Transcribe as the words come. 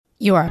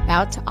You are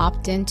about to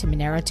opt in to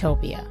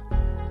Monerotopia,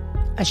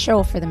 a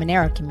show for the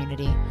Monero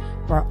community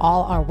where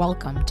all are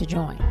welcome to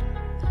join.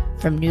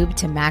 From noob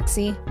to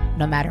maxi,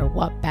 no matter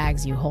what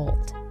bags you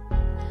hold.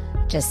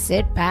 Just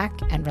sit back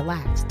and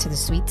relax to the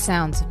sweet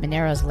sounds of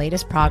Monero's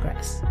latest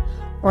progress.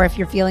 Or if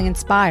you're feeling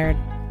inspired,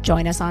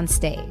 join us on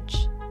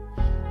stage.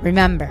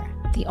 Remember,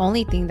 the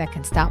only thing that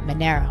can stop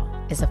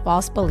Monero is a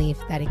false belief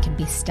that it can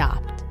be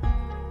stopped.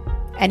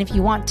 And if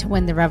you want to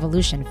win the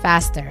revolution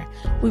faster,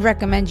 we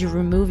recommend you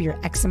remove your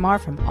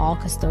XMR from all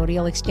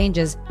custodial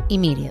exchanges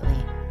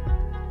immediately.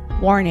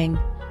 Warning,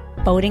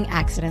 voting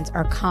accidents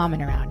are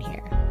common around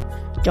here.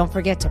 Don't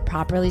forget to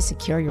properly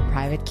secure your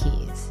private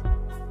keys.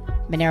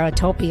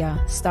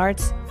 Monerotopia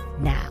starts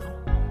now.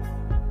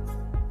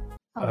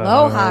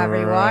 Aloha,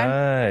 everyone.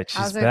 Right,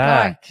 How's it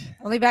back. going?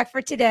 Only back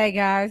for today,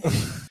 guys.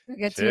 Don't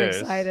get too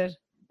Cheers. excited.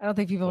 I don't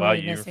think people Wow,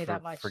 really you miss me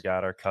that much.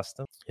 forgot our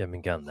custom? You haven't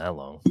been gone that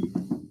long.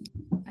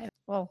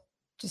 Well,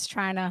 just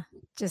trying to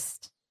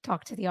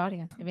talk to the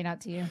audience. Maybe not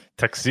to you.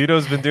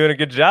 Tuxedo's been doing a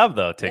good job,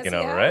 though, taking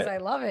Yes, he over, has. right? I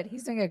love it.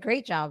 He's doing a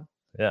great job.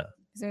 Yeah.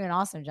 He's doing an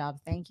awesome job.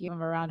 Thank you. Give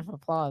him a round of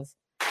applause.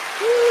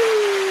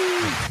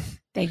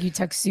 Thank you,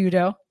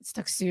 Tuxedo. It's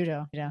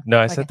Tuxedo. No,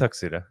 I said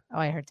tuxedo. Oh,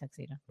 I heard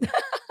Tuxedo.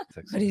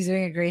 Tuxedo. But he's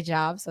doing a great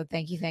job. So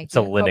thank you. It's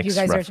a Hope Linux you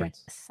guys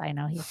reference. Yes, I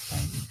know he's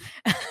playing.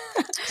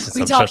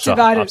 I'm talked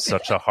about I'm it.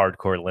 such a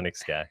hardcore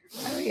Linux guy.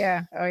 Oh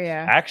yeah.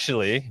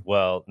 Actually,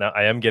 well, now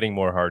I am getting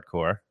more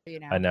hardcore.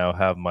 You know. I now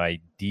have my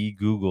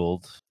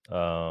de-Googled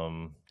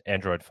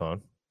Android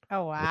phone.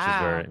 Oh wow. Which is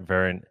very,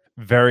 very,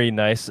 very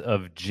nice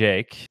of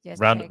Jake. Yes,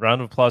 round Jake.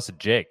 of applause to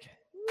Jake.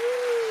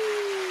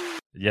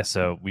 Yeah,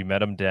 so we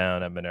met him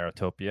down at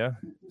Monerotopia.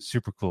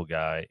 Super cool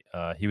guy.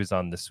 He was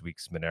on this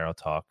week's Monero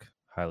Talk.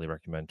 Highly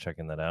recommend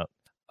checking that out.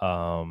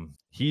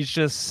 He's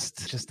just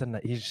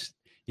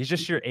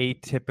your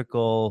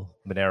atypical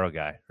Monero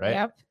guy, right?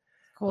 Yep.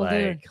 Cool like,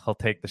 dude. He'll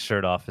take the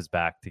shirt off his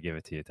back to give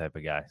it to you, type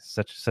of guy.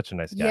 Such a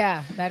nice guy.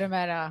 Yeah, met him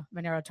at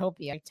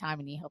Monerotopia time,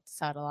 and he helped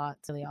us out a lot.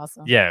 It's really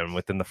awesome. Yeah, and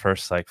within the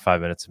first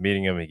 5 minutes of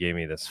meeting him, he gave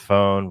me this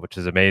phone, which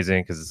is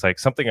amazing because it's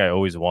something I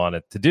always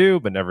wanted to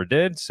do but never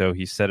did. So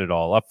he set it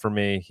all up for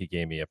me. He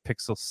gave me a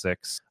Pixel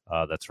 6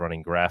 that's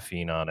running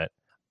graphene on it.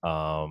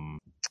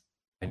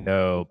 I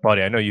know,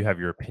 buddy. I know you have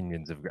your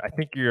opinions of. I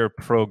think you're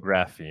pro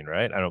graphene,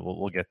 right? I don't.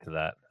 We'll get to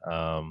that.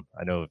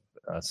 I know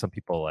some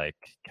people like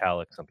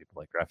Calyx, some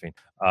people like graphene.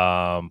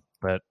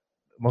 But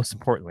most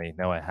importantly,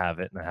 now I have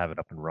it and I have it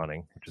up and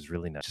running, which is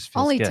really nice. Just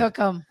feels Only good. took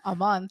him a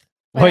month.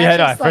 Well, yeah,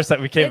 no. At first,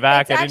 we came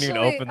back. I didn't even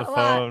open the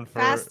phone for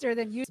faster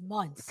than you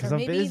months. Because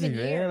I'm busy, even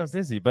man. years. I'm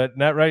busy, but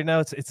not right now.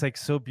 It's like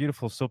so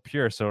beautiful, so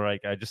pure. So I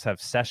just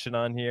have Session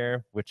on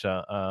here, which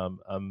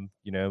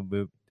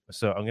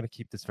so I'm gonna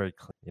keep this very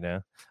clean.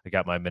 I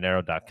got my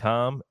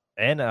Monero.com,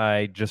 and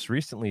I just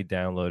recently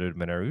downloaded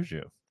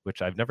Monerujo,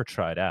 which I've never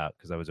tried out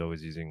because I was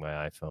always using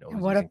my iPhone.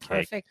 What a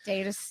perfect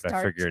day to start. But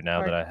I figured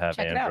now that I have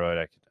check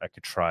Android, I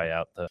could try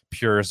out the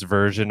purest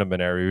version of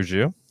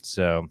Monerujo.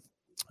 So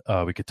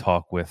we could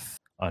talk with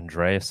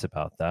Anhdres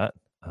about that.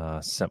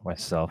 Sent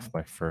myself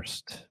my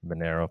first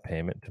Monero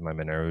payment to my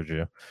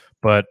Monerujo,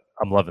 but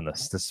I'm loving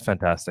this. This is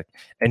fantastic.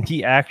 And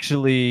he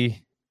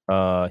actually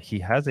he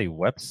has a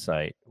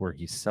website where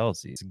he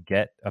sells these. I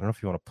don't know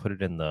if you want to put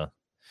it in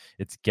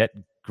it's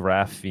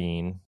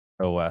getgrapheneos.com.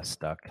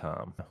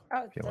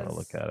 Oh, if you want to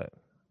look at it.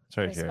 It's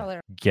right here.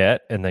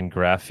 Get and then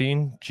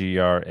graphene,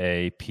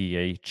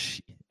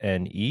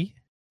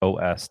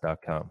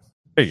 GRAPHNEOS.com.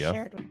 There you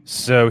go.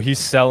 So he's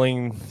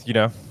selling,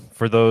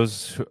 for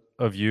those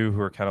of you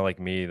who are kind of like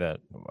me that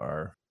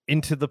are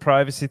into the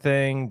privacy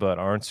thing but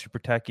aren't super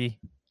techie,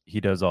 he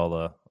does all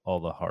the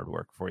hard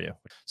work for you.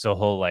 So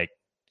he'll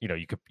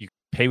you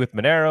pay with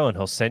Monero and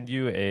he'll send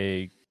you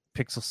a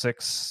Pixel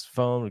 6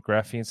 phone with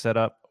graphene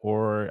setup,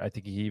 or I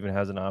think he even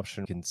has an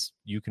option.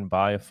 You can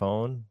buy a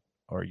phone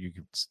or you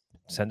can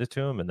send it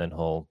to him and then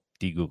he'll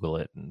de-Google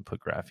it and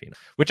put graphene,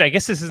 which I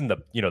guess this isn't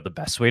the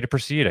best way to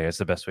proceed. I guess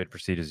the best way to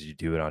proceed is you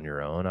do it on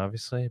your own,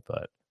 obviously,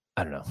 but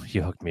I don't know. He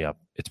hooked me up.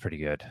 It's pretty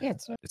good. Yeah,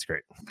 it's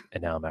great.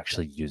 And now I'm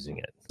actually using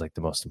it. It's like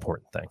the most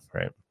important thing,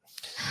 right?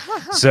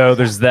 So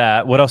there's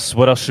that. What else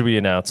should we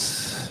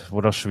announce?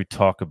 What else should we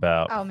talk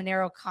about? Oh,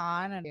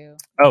 MoneroCon.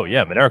 Oh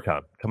yeah,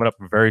 MoneroCon coming up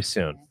very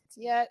soon.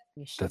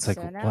 That's like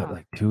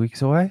 2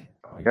 weeks away?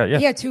 Oh my god, yeah.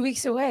 Yeah, 2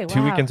 weeks away. Wow.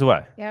 2 weekends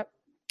away. Yep.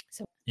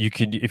 So you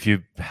could, if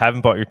you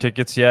haven't bought your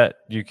tickets yet,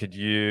 you could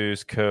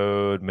use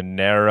code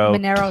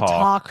Monero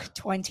Talk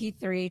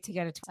 23 to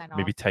get a 10% off.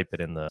 Maybe type it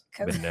in the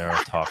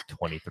Monero Talk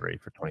 23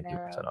 for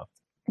 22% off.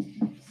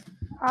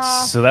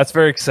 So that's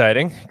very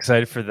exciting.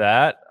 Excited for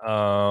that.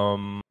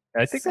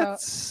 I think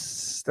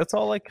that's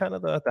all kind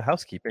of the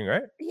housekeeping,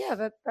 right?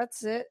 Yeah,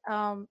 that's it.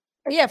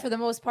 Yeah, for the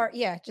most part,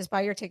 yeah. Just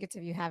buy your tickets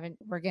if you haven't.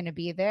 We're gonna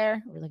be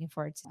there. We're looking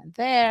forward to being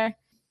there.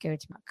 Go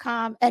to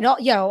 .com. And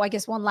I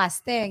guess one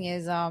last thing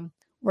is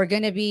we're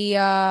gonna be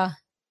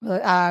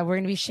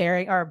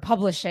sharing or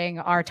publishing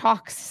our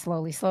talks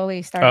slowly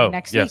starting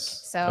next week.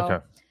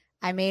 So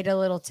I made a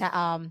little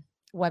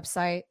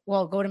website.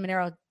 Well, go to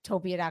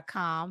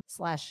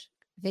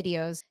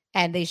monerotopia.com/videos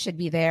and they should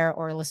be there,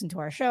 or listen to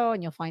our show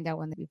and you'll find out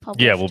when they be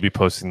published. Yeah, we'll be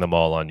posting them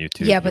all on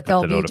YouTube. Yeah, but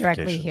they'll be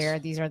directly here.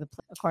 These are the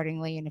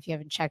accordingly. And if you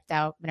haven't checked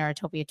out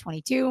Moneratopia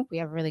 22, we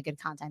have really good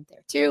content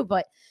there too.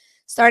 But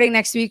starting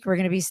next week, we're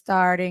going to be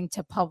starting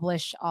to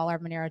publish all our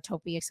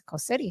Moneratopia Mexico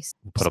cities.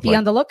 Just be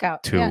on the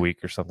lookout. 2 a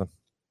week or something.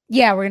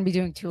 Yeah, we're going to be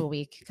doing 2 a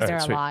week because there are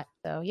sweet. a lot.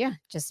 So yeah,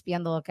 just be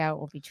on the lookout.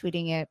 We'll be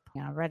tweeting it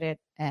on Reddit.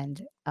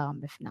 And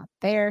if not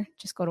there,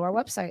 just go to our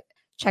website.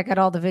 Check out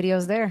all the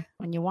videos there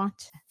when you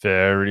want.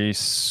 Very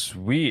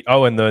sweet.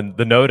 Oh, and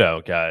the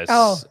Nodo, guys.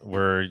 Oh.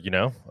 We're,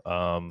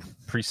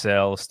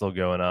 pre-sale is still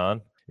going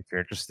on. If you're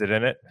interested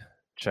in it,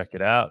 check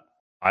it out.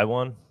 Buy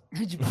one.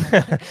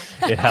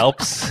 It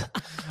helps.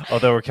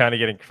 Although we're kind of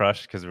getting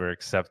crushed because we're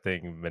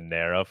accepting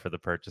Monero for the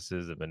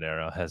purchases, and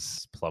Monero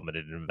has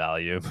plummeted in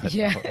value. But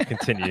Yeah. we'll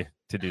continue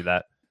to do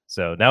that.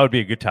 So now would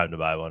be a good time to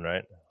buy one,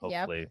 right? Yep.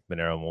 Hopefully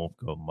Monero won't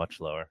go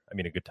much lower. I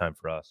mean, a good time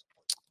for us.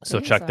 So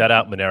Yeah, check that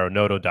out,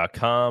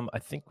 moneronodo.com. I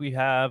think we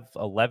have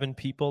 11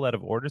 people that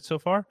have ordered so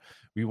far.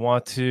 I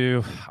want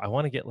to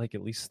get like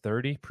at least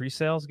 30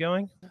 pre-sales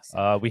going.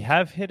 We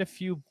have hit a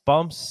few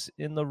bumps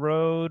in the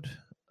road.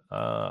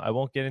 I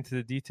won't get into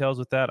the details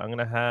with that. I'm going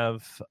to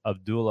have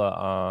Abdullah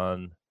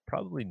on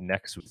probably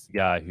next week, the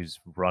guy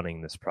who's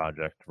running this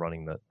project,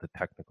 running the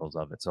technicals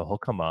of it. So he'll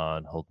come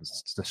on, he'll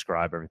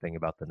describe everything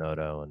about the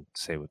Nodo and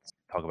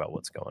talk about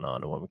what's going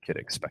on and when we could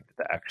expect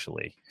it to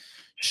actually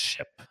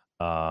ship.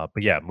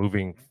 But yeah,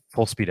 moving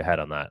full speed ahead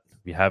on that.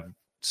 We have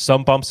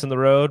some bumps in the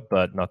road,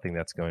 but nothing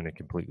that's going to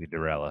completely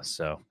derail us.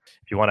 So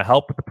if you want to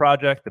help with the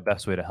project, the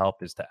best way to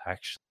help is to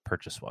actually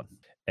purchase one.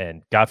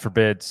 And God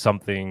forbid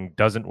something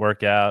doesn't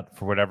work out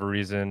for whatever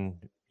reason,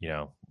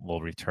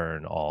 we'll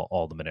return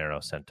all the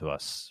Monero sent to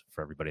us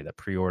for everybody that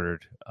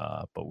pre-ordered.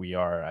 But we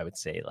are, I would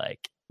say,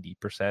 like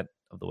 80%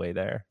 of the way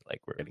there.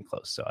 Like we're getting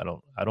close. So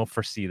I don't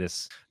foresee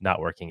this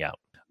not working out.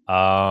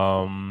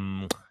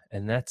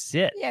 And that's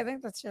it. Yeah, I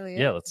think that's really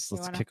it. Yeah, let's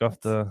kick off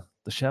the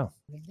show.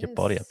 Get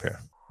Buddy up here.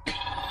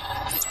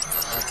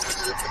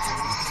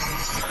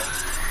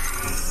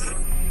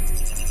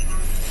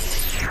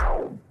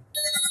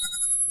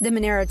 The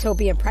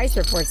Moneratopia Price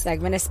Report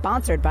segment is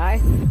sponsored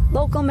by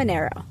Local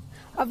Monero.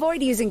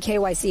 Avoid using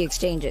KYC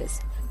exchanges.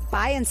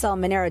 Buy and sell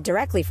Monero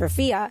directly for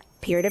fiat,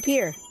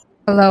 peer-to-peer.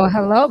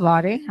 Hello,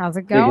 Buddy. How's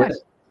it going?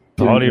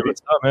 Buddy,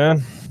 what's up,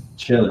 man?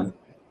 Chilling.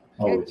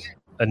 Always.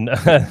 And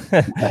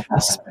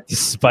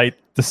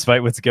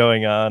despite what's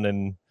going on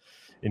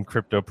in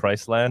crypto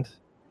price land.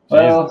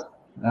 Well,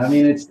 I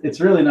mean, it's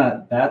really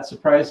not that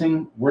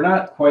surprising. We're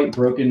not quite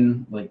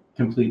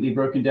completely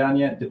broken down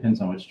yet. Depends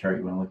on which chart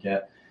you want to look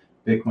at.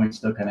 Bitcoin's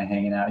still kind of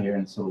hanging out here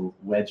in this little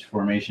wedge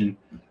formation.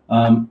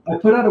 I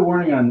put out a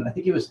warning on, I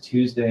think it was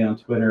Tuesday on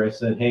Twitter. I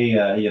said, hey,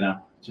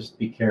 just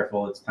be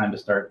careful. It's time to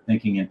start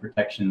thinking in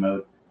protection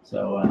mode.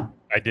 So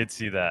I did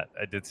see that.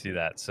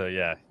 So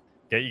yeah,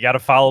 you got to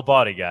follow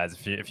Body, guys,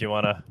 if you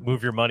want to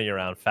move your money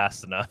around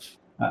fast enough.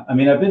 I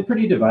mean, I've been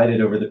pretty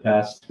divided over the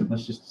past,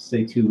 let's just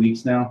say 2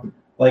 weeks now.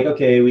 Like,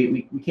 okay,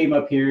 we came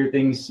up here,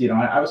 things,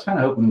 I was kind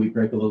of hoping we'd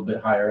break a little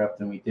bit higher up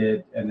than we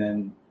did. And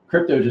then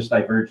crypto just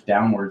diverged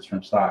downwards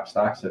from stocks.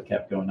 Stocks have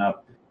kept going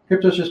up.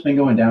 Crypto's just been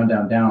going down,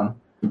 down, down.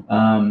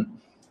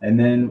 And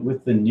then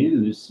with the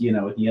news,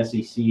 with the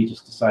SEC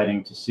just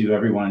deciding to sue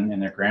everyone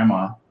and their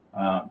grandma,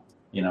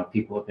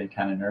 people have been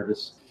kind of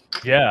nervous.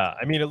 Yeah,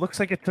 I mean, it looks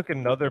like it took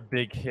another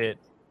big hit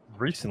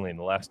recently in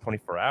the last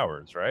 24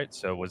 hours, right?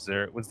 So was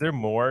there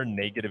more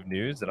negative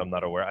news that I'm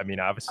not aware? I mean,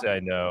 obviously I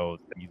know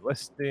the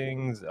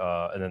listings,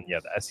 and then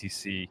the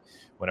SEC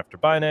went after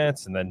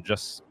Binance, and then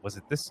it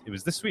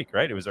was this week,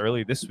 right? It was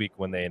early this week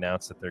when they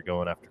announced that they're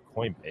going after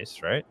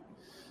Coinbase, right?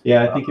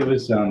 Yeah, I think it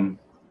was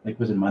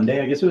was it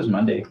Monday? I guess it was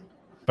Monday.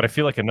 But I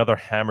feel like another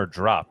hammer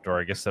dropped, or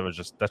I guess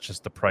that's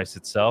just the price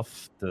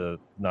itself,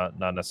 not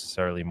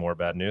necessarily more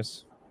bad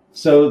news.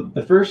 So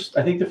the first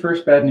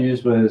bad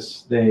news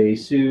was they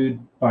sued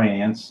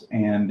Binance,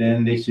 and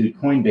then they sued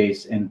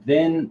Coinbase, and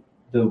then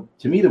to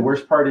me the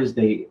worst part is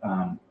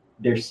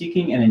they're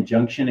seeking an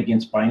injunction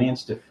against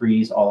Binance to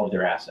freeze all of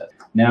their assets.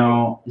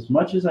 Now, as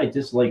much as I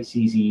dislike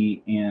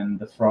CZ and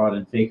the fraud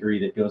and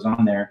fakery that goes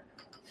on there,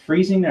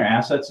 freezing their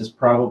assets is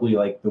probably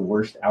like the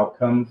worst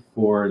outcome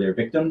for their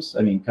victims.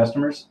 I mean,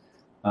 customers.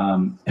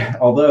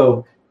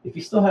 Although, if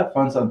you still have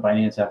funds on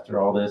Binance after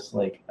all this,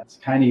 like, it's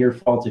kind of your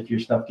fault if your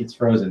stuff gets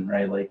frozen,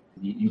 right? Like,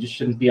 you just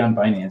shouldn't be on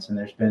Binance. And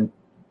there's been,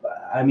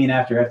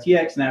 after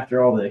FTX and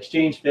after all the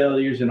exchange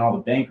failures and all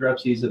the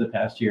bankruptcies of the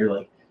past year,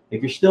 like,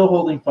 if you're still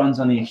holding funds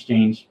on the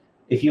exchange,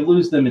 if you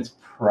lose them, it's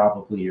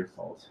probably your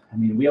fault. I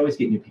mean, we always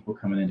get new people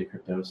coming into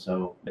crypto,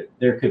 so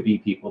there could be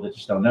people that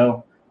just don't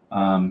know.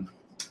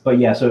 But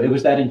yeah, so it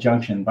was that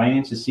injunction.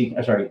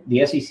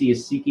 The SEC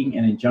is seeking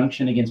an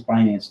injunction against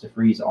Binance to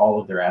freeze all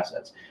of their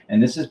assets.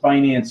 And this is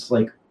Binance,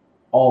 like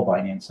all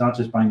Binance, not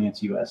just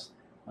Binance US.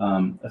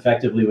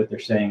 Effectively, what they're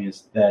saying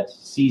is that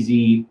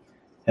CZ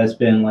has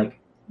been like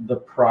the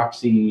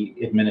proxy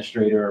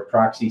administrator or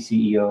proxy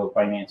CEO of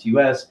Binance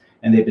US,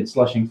 and they've been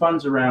slushing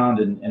funds around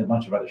and a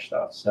bunch of other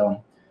stuff.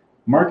 So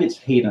markets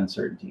hate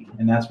uncertainty,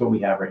 and that's what we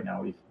have right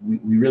now. We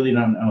really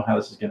don't know how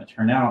this is going to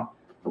turn out.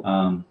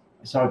 I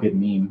saw a good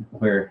meme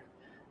where,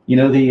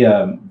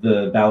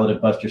 the Ballad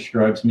of Buster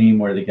Scruggs meme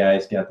where the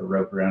guy's got the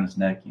rope around his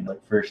neck,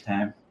 like first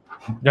time.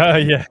 Oh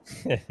yeah.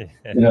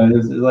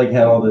 This is like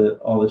had all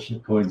the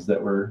shit coins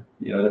that were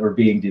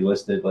being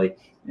delisted. Like,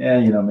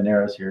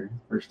 Monero's here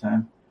first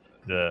time.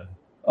 Yeah.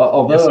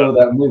 Although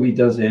that movie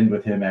does end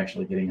with him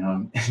actually getting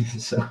hung.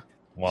 So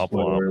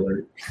spoiler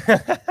alert.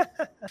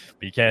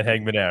 But you can't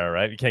hang Monero,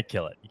 right? You can't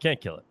kill it.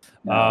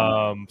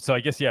 No. So I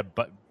guess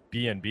but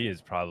BNB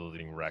is probably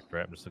being wrecked,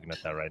 right? I'm just looking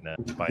at that right now.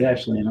 Yeah,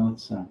 actually,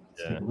 let's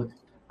take a look.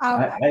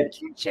 I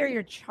can't share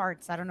your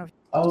charts. I don't know.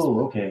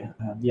 Okay.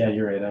 Yeah,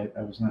 you're right.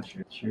 I was not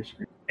sure. Share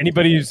screen.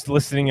 Anybody who's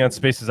listening on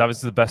Spaces,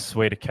 obviously the best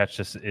way to catch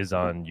this is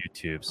on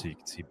YouTube, so you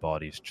can see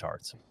Body's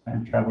charts.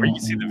 Or you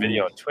can see the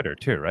video on Twitter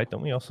too, right?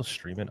 Don't we also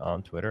stream it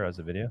on Twitter as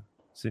a video?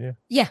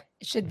 Yeah,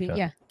 it should be.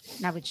 Yeah,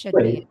 now it should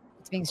be.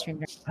 It's being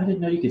streamed. I didn't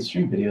know you could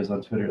stream videos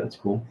on Twitter. That's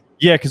cool.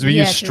 Yeah, because we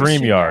use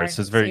StreamYard,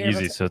 so it's very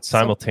easy. So it so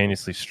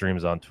simultaneously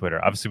streams on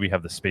Twitter. Obviously, we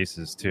have the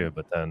Spaces too,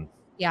 but then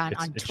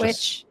on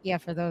Twitch.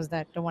 For those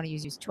that don't want to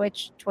use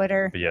Twitch,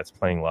 Twitter. But yeah, it's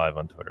playing live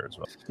on Twitter as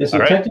well. Yeah, so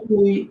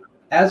technically,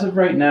 as of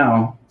right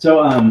now,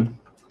 so I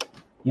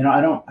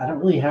don't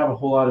really have a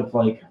whole lot of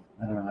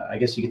I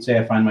guess you could say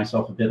I find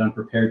myself a bit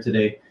unprepared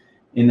today,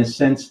 in the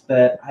sense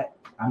that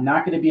I'm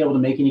not going to be able to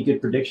make any good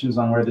predictions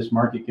on where this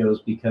market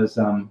goes, because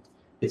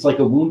it's like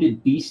a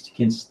wounded beast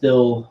can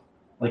still,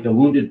 like a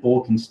wounded bull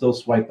can still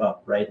swipe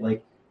up, right?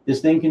 Like this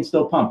thing can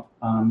still pump.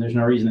 There's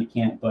no reason it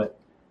can't. But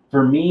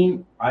for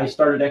me, I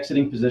started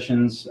exiting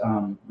positions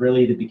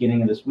really at the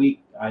beginning of this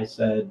week. I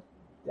said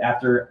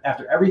after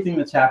everything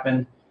that's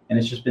happened, and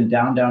it's just been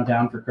down, down,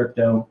 down for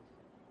crypto,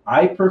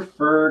 I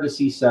prefer to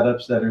see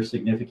setups that are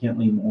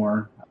significantly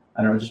more,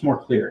 just more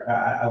clear.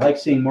 I like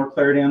seeing more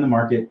clarity on the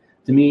market.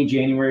 To me,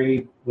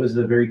 January was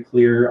a very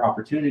clear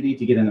opportunity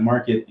to get in the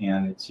market,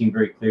 and it seemed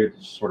very clear to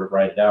just sort of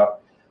ride it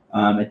out.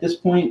 At this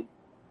point,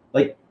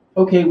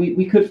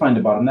 we could find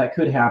a bottom. That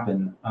could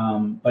happen.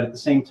 But at the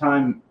same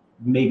time,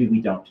 maybe we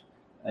don't.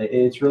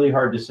 It's really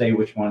hard to say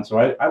which one. So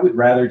I would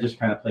rather just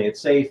kind of play it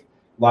safe,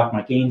 lock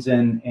my gains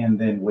in, and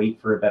then wait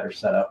for a better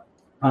setup.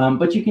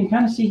 But you can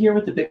kind of see here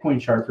with the Bitcoin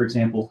chart, for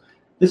example,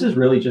 this is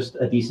really just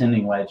a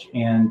descending wedge,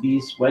 and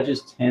these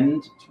wedges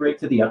tend to break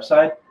to the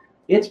upside.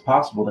 It's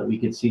possible that we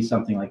could see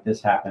something like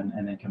this happen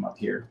and then come up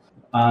here.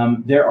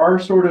 There are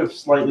sort of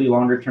slightly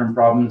longer term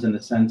problems in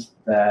the sense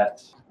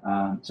that,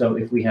 so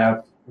if we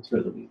have, let's go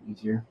to the weeklies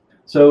here.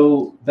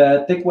 So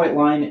that thick white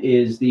line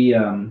is the,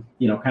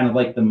 kind of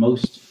like the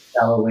most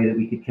shallow way that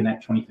we could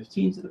connect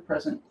 2015 to the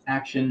present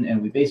action,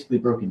 and we've basically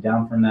broken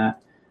down from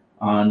that.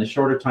 On the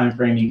shorter time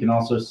frame, you can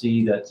also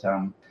see that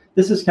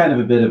this is kind of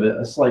a bit of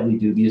a slightly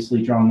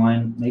dubiously drawn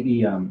line.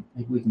 Maybe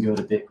we can go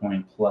to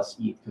Bitcoin plus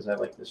ETH because I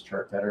like this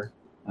chart better.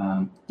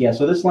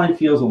 So this line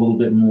feels a little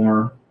bit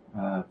more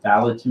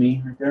valid to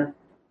me right there.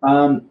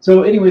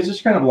 So anyways,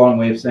 just kind of a long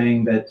way of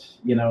saying that,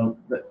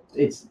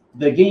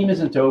 the game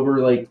isn't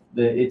over.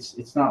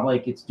 It's not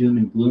like it's doom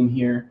and gloom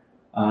here,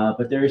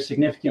 but there is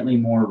significantly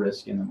more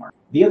risk in the market.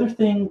 The other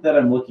thing that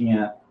I'm looking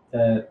at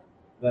that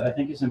I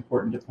think is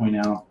important to point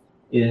out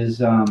is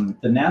the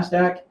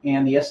NASDAQ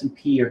and the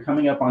S&P are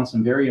coming up on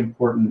some very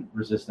important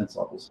resistance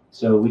levels.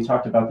 So we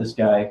talked about this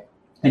guy,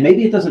 and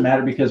maybe it doesn't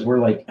matter because we're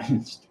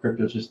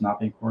crypto's just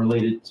not been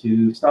correlated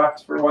to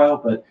stocks for a while,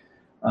 but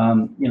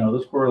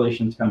those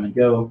correlations come and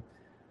go.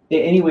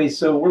 Anyways,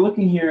 so we're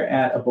looking here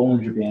at a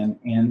Bollinger Band,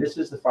 and this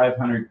is the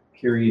 500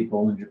 period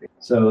Bollinger Band.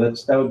 So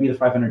that would be the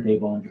 500-day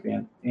Bollinger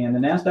Band. And the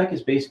NASDAQ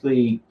is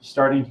basically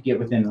starting to get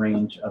within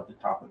range of the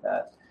top of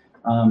that.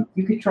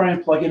 You could try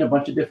and plug in a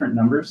bunch of different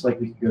numbers, like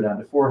we could go down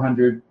to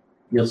 400.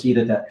 You'll see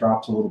that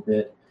drops a little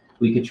bit.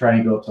 We could try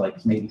and go up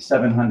to maybe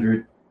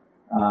 700.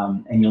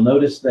 And you'll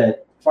notice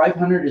that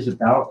 500 is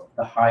about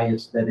the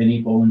highest that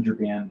any Bollinger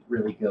Band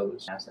really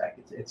goes. NASDAQ.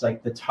 It's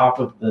like the top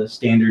of the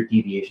standard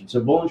deviation.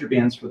 So Bollinger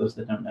Bands, for those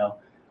that don't know,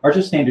 are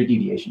just standard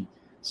deviation.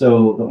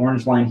 So the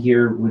orange line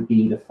here would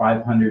be the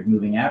 500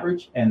 moving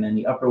average, and then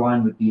the upper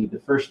line would be the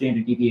first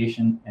standard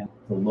deviation and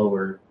the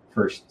lower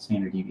first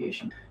standard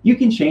deviation. You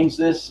can change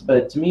this,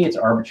 but to me it's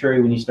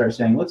arbitrary when you start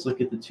saying, let's look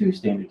at the 2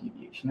 standard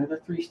deviation or the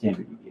 3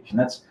 standard deviation.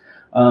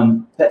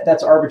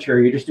 That's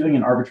arbitrary. You're just doing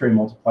an arbitrary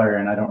multiplier,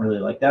 and I don't really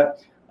like that.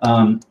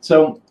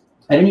 So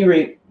at any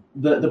rate,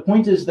 the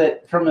point is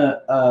that from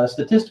a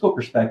statistical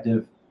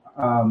perspective,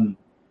 the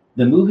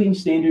moving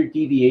standard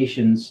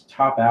deviations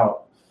top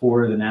out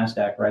for the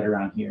NASDAQ right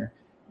around here.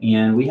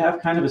 And we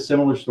have kind of a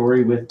similar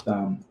story with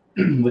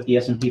the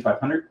S&P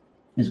 500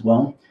 as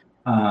well.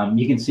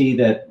 You can see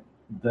that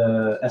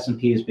the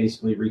S&P is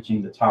basically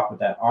reaching the top of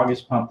that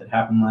August pump that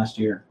happened last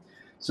year.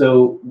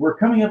 So we're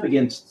coming up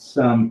against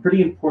some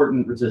pretty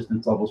important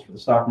resistance levels for the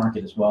stock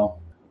market as well.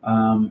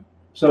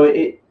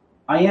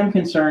 I am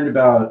concerned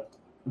about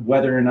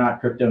whether or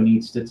not crypto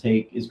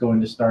is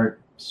going to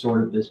start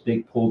sort of this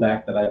big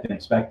pullback that I've been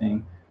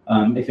expecting.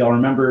 If y'all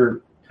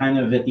remember, kind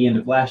of at the end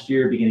of last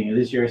year, beginning of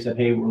this year, I said,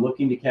 hey, we're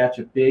looking to catch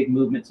a big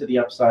movement to the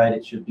upside.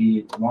 It should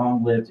be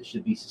long-lived. It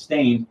should be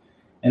sustained.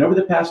 And over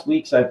the past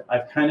weeks,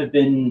 I've kind of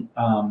been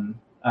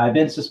I've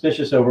been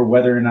suspicious over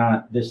whether or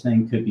not this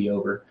thing could be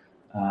over.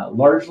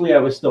 Largely, I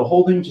was still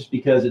holding just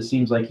because it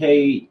seems like,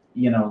 hey,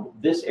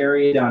 this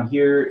area down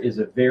here is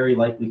a very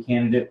likely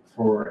candidate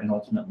for an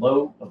ultimate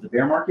low of the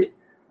bear market.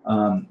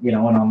 And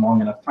on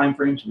long enough time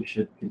frames, we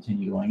should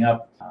continue going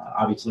up.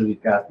 Obviously,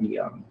 we've got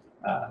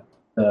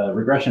the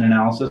regression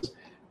analysis,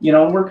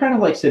 and we're kind of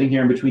like sitting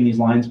here in between these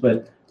lines,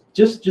 but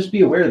just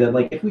be aware that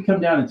like if we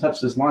come down and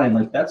touch this line,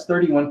 like that's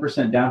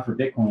 31% down for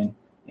Bitcoin.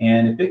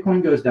 And if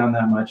Bitcoin goes down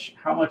that much,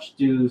 how much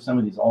do some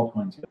of these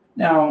altcoins go?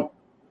 Now,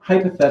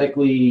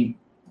 hypothetically,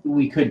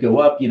 we could go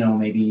up,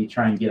 maybe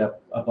try and get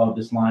up above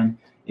this line.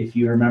 If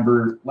you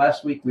remember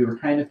last week, we were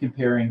kind of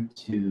comparing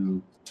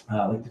to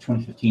like the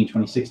 2015,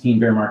 2016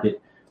 bear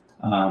market,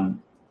 or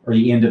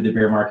the end of the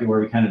bear market, where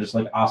we kind of just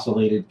like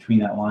oscillated between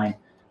that line.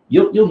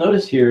 You'll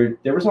notice here,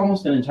 there was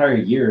almost an entire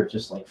year of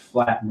just like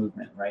flat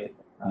movement, right?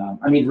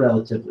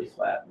 Relatively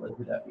flat. What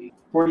would that be?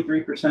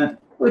 43%,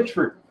 which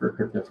for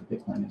crypto, for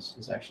Bitcoin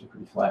is actually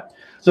pretty flat.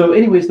 So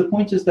anyways, the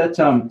point is that,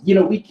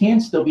 we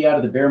can still be out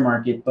of the bear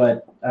market,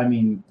 but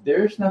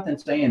there's nothing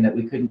saying that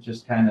we couldn't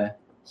just kind of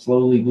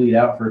slowly bleed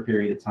out for a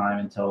period of time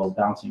until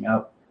bouncing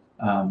up.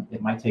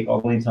 It might take all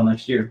the way until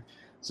next year.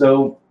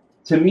 So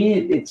to me,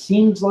 it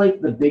seems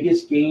like the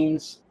biggest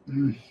gains,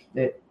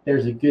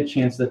 there's a good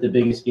chance that the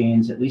biggest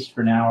gains, at least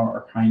for now,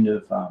 are kind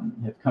of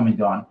have come and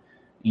gone,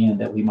 and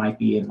that we might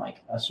be in like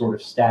a sort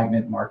of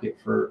stagnant market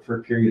for a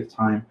period of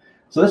time.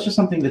 So that's just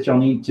something that y'all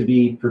need to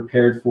be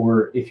prepared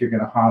for if you're going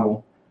to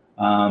hodl.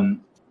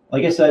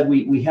 Like I said,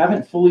 we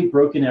haven't fully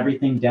broken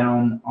everything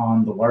down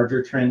on the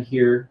larger trend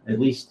here, at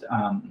least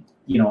on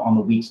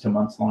the weeks to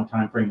months long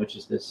time frame, which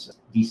is this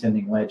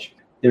descending wedge.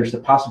 There's the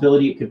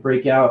possibility it could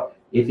break out.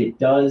 If it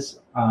does,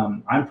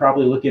 I'm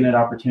probably looking at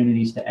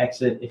opportunities to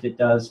exit. If it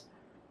does,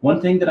 one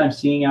thing that I'm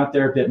seeing out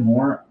there a bit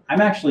more, I'm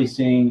actually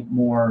seeing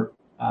more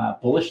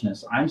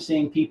bullishness. I'm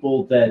seeing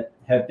people that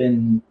have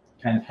been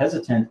kind of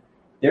hesitant.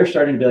 They're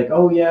starting to be like,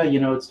 oh yeah,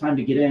 it's time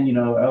to get in,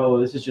 oh,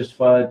 this is just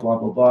FUD, blah,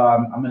 blah, blah.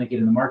 I'm going to get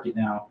in the market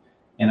now.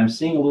 And I'm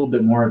seeing a little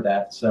bit more of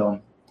that. So,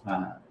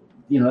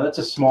 that's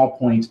a small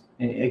point.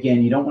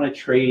 Again, you don't want to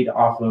trade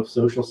off of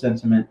social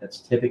sentiment. That's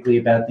typically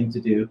a bad thing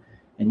to do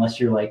unless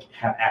you're like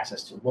have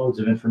access to loads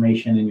of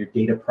information and you're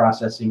data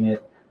processing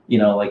it.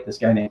 Like this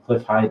guy named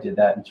Cliff Hyde did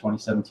that in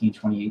 2017,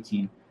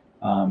 2018.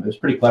 It was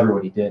pretty clever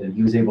what he did. And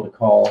he was able to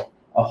call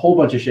a whole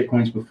bunch of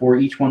shitcoins before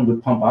each one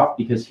would pump off,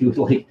 because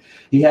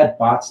he had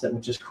bots that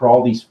would just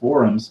crawl these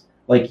forums.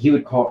 Like he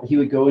would go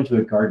into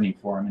a gardening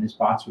forum and his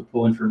bots would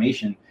pull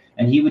information,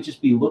 and he would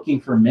just be looking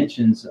for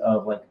mentions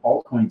of like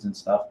altcoins and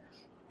stuff.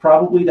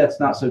 Probably that's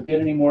not so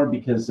good anymore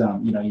because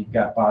you've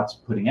got bots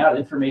putting out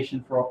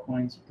information for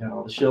altcoins. You've got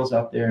all the shills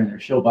out there and their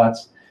shill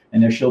bots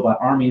and their shillbot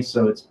armies,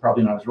 so it's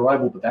probably not as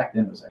reliable. But back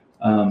then it was.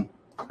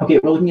 Okay,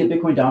 we're looking at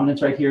Bitcoin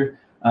dominance right here.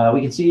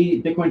 We can see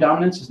Bitcoin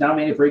dominance has now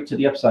made a break to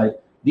the upside.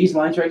 These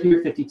lines right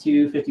here,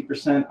 52,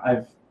 50%,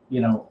 I've,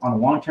 on a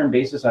long-term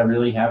basis, I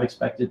really have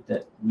expected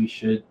that we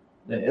should,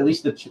 at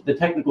least the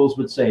technicals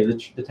would say,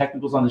 the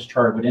technicals on this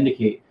chart would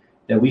indicate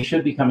that we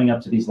should be coming up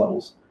to these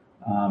levels.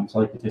 So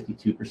like the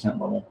 52%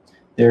 level.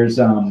 There's,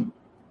 again,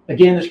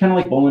 there's kind of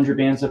like Bollinger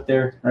Bands up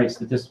there, right?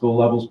 Statistical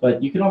levels,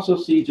 but you can also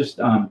see just,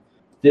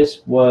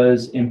 this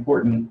was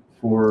important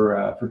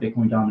for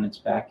Bitcoin dominance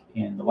back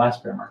in the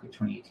last bear market,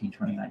 2018,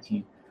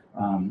 2019.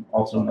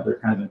 Also another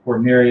kind of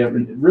important area.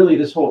 Really,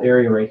 this whole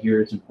area right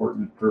here is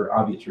important for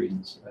obvious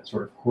reasons,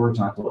 sort of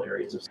horizontal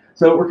areas.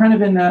 So we're kind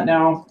of in that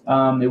now.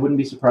 It wouldn't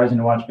be surprising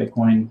to watch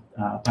Bitcoin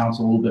pounce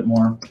a little bit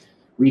more.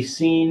 We've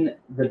seen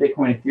the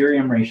Bitcoin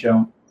Ethereum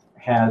ratio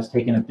has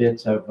taken a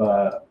bit of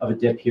a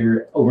dip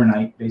here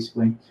overnight,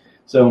 basically.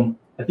 So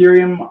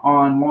Ethereum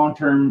on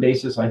long-term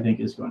basis, I think,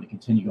 is going to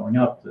continue going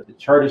up. The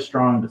chart is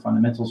strong. The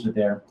fundamentals are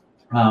there.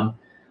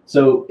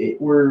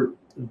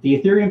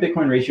 The Ethereum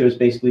Bitcoin ratio is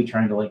basically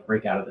trying to like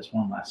break out of this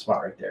one last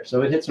spot right there.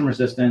 So it hit some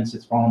resistance.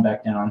 It's fallen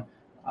back down.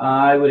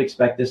 I would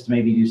expect this to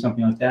maybe do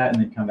something like that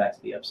and then come back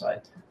to the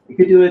upside. It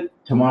could do it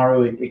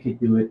tomorrow. It could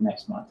do it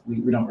next month.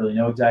 We don't really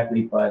know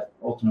exactly, but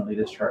ultimately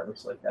this chart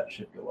looks like that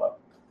should go up.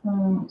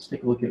 Let's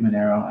take a look at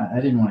Monero.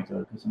 I didn't want to go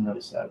because I'm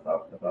really sad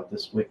about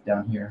this wick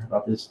down here,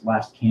 about this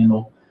last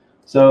candle.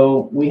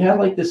 So we had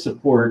like this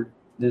support,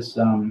 this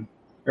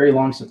very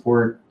long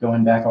support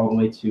going back all the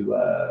way to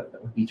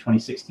that would be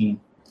 2016.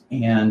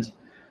 And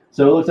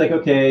so it looks like,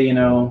 okay,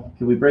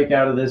 could we break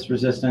out of this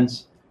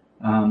resistance?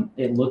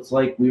 It looks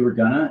like we were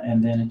gonna,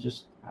 and then it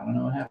just, I don't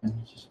know what happened.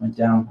 It just went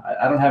down.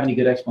 I don't have any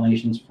good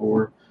explanations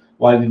for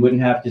why we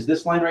wouldn't have, because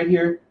this line right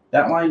here,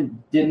 that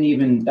line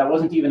that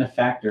wasn't even a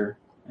factor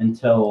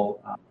until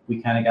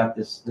we kind of got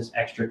this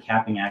extra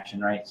capping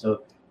action, right?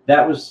 So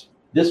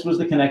this was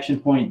the connection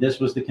point. This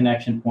was the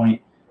connection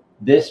point.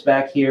 This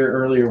back here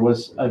earlier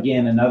was,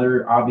 again,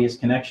 another obvious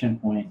connection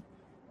point.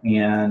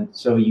 And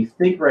so you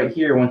think right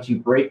here, once you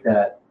break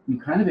that, you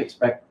kind of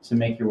expect to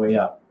make your way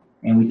up.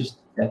 And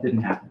that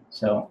didn't happen.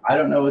 So I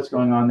don't know what's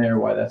going on there,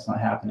 why that's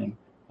not happening.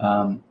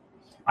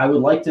 I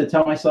would like to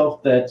tell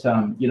myself that,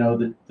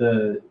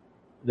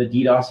 the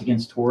DDoS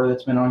against Tor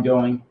that's been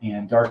ongoing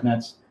and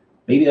darknets,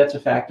 maybe that's a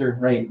factor,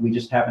 right? We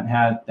just haven't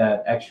had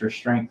that extra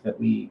strength that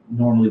we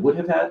normally would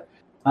have had.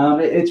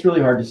 It's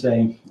really hard to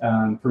say.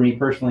 For me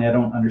personally, I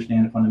don't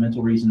understand a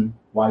fundamental reason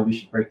why we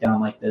should break down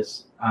like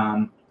this.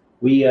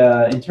 We,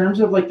 in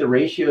terms of like the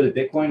ratio to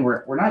Bitcoin,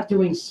 we're not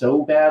doing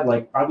so bad.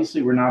 Like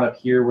obviously we're not up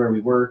here where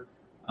we were.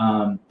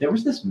 There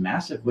was this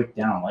massive wick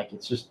down. Like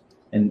it's just,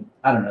 and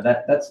I don't know,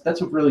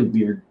 that's a really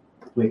weird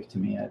wick to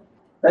me.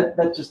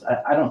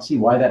 I don't see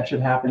why that should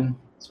happen,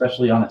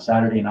 especially on a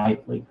Saturday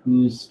night. Like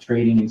who's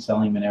trading and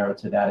selling Monero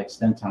to that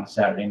extent on a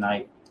Saturday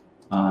night?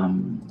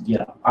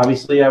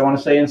 Obviously I want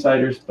to say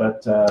insiders,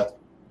 but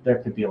there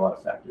could be a lot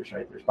of factors,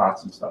 right? There's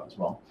bots and stuff as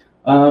well.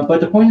 But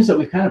the point is that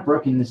we've kind of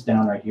broken this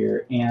down right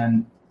here.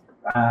 And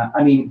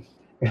do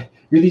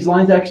these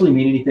lines actually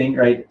mean anything,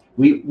 right?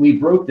 We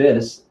broke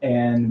this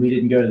and we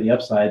didn't go to the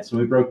upside. So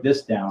we broke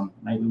this down.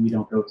 Maybe we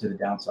don't go to the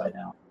downside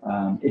now.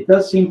 It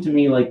does seem to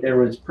me like there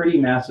was pretty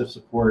massive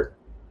support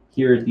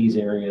here at these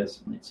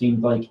areas. It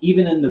seemed like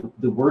even in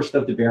the worst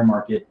of the bear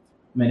market,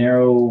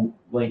 Monero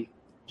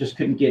just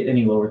couldn't get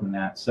any lower than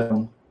that.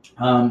 So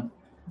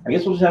I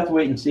guess we'll just have to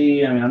wait and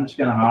see. I'm just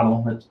going to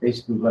hodl. That's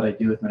basically what I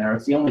do with Monero.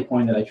 It's the only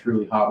coin that I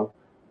truly hodl.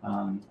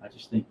 I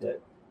just think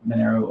that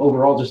Monero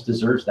overall just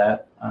deserves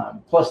that.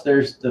 Plus,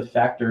 there's the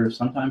factor of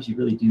sometimes you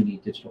really do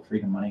need digital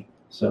freedom money.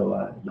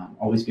 So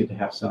always good to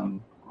have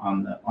some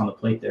on the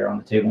plate there on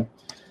the table.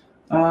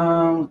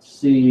 Let's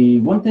see.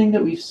 One thing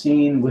that we've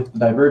seen with the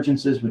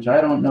divergences, which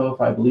I don't know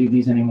if I believe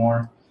these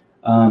anymore.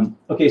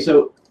 Okay,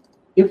 so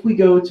if we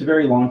go to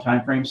very long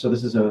time frames, so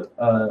this is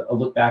a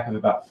look back of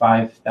about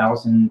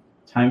 5,000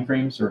 time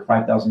frames or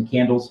 5,000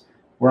 candles.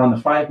 We're on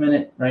the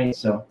 5-minute, right?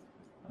 So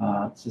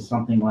this is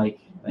something like,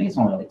 I think it's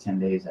only like 10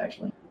 days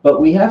actually. But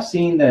we have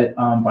seen that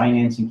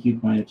Binance and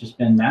KuCoin have just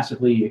been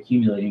massively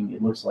accumulating,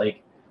 it looks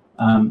like.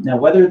 Now,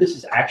 whether this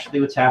is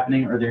actually what's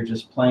happening or they're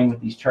just playing with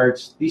these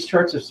charts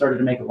have started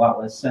to make a lot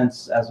less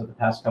sense as of the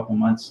past couple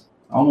months.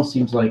 It almost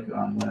seems like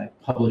when I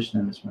published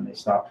them is when they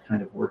stopped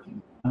kind of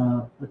working.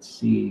 Let's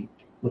see,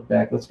 look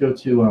back. Let's go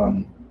to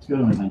a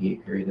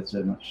 98 period. That's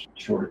a much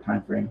shorter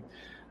time frame.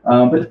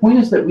 But the point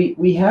is that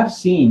we have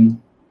seen,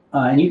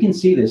 and you can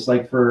see this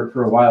like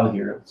for a while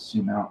here. Let's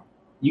zoom out.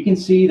 You can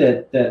see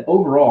that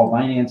overall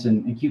Binance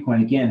and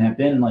KuCoin again have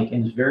been like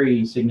in this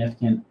very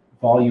significant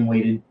volume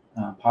weighted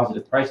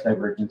positive price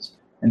divergence.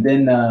 And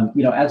then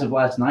as of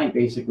last night,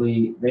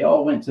 basically they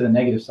all went to the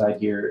negative side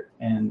here.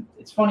 And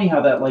it's funny how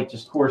that like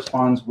just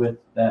corresponds with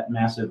that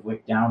massive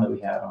wick down that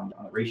we had on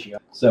the ratio.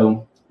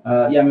 So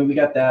we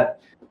got that.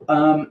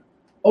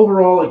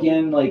 Overall,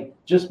 again, like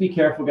just be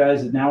careful,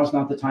 guys. Now is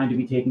not the time to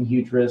be taking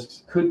huge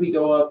risks. Could we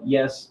go up?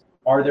 Yes.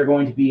 Are there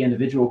going to be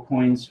individual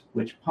coins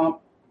which pump?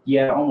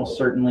 Yeah, almost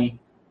certainly.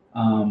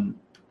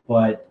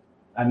 But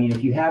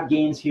if you have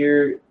gains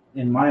here,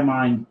 in my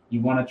mind,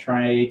 you want to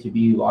try to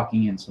be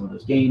locking in some of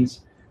those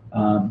gains.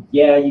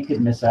 You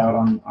could miss out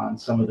on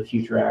some of the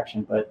future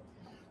action, but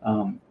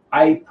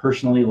I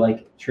personally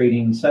like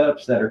trading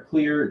setups that are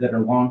clear, that are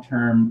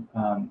long-term,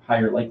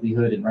 higher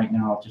likelihood, and right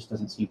now it just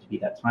doesn't seem to be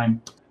that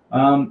time.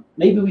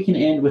 Maybe we can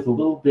end with a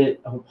little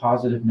bit of a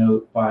positive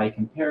note by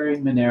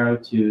comparing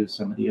Monero to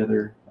some of the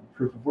other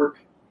proof of work.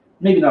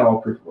 Maybe not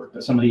all proof of work,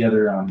 but some of the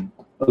other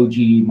OG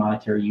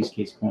monetary use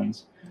case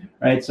coins.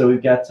 Right, so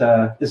we've got,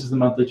 this is the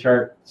monthly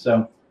chart.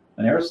 So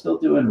Monero's still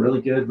doing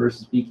really good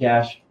versus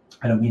Bcash.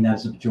 I don't mean that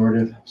as a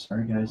pejorative.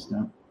 Sorry, guys,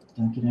 don't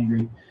get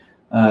angry.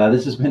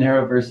 This is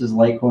Monero versus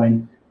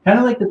Litecoin. Kind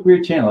of like this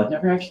weird channel. I've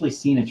never actually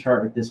seen a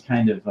chart with this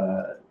kind of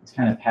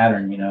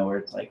pattern, where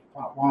it's like,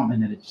 womp,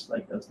 and then it just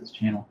like does this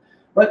channel.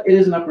 But it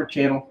is an upward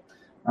channel.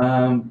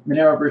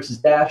 Monero versus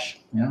Dash,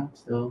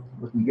 still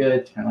looking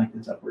good. Kind of like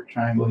this upward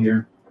triangle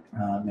here.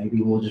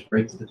 Maybe we'll just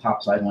break to the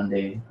top side one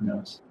day. Who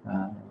knows?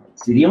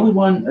 See, the only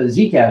one,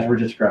 Zcash, we're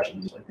just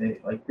crushing.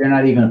 They're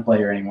not even a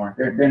player anymore.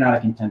 They're not a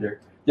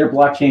contender. Their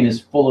blockchain is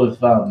full of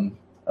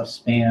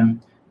spam,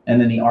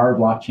 and then the R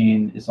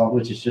blockchain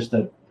which is just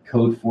a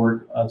code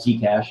fork of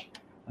Zcash,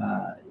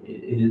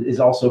 is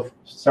also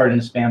starting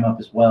to spam up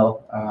as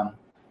well.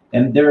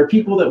 And there are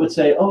people that would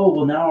say, "Oh,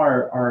 well, now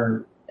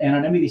our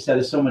anonymity set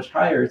is so much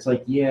higher." It's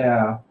like,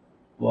 yeah,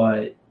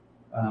 but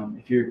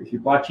if your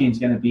blockchain is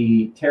going to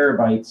be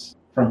terabytes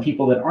from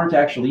people that aren't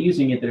actually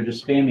using it, they're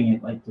just spamming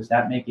it. Like, does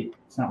that make it?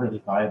 It's not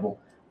really viable.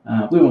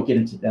 We won't get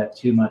into that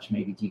too much.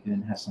 Maybe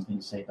Deacon has something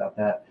to say about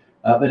that.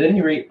 But at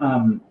any rate,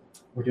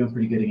 we're doing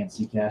pretty good against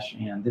Zcash,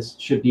 and this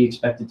should be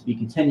expected to be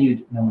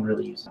continued. No one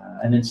really uses it.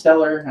 And then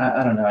Stellar,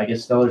 I don't know. I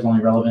guess Stellar's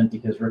only relevant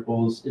because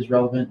Ripple's is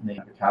relevant, and they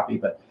have a copy.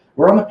 But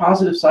we're on the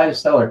positive side of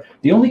Stellar.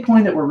 The only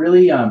coin that we're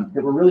really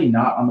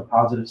not on the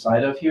positive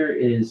side of here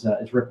is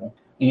Ripple.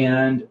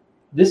 And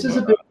this is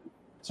a bit.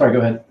 Sorry, go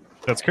ahead.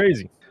 That's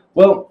crazy.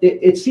 Well,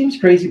 it seems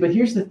crazy, but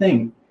here's the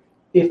thing.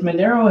 If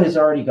Monero has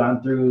already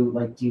gone through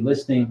like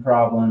delisting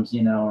problems,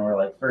 or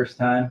like first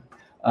time,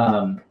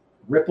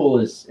 Ripple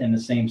is in the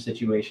same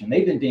situation.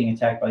 They've been being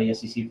attacked by the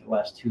SEC for the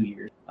last 2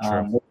 years.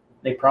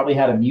 They probably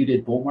had a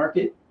muted bull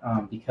market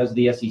because of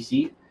the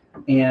SEC,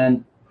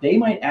 and they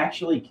might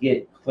actually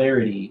get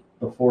clarity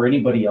before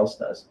anybody else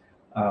does.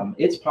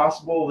 It's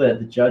possible that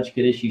the judge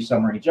could issue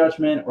summary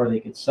judgment, or they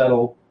could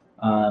settle.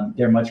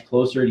 They're much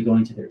closer to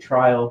going to their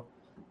trial.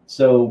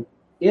 So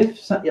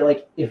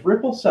if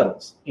Ripple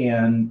settles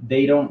and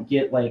they don't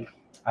get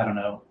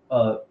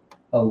a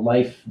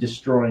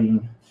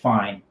life-destroying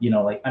fine,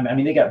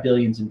 they got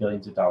billions and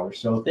billions of dollars.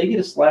 So if they get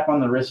a slap on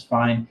the wrist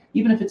fine,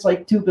 even if it's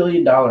like $2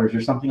 billion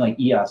or something like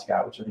EOS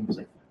got, which I think was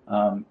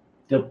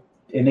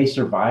and they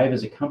survive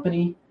as a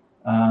company,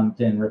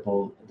 then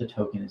Ripple, the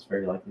token, is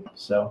very likely.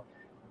 So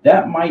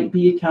that might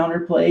be a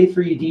counterplay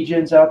for you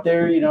degens out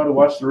there, to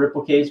watch the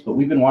Ripple case. But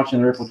we've been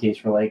watching the Ripple case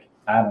for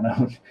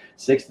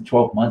 6 to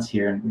 12 months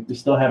here, and we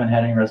still haven't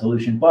had any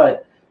resolution.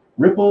 But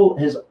Ripple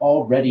has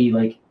already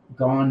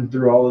gone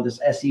through all of this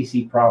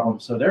SEC problem,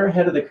 so they're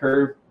ahead of the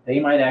curve. They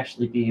might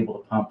actually be able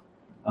to pump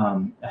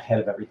ahead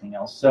of everything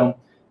else. So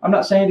I'm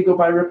not saying to go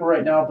buy Ripple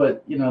right now,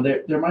 but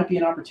there might be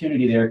an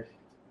opportunity there.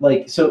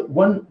 So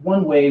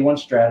one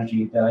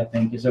strategy that I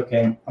think is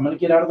okay. I'm going to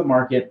get out of the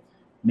market.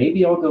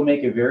 Maybe I'll go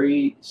make a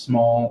very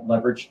small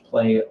leveraged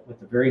play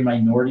with a very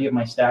minority of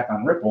my stack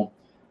on Ripple.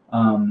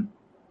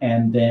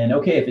 And then,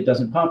 okay, if it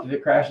doesn't pump, if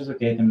it crashes,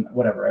 okay, then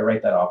whatever, I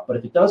write that off. But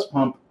if it does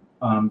pump,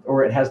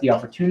 or it has the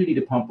opportunity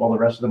to pump while the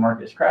rest of the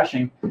market is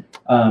crashing,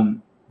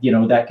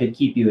 that could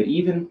keep you at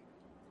even.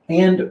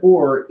 And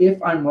or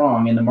if I'm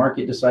wrong and the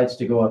market decides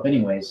to go up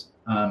anyways,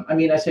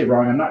 I say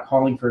wrong, I'm not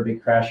calling for a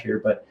big crash here,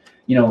 but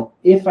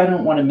if I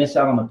don't want to miss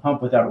out on the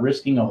pump without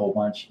risking a whole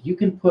bunch, you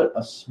can put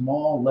a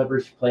small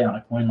leverage play on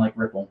a coin like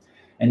Ripple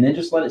and then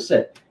just let it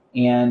sit.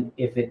 And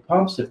if it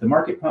pumps, if the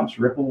market pumps,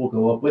 Ripple will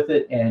go up with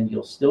it and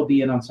you'll still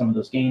be in on some of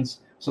those gains.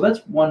 So that's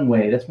one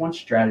way, that's one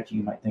strategy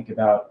you might think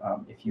about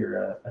if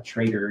you're a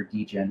trader or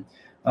degen.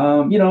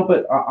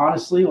 But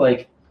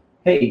honestly,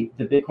 hey,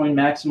 the Bitcoin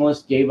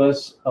maximalist gave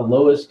us a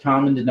lowest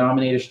common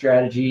denominator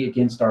strategy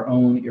against our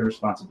own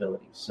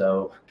irresponsibility.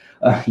 So,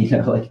 you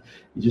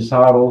just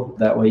hodl.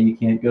 That way you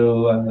can't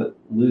go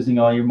losing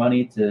all your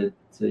money to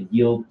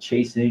yield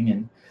chasing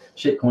and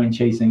shitcoin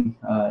chasing.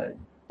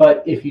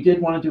 But if you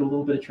did want to do a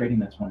little bit of trading,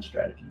 that's one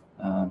strategy.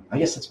 I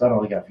guess that's about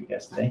all I got for you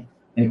guys today.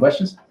 Any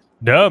questions?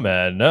 No,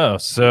 man, no.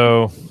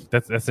 So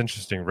that's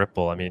interesting.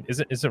 Ripple.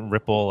 Isn't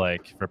Ripple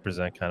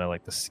represent kind of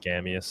the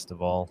scammiest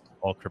of all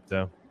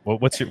crypto? Well,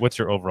 what's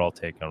your overall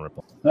take on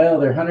Ripple? Well,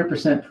 they're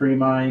 100%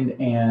 pre-mined,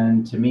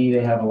 and to me,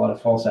 they have a lot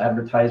of false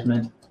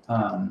advertisement.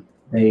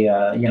 They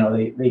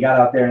got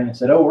out there and they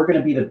said, "Oh, we're going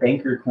to be the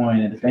banker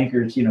coin," and the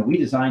bankers, we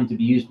designed to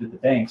be used with the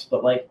banks.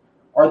 But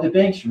are the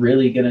banks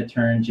really going to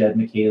turn Jed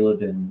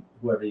McCaleb and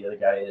whoever the other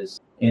guy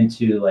is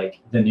into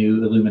the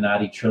new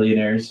Illuminati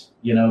trillionaires,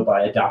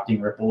 by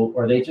adopting Ripple?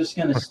 Or are they just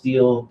going to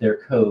steal their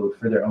code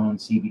for their own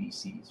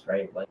CBDCs,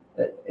 right?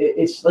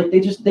 It's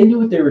they knew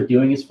what they were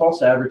doing. It's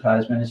false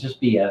advertisement. It's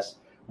just BS.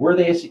 Were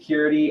they a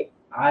security?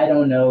 I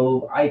don't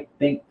know. I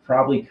think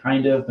probably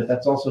kind of, but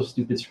that's also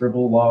stupid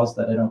scribble laws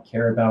that I don't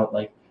care about.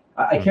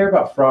 I care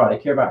about fraud. I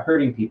care about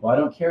hurting people. I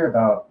don't care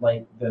about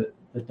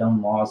the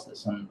dumb laws that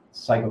some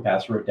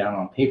psychopaths wrote down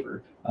on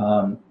paper.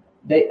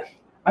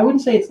 I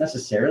wouldn't say it's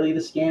necessarily the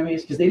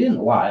scammiest because they didn't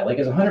lie.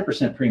 It's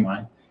 100%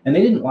 pre-mine, and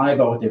they didn't lie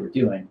about what they were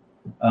doing.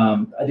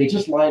 They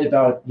just lied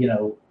about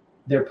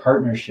their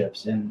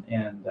partnerships and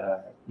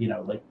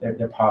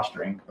their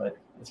posturing. But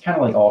it's kind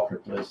of like all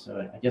cryptos,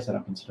 so I guess I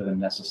don't consider them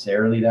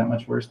necessarily that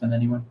much worse than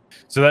anyone.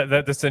 So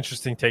that's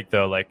interesting take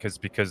though,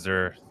 because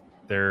they're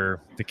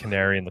the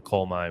canary in the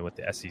coal mine with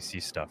the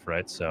SEC stuff,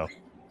 right? So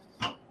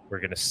we're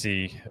going to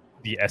see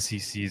the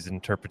SEC's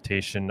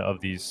interpretation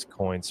of these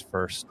coins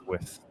first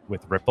with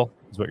Ripple,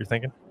 is what you're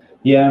thinking?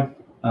 Yeah.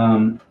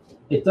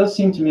 It does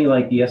seem to me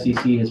like the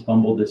SEC has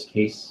fumbled this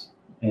case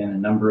in a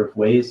number of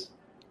ways.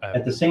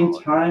 At the same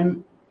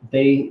time,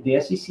 the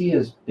SEC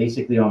has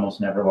basically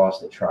almost never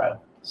lost at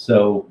trial.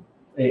 So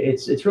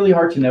it's really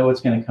hard to know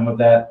what's going to come of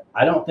that.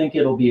 I don't think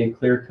it'll be a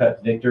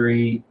clear-cut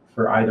victory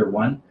for either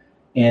one.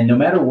 And no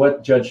matter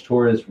what Judge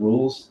Torres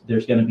rules,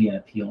 there's going to be an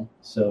appeal.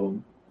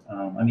 So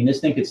this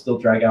thing could still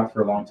drag out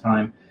for a long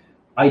time.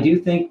 I do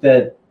think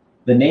that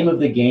the name of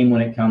the game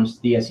when it comes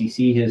to the SEC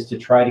is to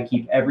try to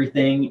keep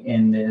everything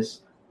in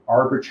this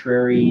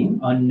arbitrary,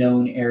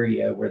 unknown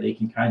area where they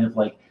can kind of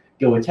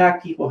go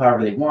attack people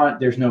however they want.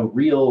 There's no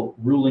real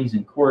rulings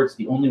in courts.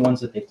 The only ones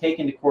that they've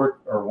taken to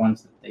court are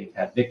ones that they've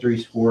had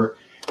victories for.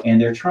 And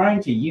they're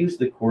trying to use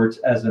the courts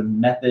as a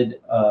method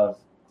of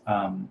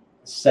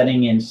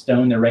setting in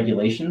stone their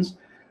regulations.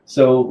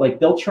 So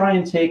they'll try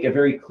and take a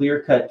very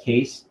clear-cut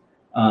case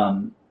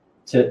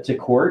to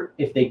court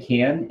if they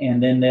can,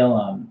 and then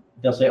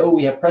they'll say, "Oh,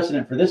 we have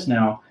precedent for this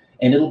now,"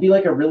 and it'll be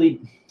a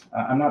really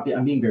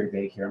I'm being very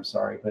vague here, I'm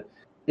sorry, but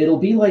it'll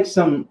be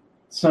some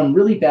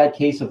really bad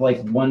case of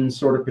one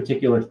sort of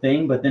particular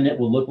thing, but then it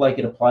will look like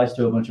it applies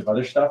to a bunch of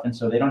other stuff, and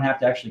so they don't have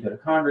to actually go to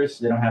Congress,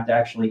 they don't have to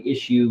actually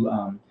issue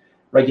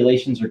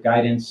regulations or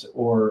guidance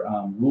or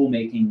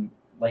rulemaking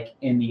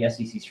in the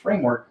SEC's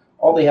framework.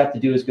 all they have to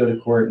do is go to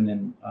court and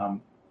then,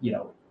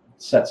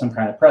 set some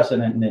kind of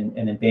precedent and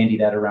then bandy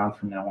that around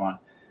from now on.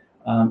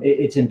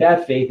 It's in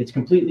bad faith. It's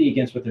completely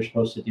against what they're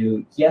supposed to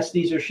do. Yes,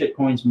 these are shit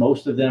coins.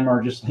 Most of them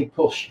are just like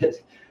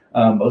bullshit.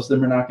 Most of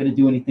them are not going to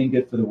do anything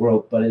good for the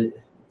world. But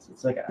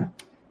it's like,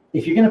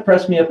 if you're going to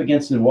press me up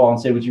against the wall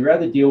and say, would you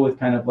rather deal with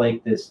kind of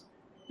like this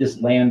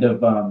land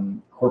of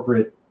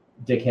corporate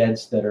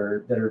dickheads that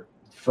are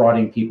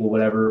frauding people,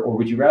 whatever, or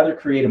would you rather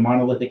create a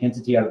monolithic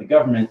entity out of the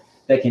government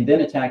that can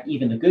then attack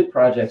even the good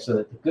projects so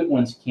that the good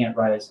ones can't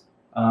rise?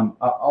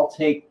 I'll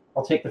take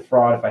the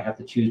fraud if I have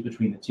to choose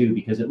between the two,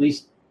 because at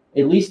least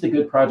the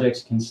good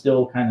projects can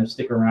still kind of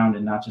stick around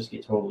and not just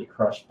get totally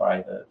crushed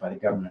by the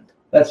government.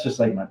 That's just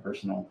like my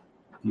personal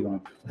view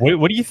on it.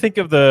 What do you think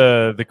of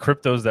the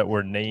cryptos that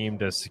were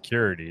named as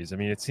securities? I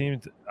mean, it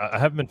seemed, I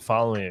haven't been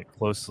following it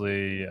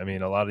closely. I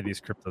mean, a lot of these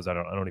cryptos I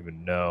don't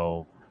even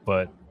know,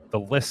 but the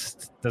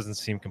list doesn't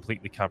seem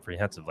completely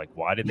comprehensive. Like,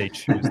 why did they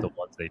choose the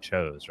ones they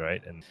chose, right?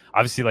 And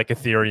obviously, like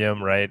Ethereum,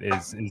 right,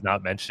 is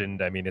not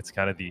mentioned. I mean, it's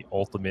kind of the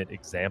ultimate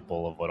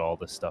example of what all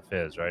this stuff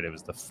is, right? It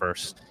was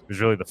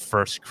really the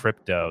first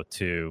crypto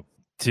to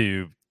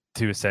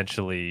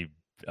essentially,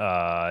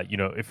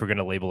 if we're going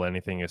to label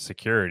anything as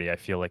security, I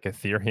feel like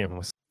Ethereum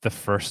was the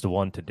first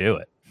one to do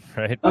it.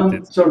 Right.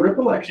 So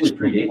Ripple actually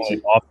predates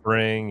it.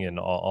 Offering and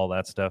all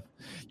that stuff.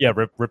 Yeah,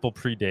 Ripple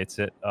predates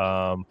it.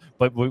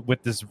 But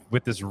with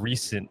this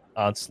recent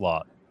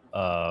onslaught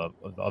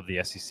of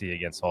the SEC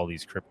against all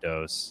these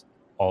cryptos,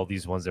 all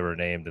these ones that were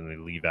named, and they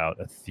leave out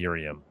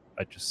Ethereum.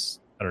 I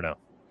don't know.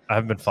 I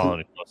haven't been following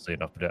it closely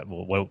enough. But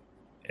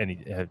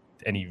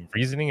any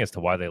reasoning as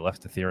to why they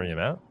left Ethereum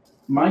out?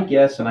 My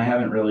guess, and I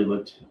haven't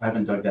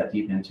dug that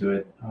deep into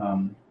it.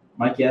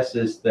 My guess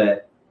is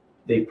that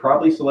they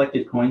probably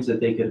selected coins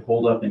that they could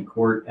hold up in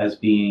court as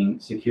being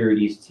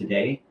securities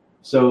today.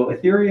 So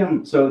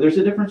Ethereum, so there's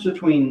a difference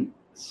between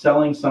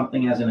selling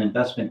something as an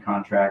investment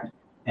contract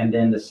and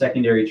then the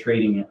secondary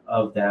trading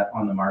of that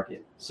on the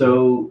market.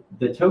 So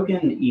the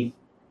token ETH,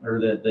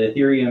 or the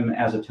Ethereum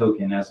as a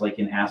token, as like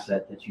an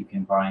asset that you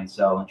can buy and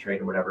sell and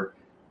trade or whatever,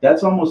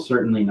 that's almost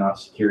certainly not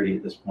security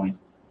at this point.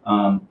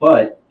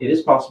 But it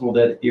is possible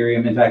that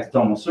Ethereum, in fact, it's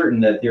almost certain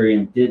that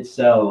Ethereum did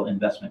sell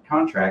investment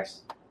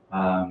contracts,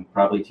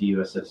 probably to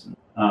U.S. citizens.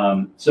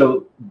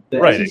 So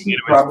the SEC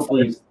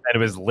probably... And it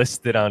was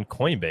listed on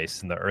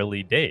Coinbase in the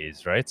early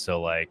days, right?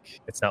 So like,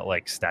 it's not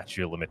like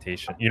statute of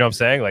limitation. You know what I'm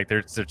saying? Like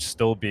there'd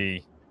still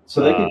be...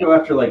 So they could go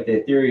after like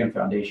the Ethereum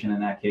Foundation in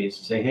that case,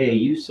 say, hey,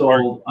 you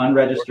sold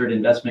unregistered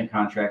investment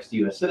contracts to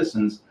U.S.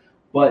 citizens,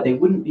 but they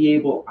wouldn't be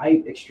able,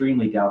 I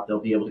extremely doubt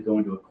they'll be able to go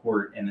into a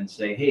court and then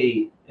say,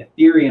 hey,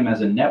 Ethereum as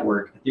a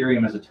network,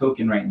 Ethereum as a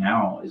token right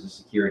now is a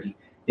security.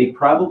 They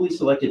probably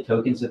selected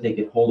tokens that they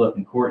could hold up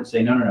in court and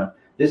say, no,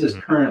 this is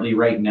currently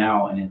right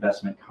now an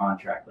investment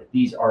contract. Like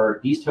these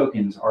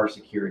tokens are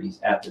securities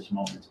at this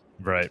moment.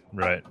 Right.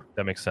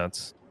 That makes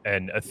sense.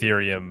 And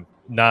Ethereum,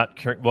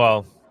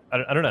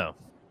 I don't know.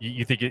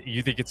 You think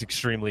it's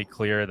extremely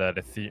clear that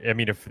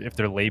if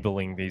they're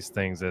labeling these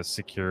things as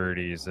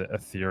securities,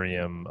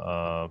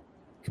 Ethereum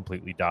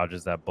completely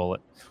dodges that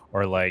bullet?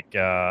 Or like,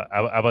 how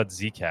about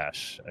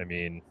Zcash? I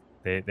mean,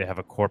 they have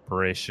a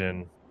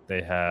corporation.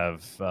 They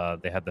had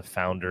the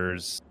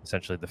founders,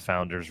 essentially the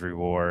founders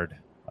reward.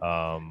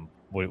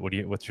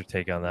 What's your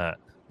take on that?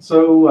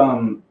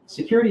 So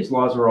securities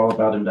laws are all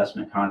about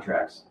investment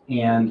contracts,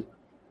 and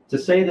to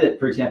say that,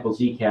 for example,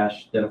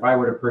 Zcash, that if I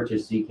were to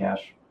purchase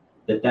Zcash,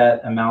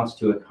 that amounts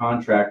to a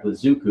contract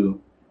with Zuku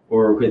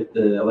or with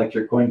the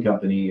Electric Coin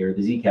Company or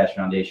the Zcash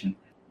Foundation,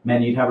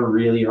 man, you'd have a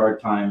really hard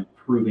time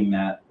proving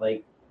that.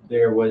 Like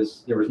there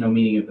was no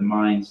meeting of the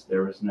minds,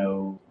 there was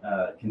no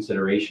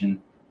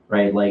consideration,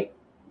 right? Like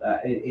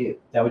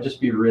that would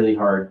just be really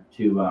hard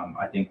to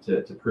I think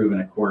to prove in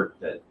a court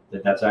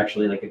that's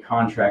actually like a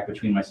contract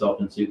between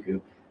myself and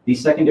Zuku.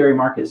 These secondary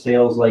market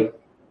sales, like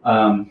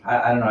I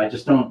don't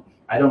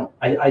know,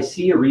 I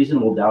see a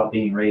reasonable doubt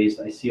being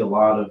raised. I see a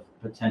lot of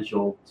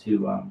potential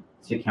to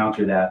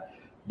counter that.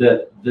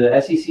 The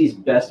SEC's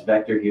best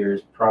vector here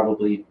is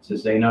probably to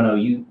say, no,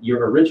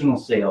 your original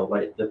sale,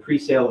 right, the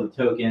pre-sale of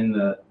the token,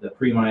 the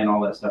pre-mine, all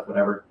that stuff,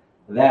 whatever,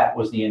 that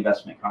was the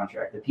investment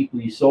contract. The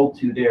people you sold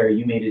to there,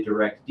 you made a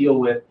direct deal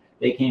with.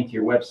 They came to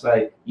your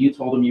website. You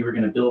told them you were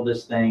going to build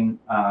this thing.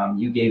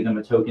 You gave them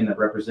a token that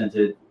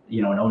represented,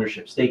 an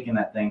ownership stake in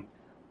that thing.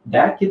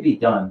 That could be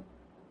done,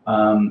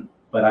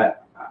 but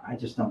I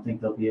just don't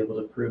think they'll be able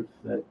to prove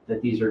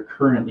that these are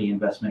currently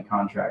investment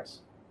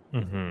contracts.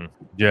 Mm-hmm.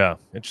 Yeah,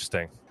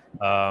 interesting.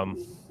 I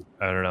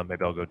don't know.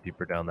 Maybe I'll go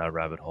deeper down that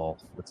rabbit hole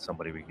with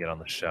somebody we get on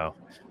the show.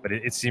 But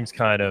it seems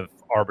kind of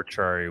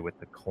arbitrary with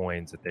the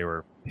coins that they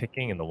were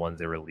picking and the ones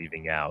they were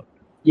leaving out.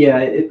 Yeah,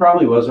 it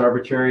probably was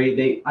arbitrary.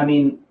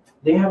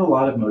 They have a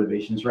lot of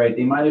motivations, right?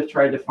 They might have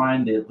tried to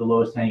find the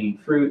lowest hanging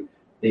fruit.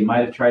 They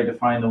might have tried to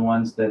find the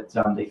ones that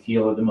they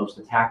feel are the most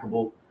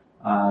attackable.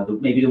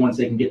 Maybe the ones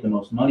they can get the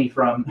most money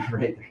from,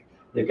 right?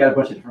 They've got a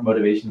bunch of different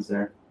motivations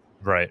there.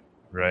 Right.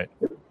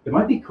 It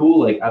might be cool.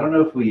 Like, I don't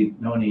know if we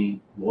know any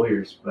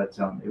lawyers, but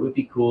it would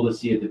be cool to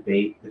see a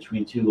debate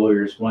between two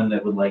lawyers. One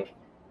that would like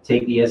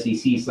take the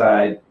SEC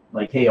side,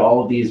 like, hey,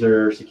 all of these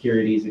are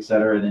securities, et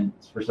cetera, and then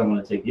for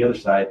someone to take the other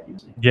side.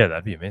 Yeah,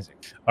 that'd be amazing.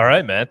 All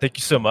right, man. Thank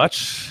you so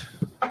much.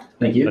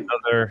 Thank you.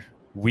 Another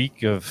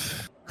week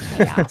of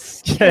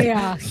Chaos.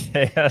 Chaos.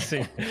 chaos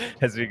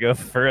as we go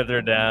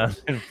further down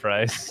in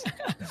price.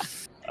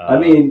 I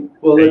mean,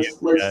 well, let's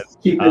guys.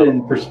 keep it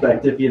in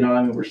perspective. You know,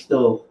 I mean, we're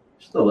still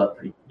up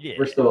pretty. Yeah.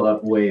 We're still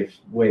up way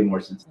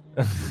more since.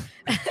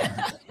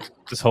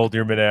 Just hold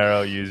your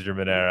Monero, use your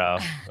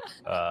Monero.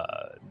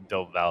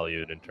 Don't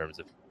value it in terms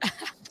of.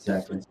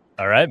 Exactly.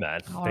 All right,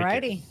 man. All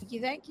righty.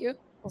 Thank you.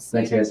 We'll see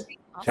Thanks, you next guys. week.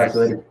 Chat you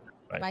later.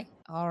 Bye.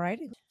 All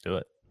righty. Do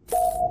it.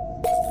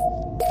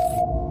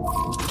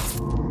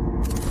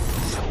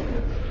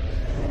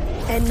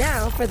 And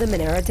now for the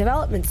Monero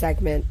development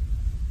segment.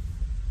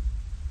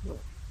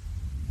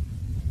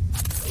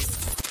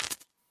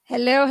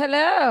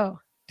 Hello.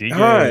 Diego,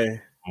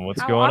 Hi.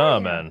 what's How going are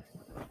on, you? man?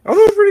 I'm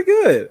doing pretty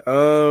good.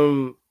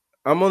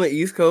 I'm on the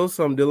East Coast,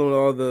 so I'm dealing with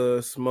all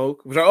the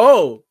smoke.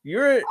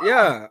 You're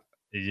Yeah.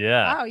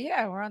 Oh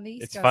yeah, we're on the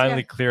East It's Coast.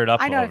 finally cleared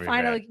up. I know. over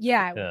Finally,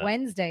 here. yeah.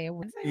 Wednesday.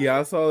 Yeah,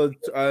 I saw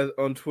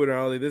on Twitter.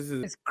 I was like, this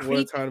is It's what a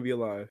creepy. time to be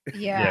alive.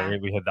 Yeah.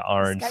 we had the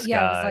orange sky,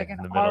 Yeah, it was like an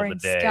in the middle orange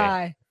of the day.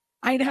 sky.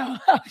 I know.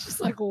 I was just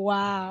like,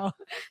 wow.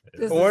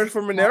 This is Orange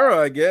for Monero,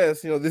 I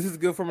guess. You know, this is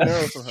good for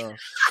Monero somehow.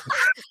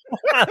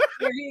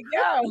 There you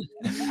go.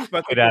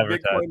 But Good the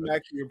advertisement. Bitcoin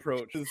Maxi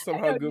approach is I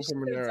somehow know, you good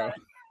for should have Monero.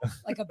 done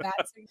like a bad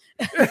thing.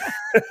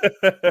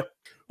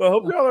 Well, I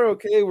hope y'all are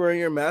okay wearing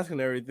your mask and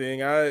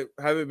everything. I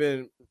haven't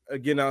been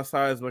getting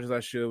outside as much as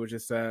I should, which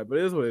is sad, but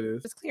it is what it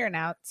is. It's clearing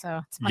out,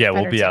 so it's much Yeah,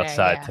 we'll better be today,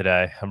 outside yeah.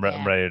 today. I'm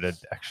Yeah. ready to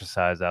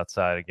exercise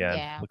outside again.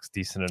 Yeah. Looks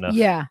decent enough.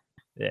 Yeah.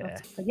 Yeah.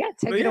 But yeah,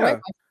 take But it away.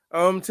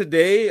 yeah.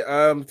 Today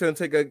I'm going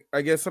to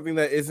take something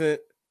that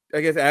isn't,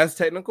 as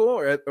technical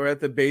or at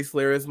the base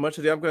layer as much.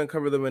 Today I'm going to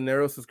cover the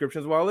Monero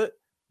subscriptions wallet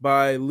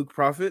by Luke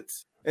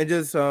Profits. And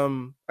just,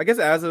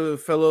 as a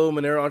fellow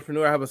Monero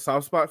entrepreneur, I have a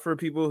soft spot for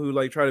people who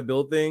like try to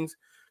build things.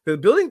 Because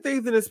building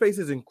things in this space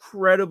is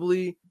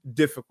incredibly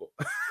difficult,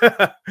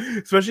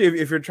 especially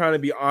if you're trying to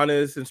be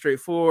honest and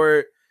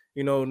straightforward,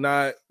 you know,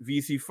 not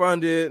VC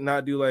funded,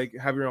 not do like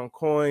have your own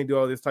coin, do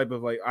all this type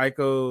of like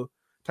ICO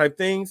type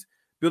things.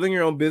 Building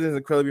your own business is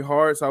incredibly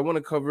hard. So I want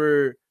to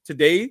cover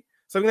today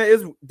something that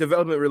is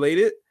development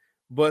related,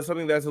 but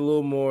something that's a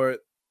little more,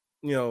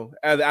 you know,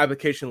 at the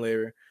application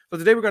layer. So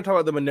today we're going to talk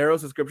about the Monero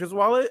subscriptions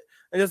wallet,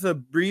 and just a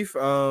brief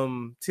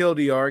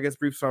TLDR,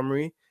 brief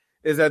summary,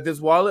 is that this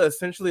wallet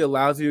essentially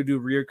allows you to do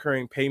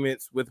recurring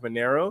payments with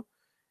Monero.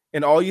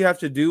 And all you have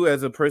to do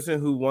as a person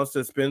who wants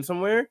to spend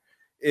somewhere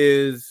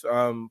is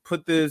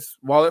put this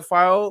wallet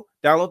file,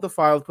 download the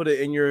files, put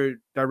it in your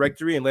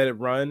directory and let it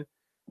run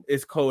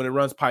its code, and it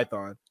runs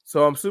Python.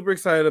 So I'm super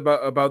excited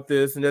about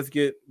this, and let's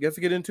get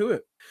into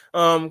it.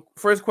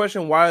 First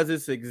question, why does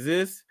this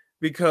exist?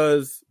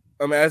 Because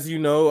as you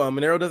know,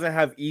 Monero doesn't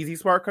have easy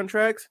smart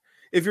contracts.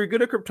 If you're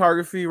good at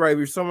cryptography, right, if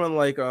you're someone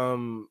like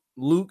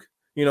Luke,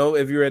 you know,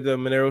 if you're at the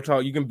Monero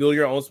talk, you can build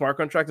your own smart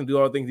contract and do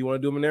all the things you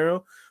want to do in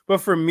Monero. But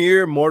for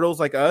mere mortals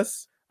like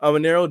us,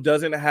 Monero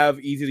doesn't have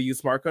easy to use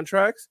smart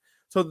contracts.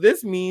 So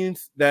this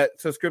means that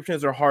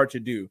subscriptions are hard to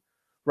do,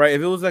 right?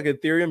 If it was like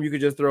Ethereum, you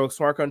could just throw a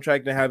smart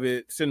contract and have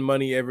it send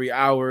money every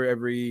hour,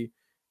 every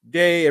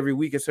day, every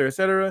week, et cetera, et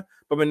cetera.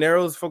 But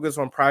Monero is focused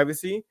on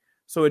privacy,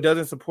 so it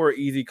doesn't support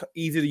easy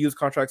to use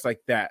contracts like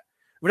that,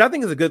 which I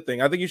think is a good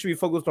thing. I think you should be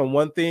focused on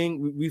one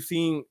thing. We've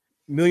seen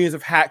millions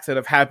of hacks that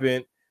have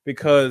happened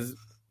because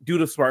due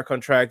to smart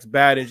contracts,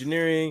 bad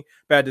engineering,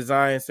 bad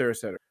design, et cetera, et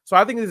cetera. So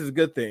I think this is a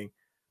good thing.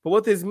 But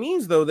what this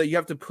means, though, that you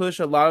have to push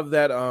a lot of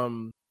that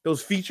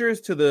those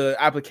features to the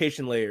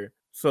application layer.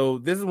 So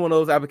this is one of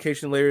those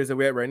application layers that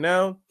we're at right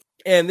now.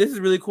 And this is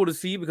really cool to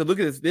see because look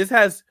at this. This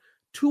has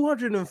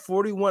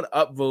 241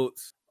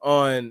 upvotes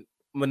on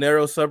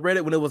Monero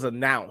subreddit when it was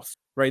announced,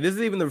 right? This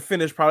is even the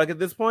finished product at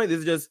this point. This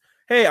is just,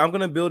 hey, I'm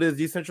going to build this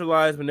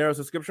decentralized Monero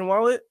subscription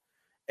wallet.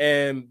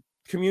 And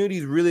community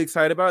is really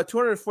excited about it.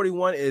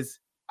 241 is,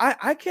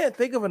 I can't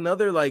think of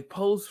another like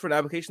post for an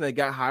application that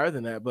got higher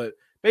than that, but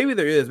maybe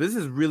there is. But this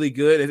is really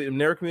good. The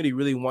Monero community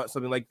really wants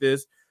something like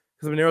this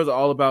because Monero is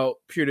all about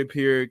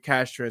peer-to-peer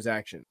cash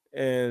transaction.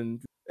 And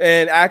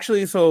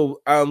actually,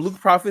 so Luke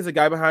Profits, the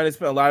guy behind it,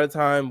 spent a lot of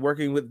time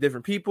working with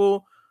different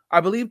people.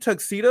 I believe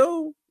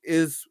Tuxedo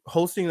is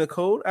hosting the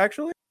code,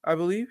 actually, I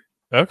believe.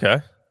 Okay.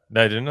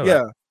 No, I didn't know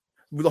that.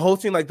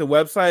 Hosting like the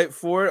website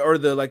for it, or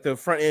the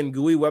front end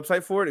GUI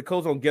website for it. It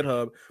codes on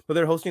GitHub, but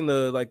they're hosting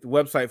the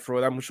website for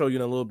it. I'm gonna show you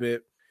in a little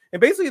bit.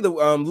 And basically, the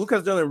Luke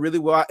has done it really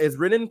well. It's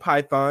written in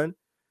Python,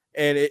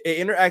 and it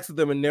interacts with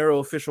the Monero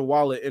official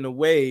wallet in a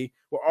way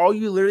where all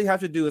you literally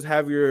have to do is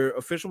have your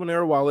official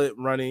Monero wallet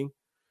running,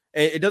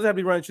 and it doesn't have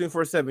to be running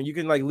 24/7. You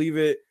can like leave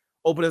it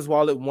open this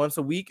wallet once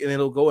a week, and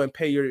it'll go and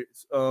pay your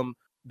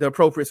the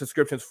appropriate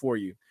subscriptions for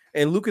you.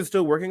 And Luke is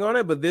still working on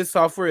it, but this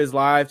software is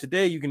live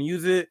today. You can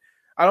use it.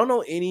 I don't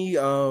know any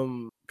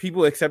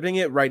people accepting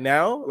it right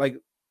now, but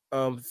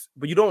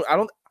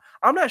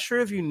I'm not sure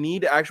if you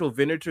need the actual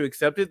vendor to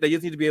accept it. They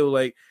just need to be able to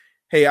like,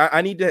 hey,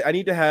 I need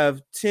to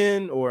have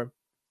 10 or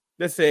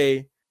let's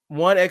say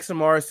one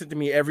XMR sent to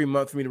me every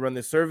month for me to run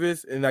this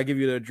service, and I give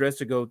you the address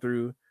to go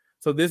through.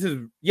 So this is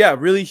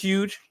really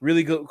huge,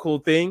 really good, cool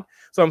thing.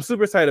 So I'm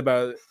super excited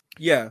about it.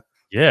 Yeah.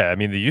 Yeah, I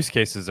mean the use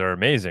cases are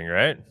amazing,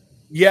 right?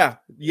 Yeah,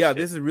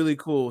 this is really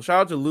cool.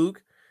 Shout out to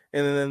Luke,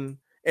 and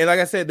like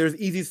I said, there's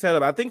easy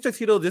setup. I think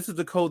Tuxedo, this is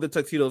the code that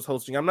Tuxedo is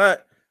hosting. I'm not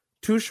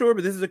too sure,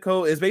 but this is the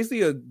code. It's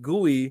basically a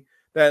GUI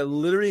that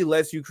literally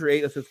lets you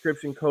create a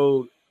subscription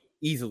code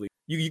easily.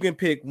 You can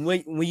pick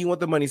when you want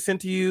the money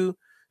sent to you.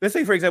 Let's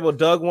say, for example,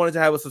 Doug wanted to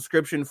have a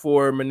subscription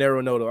for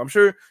Monero Nodo. I'm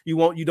sure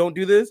you don't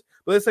do this,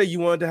 but let's say you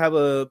wanted to have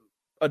a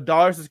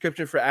 $1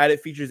 subscription for added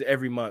features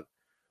every month.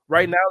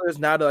 Right now, there's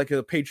not like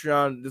a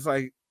Patreon. There's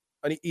like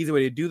an easy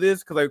way to do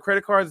this because like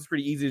credit cards is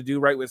pretty easy to do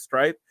right with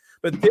Stripe.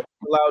 But this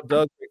allowed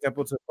Doug, for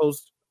example, to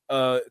post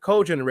a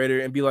code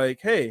generator and be like,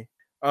 hey,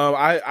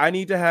 I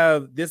need to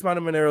have this amount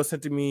of Monero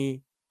sent to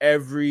me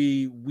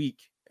every week.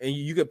 And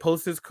you could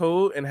post this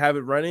code and have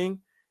it running,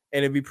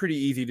 and it'd be pretty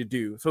easy to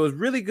do. So it's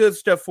really good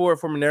step forward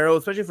for Monero,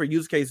 especially for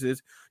use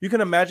cases. You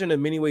can imagine the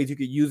many ways you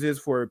could use this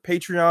for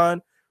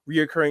Patreon,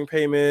 reoccurring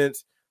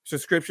payments,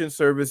 subscription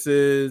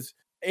services,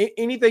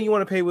 anything you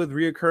want to pay with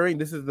reoccurring.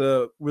 This is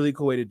the really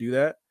cool way to do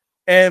that.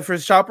 And for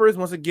shoppers,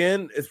 once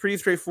again, it's pretty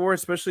straightforward,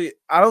 especially,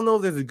 I don't know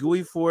if there's a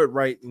GUI for it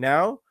right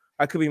now.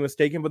 I could be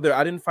mistaken, but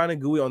I didn't find a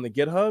GUI on the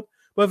GitHub.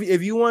 But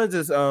if you wanted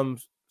to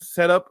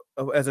set up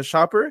as a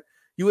shopper,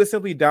 you would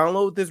simply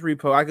download this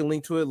repo. I can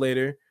link to it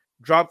later.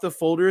 Drop the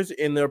folders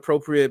in the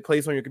appropriate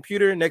place on your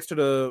computer next to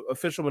the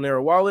official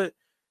Monero wallet.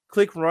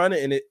 Click run,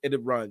 and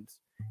it runs.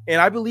 And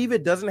I believe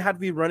it doesn't have to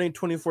be running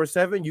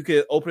 24/7. You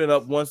could open it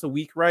up once a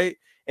week, right?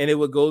 And it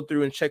would go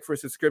through and check for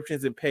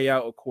subscriptions and pay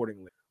out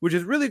accordingly, which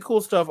is really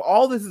cool stuff.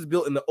 All this is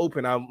built in the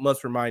open, I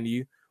must remind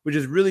you, which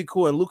is really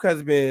cool. And Luke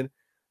has been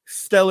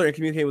stellar in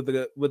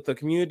communicating with the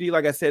community.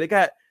 Like I said, it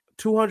got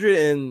 200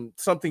 and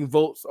something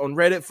votes on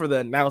Reddit for the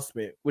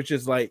announcement, which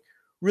is like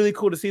really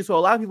cool to see. So a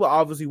lot of people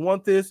obviously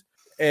want this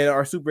and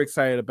are super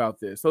excited about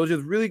this. So it's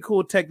just really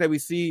cool tech that we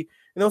see.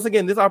 And once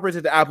again, this operates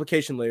at the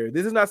application layer.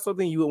 This is not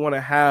something you would want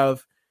to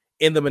have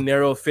in the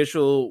Monero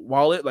official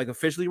wallet, like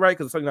officially, right?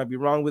 Because something might be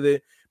wrong with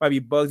it, might be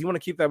bugs. You want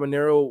to keep that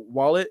Monero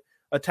wallet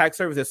attack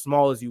surface as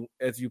small as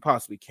you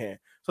possibly can.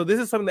 So this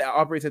is something that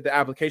operates at the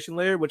application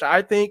layer, which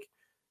I think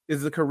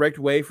is the correct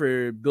way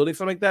for building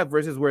something like that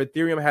versus where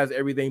Ethereum has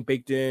everything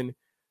baked in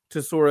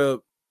to sort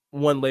of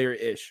one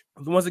layer-ish.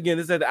 Once again,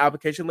 this is at the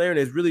application layer, and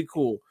it's really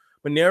cool.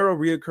 Monero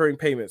reoccurring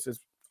payments is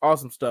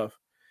awesome stuff.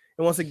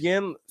 And once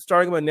again,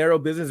 starting a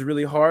Monero business is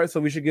really hard, so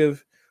we should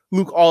give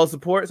Luke all the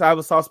support. So I have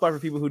a soft spot for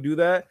people who do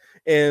that.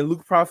 And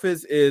Luke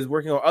Profits is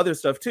working on other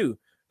stuff too.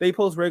 They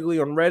post regularly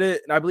on Reddit,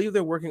 and I believe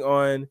they're working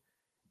on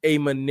a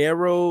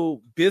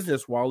Monero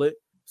business wallet,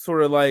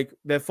 sort of like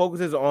that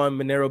focuses on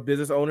Monero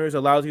business owners,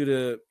 allows you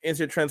to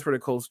instant transfer to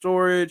cold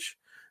storage.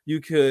 You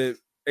could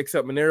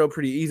accept Monero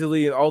pretty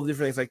easily and all the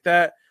different things like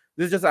that.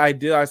 This is just an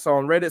idea I saw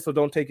on Reddit, so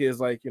don't take it as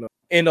like,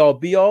 end all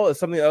be all. It's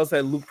something else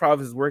that Luke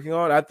Profits is working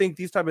on. I think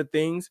these type of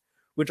things,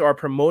 which are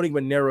promoting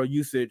Monero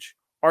usage,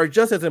 are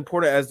just as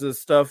important as the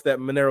stuff that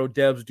Monero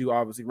devs do,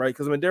 obviously, right?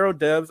 Because Monero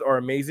devs are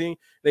amazing.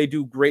 They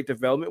do great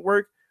development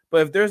work.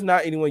 But if there's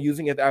not anyone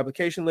using it at the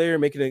application layer,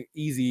 making it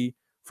easy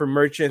for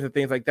merchants and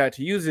things like that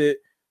to use it,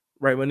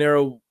 right,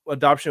 Monero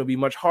adoption will be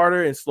much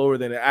harder and slower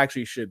than it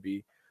actually should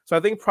be. So I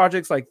think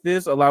projects like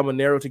this allow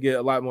Monero to get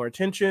a lot more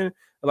attention,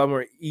 a lot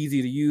more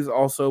easy to use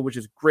also, which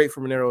is great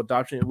for Monero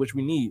adoption, which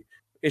we need.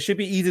 It should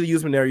be easy to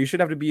use Monero. You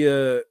shouldn't have to be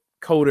a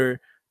coder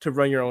to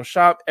run your own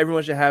shop.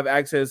 Everyone should have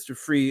access to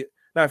free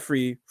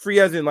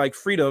as in like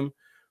freedom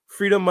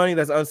money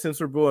that's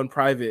uncensorable and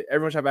private.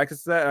 Everyone should have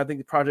access to that. And I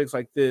think projects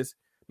like this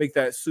make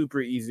that super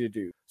easy to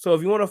do. So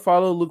if you want to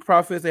follow Luke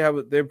Profits,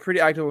 they're pretty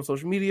active on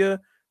social media.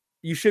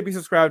 You should be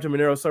subscribed to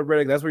Monero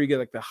subreddit. That's where you get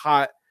like the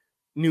hot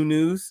new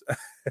news.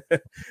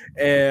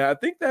 And I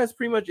think that's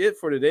pretty much it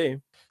for today.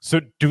 So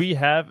do we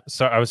have,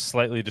 sorry, I was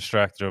slightly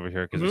distracted over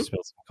here because we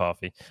spilled some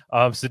coffee.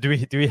 So do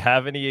we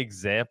have any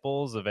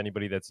examples of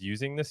anybody that's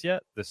using this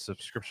yet? This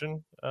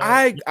subscription?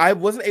 I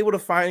wasn't able to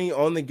find any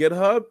on the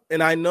GitHub.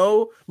 And I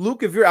know,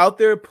 Luke, if you're out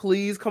there,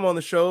 please come on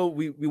the show.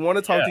 We want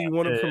to talk to you. We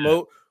want to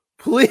promote.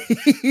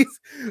 Please.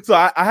 So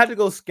I had to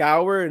go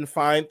scour and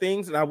find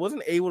things. And I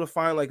wasn't able to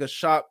find like a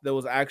shop that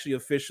was actually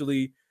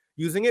officially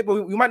using it.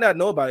 But we might not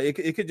know about it.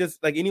 It could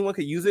just, like, anyone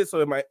could use it.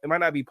 So it might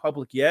not be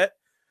public yet.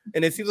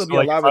 And it seems to be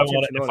a lot of attention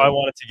on it. If I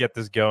wanted to get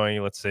this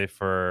going, let's say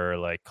for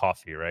like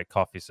coffee, right?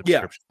 Coffee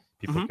subscription. Yeah.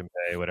 People can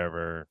pay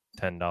whatever,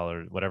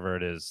 $10, whatever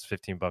it is,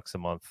 $15 a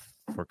month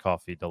for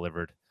coffee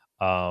delivered.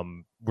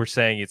 We're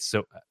saying it's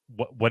so.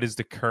 What would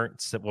the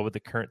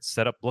current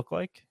setup look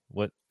like?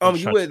 You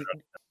would,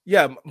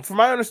 yeah. From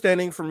my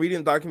understanding, from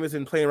reading documents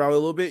and playing around a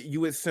little bit,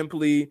 you would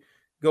simply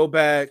go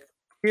back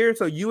here.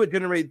 So you would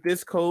generate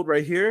this code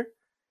right here.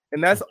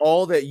 And that's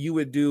all that you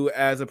would do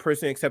as a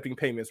person accepting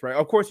payments, right?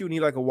 Of course, you would need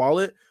like a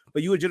wallet,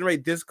 but you would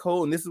generate this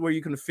code, and this is where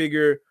you can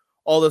configure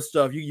all the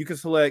stuff. You can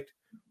select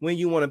when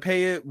you want to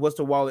pay it, what's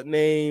the wallet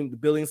name, the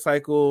billing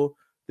cycle,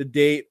 the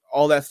date,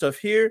 all that stuff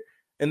here,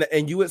 and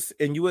you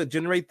would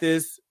generate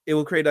this. It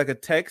will create like a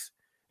text,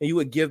 and you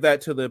would give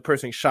that to the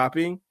person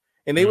shopping,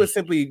 and they would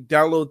simply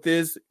download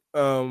this,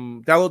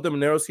 download the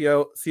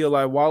Monero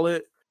CLI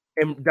wallet,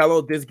 and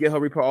download this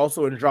GitHub repo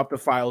also, and drop the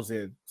files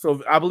in.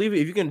 So I believe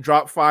if you can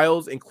drop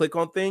files and click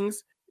on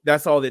things,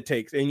 that's all it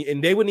takes.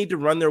 And they would need to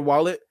run their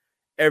wallet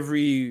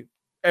every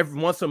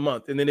once a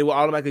month, and then they will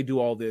automatically do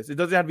all this. It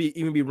doesn't have to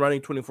even be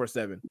running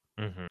 24/7.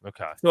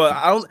 Okay. So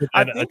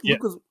I think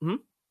Lucas.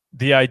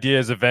 The idea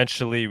is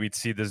eventually we'd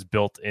see this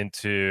built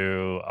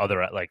into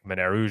other like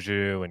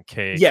Monerujo and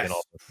Cake and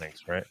all those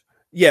things, right?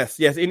 Yes.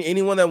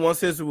 Anyone that wants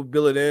this will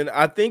build it in.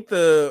 I think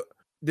the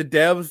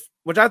devs,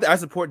 which I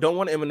support, don't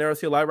want a Monero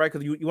CLI, right?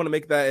 Because you want to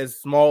make that as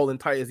small and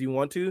tight as you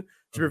want to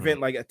prevent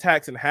like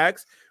attacks and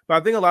hacks. But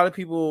I think a lot of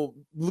people,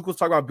 Luke was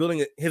talking about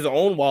building his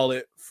own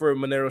wallet for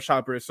Monero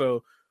shoppers.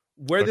 So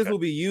where this will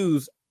be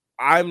used,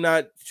 I'm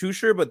not too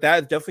sure, but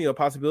that's definitely a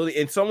possibility.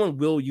 And someone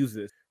will use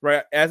this,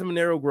 right? As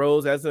Monero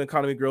grows, as the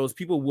economy grows,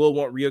 people will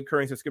want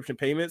reoccurring subscription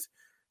payments.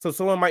 So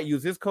someone might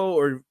use this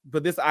code,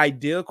 but this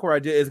core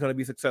idea is going to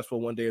be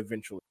successful one day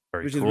eventually,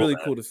 which is really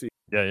cool to see.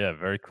 Yeah,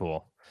 very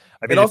cool.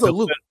 I mean, and also,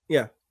 Luke,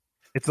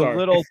 it's a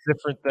little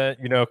different than,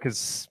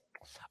 because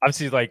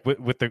obviously, like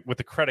with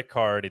the credit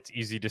card, it's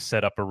easy to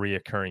set up a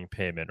reoccurring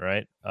payment,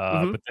 right?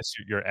 But this,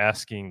 you're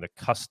asking the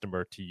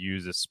customer to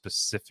use a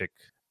specific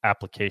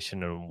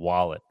application and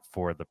wallet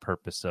for the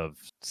purpose of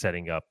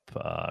setting up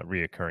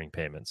reoccurring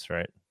payments,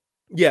 right?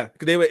 Yeah,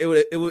 because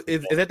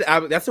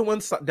that's the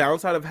one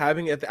downside of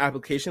having it at the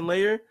application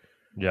layer.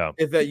 Yeah,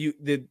 is that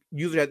the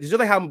user, it's just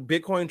like how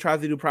Bitcoin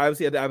tries to do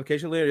privacy at the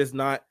application layer is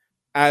not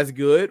as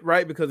good,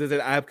 right? Because there's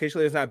an application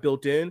layer that's not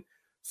built in.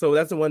 So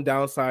that's the one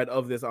downside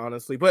of this,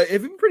 honestly. But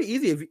it'd be pretty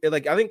easy. I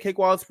think Cake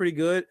Wallet's pretty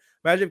good.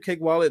 Imagine if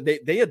Cake Wallet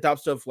they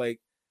adopt stuff like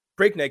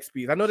breakneck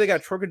speeds. I know they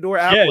got Trocador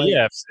app.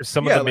 If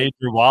some of the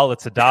major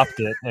wallets adopt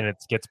it and it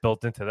gets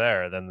built into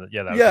there, then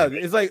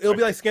it's like it'll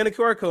be like scan a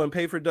QR code and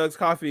pay for Doug's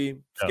coffee.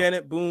 Scan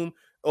it, boom,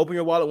 open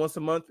your wallet once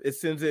a month. It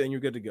sends it, and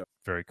you're good to go.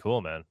 Very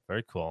cool, man.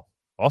 Very cool.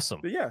 Awesome.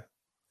 But yeah,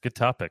 good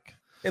topic.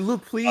 And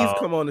Luke, please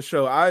come on the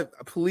show. I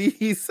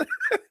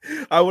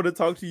want to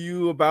talk to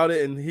you about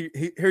it and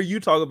hear you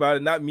talk about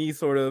it, not me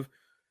sort of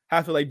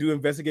have to like do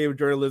investigative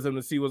journalism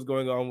to see what's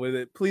going on with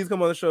it. Please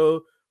come on the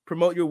show,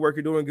 promote your work.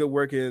 You're doing good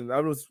work, and I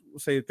would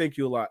say thank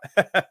you a lot.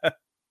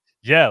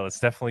 Yeah,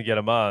 let's definitely get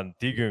him on.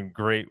 Digun,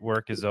 great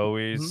work as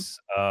always.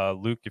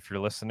 Luke, if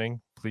you're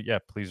listening,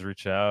 please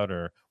reach out.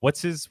 Or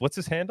what's his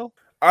handle?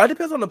 It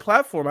depends on the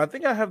platform. I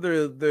think I have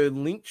the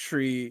link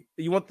tree.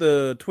 You want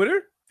the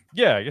Twitter?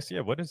 Yeah, I guess.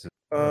 Yeah, what is it?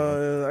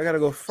 I gotta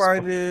go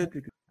find it.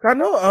 I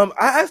know.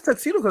 I asked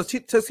Tuxedo because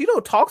Tuxedo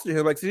talks to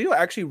him. Like Tuxedo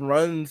actually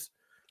runs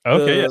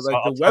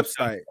the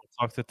website.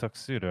 I'll talk to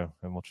Tuxedo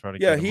and we'll try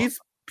to. Yeah, he's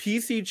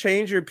PC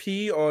Changer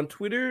P on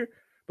Twitter,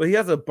 but he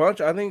has a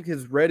bunch. I think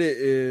his Reddit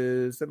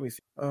is. Let me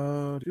see.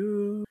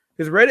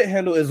 His Reddit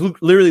handle is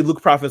literally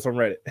Luke Profits on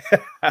Reddit.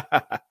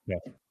 Yeah,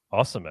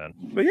 awesome, man.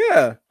 But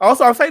yeah,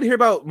 also I'm excited to hear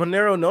about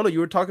Monero Nono. You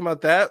were talking about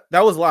that.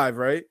 That was live,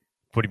 right?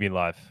 What do you mean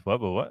live?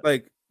 What?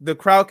 Like. The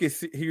crowd can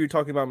hear you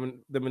talking about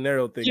the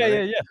Monero thing.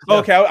 Yeah.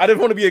 Okay, I didn't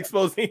want to be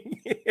exposing.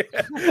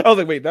 I was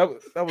like, wait, that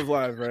was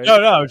live, right?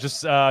 No,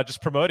 just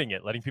promoting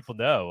it, letting people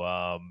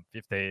know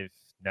if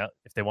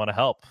they want to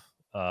help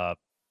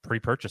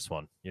pre-purchase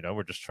one.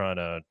 We're just trying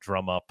to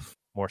drum up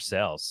more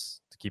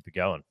sales to keep it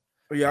going.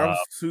 Yeah, I'm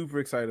super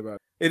excited about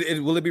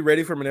it. Will it be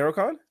ready for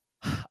MoneroCon?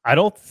 I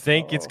don't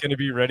think it's going to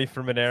be ready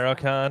for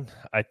MoneroCon.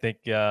 I think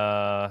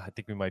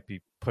we might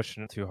be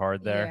pushing it too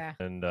hard there,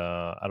 and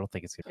I don't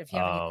think it's going to. If you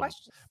have any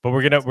questions, but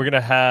we're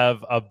gonna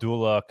have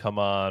Abdullah come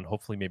on,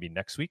 hopefully maybe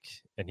next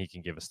week, and he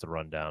can give us the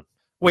rundown.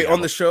 Wait, on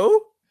the show?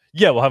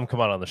 Yeah, we'll have him come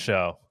on the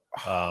show.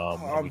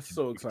 I'm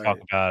so excited. Talk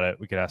about it.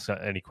 We can ask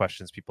any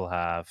questions people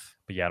have,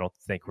 but I don't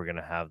think we're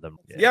gonna have them.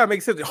 Yeah, it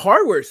makes sense.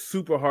 Hardware is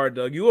super hard,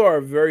 Doug. You are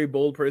a very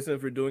bold person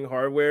for doing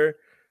hardware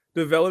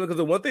development, because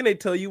the one thing they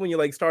tell you when you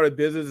like start a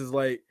business is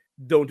like,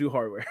 don't do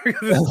hardware.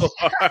 So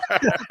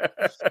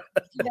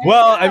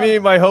well, I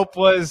mean, my hope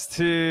was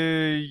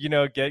to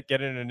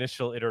get an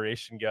initial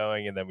iteration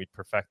going, and then we'd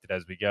perfect it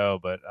as we go.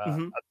 But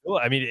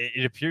I mean,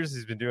 it appears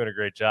he's been doing a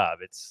great job.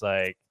 It's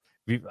like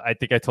I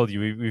think I told you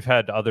we've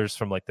had others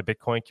from like the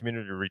Bitcoin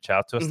community reach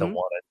out to us that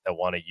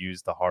want to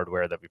use the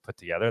hardware that we put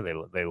together.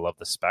 They love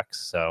the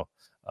specs. So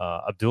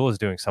Abdullah is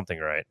doing something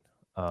right.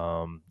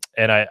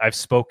 And I've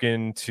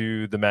spoken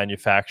to the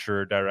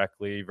manufacturer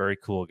directly. Very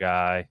cool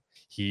guy.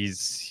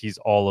 He's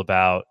all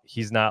about.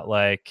 He's not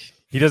like.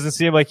 He doesn't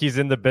seem like he's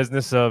in the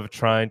business of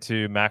trying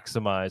to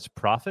maximize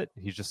profit.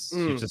 He's just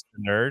a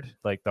nerd,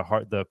 like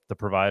the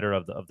provider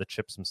of the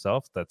chips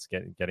himself. That's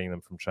getting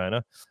them from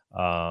China.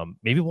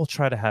 Maybe we'll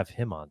try to have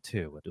him on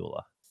too,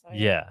 Abdullah.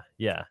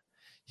 Yeah.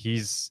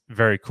 He's a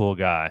very cool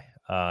guy.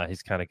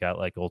 He's kind of got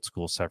like old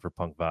school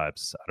cypherpunk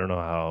vibes. I don't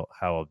know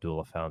how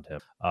Abdullah found him.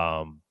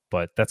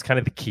 But that's kind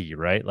of the key,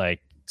 right?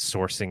 Like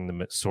sourcing the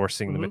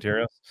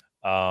materials.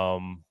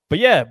 But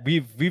yeah,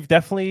 we've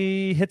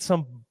definitely hit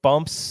some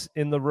bumps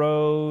in the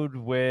road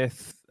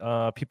with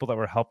people that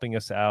were helping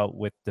us out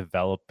with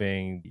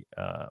developing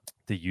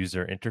the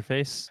user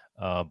interface,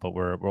 but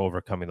we're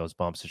overcoming those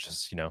bumps. It's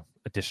just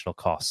additional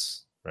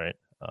costs, right?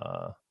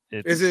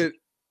 Is it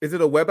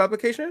a web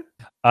application?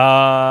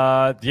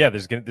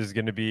 There's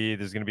gonna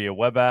be a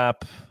web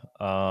app,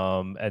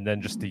 and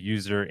then just the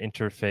user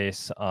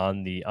interface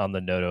on the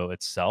Noto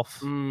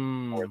itself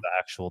or the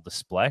actual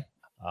display.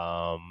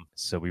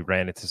 So we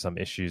ran into some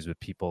issues with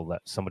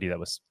somebody that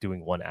was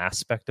doing one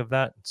aspect of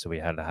that, so we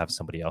had to have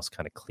somebody else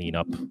kind of clean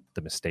up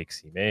the mistakes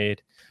he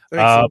made.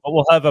 But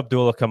we'll have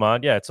Abdullah come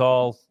on. Yeah, it's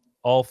all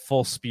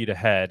full speed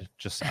ahead.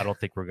 Just I don't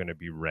think we're going to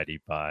be ready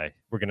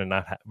we're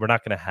not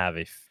going to have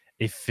a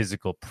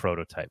physical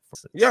prototype.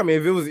 Yeah, I mean,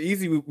 if it was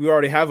easy, we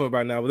already have one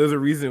by now. But there's a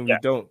reason we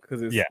don't,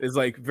 because it's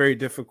like very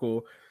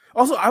difficult.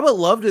 Also, I would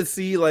love to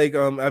see like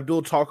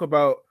Abdul talk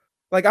about,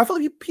 like, I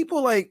feel like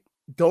people like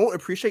don't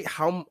appreciate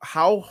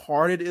how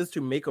hard it is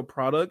to make a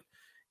product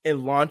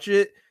and launch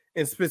it,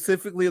 and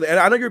specifically, and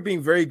I know you're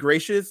being very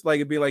gracious, like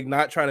it'd be like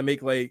not trying to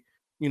make like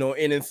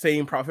an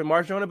insane profit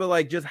margin on it, but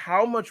like just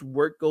how much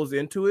work goes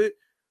into it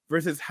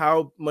versus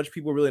how much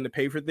people are willing to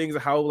pay for things,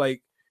 and how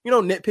like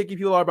nitpicky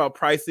people are about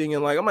pricing.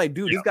 And like, I'm like,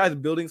 dude, this guy's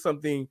building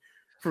something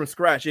from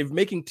scratch. If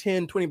making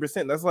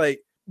 10-20%, that's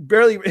like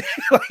barely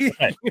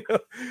like,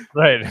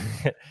 right.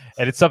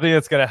 And it's something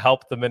that's going to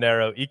help the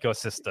Monero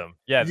ecosystem.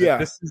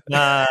 This is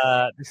not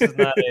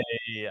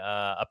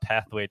a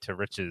pathway to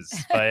riches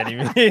by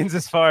any means,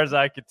 as far as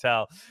I could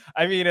tell.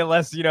 I mean,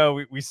 unless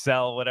we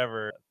sell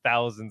whatever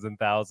thousands and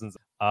thousands,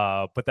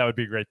 but that would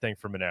be a great thing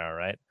for Monero,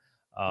 right?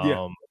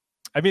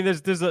 I mean,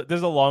 there's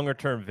a longer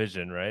term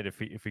vision, right? If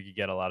we could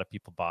get a lot of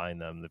people buying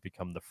them, that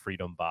become the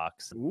Freedom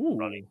Box,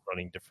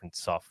 running different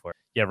software.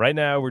 Yeah, right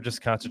now we're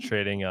just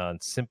concentrating on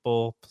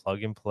simple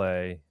plug and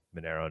play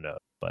Monero node,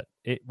 but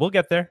we'll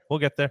get there.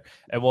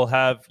 And we'll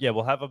have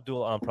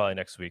Abdul on probably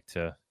next week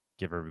to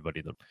give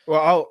everybody the.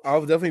 Well,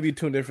 I'll definitely be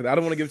tuned in for that. I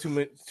don't want to give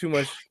too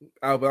much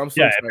out, but I'm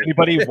so excited. If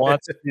anybody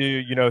wants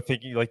to,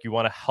 thinking like you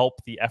want to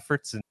help the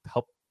efforts and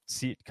help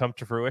see it come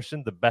to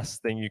fruition, the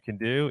best thing you can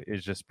do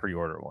is just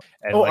pre-order one.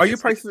 And are you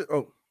pricing?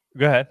 Oh,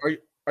 go ahead.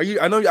 Are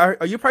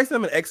you pricing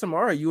them in XMR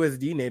or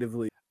USD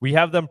natively? We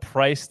have them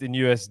priced in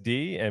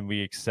USD, and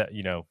we accept,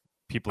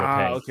 people are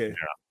paying. Okay. Monero.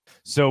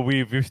 So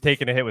we've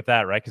taken a hit with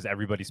that, right? Because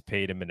everybody's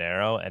paid in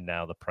Monero, and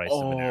now the price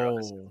of Monero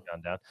has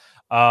gone down.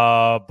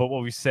 But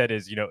what we said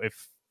is,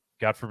 if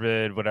God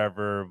forbid,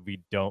 whatever,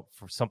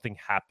 something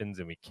happens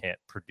and we can't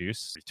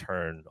produce,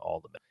 return all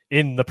the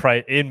in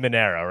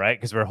Monero, right?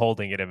 Because we're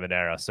holding it in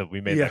Monero. So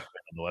we made that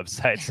clear on the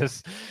website.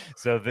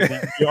 So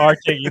you are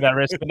taking that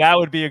risk, but now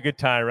would be a good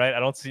time, right? I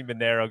don't see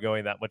Monero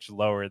going that much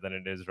lower than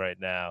it is right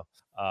now.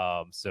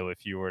 So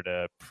if you were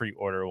to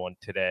pre-order one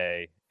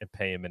today and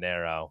pay in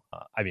Monero,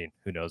 I mean,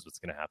 who knows what's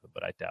going to happen,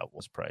 but I doubt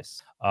what's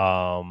price.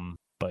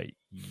 But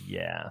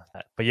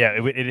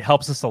it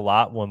helps us a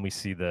lot when we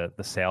see the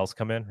sales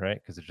come in,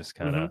 right? Because it just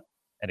kind of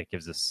and it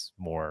gives us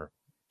more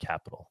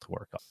capital to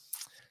work on.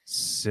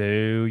 So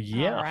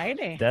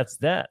Alrighty. That's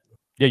that.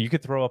 Yeah, you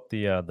could throw up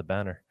the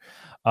banner.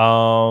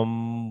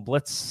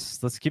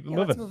 Let's keep it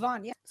moving. Let's move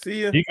on. Yeah. See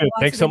you.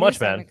 Thanks so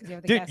much, man.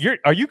 Dude,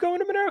 are you going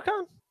to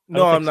MoneroCon?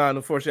 No, I'm not.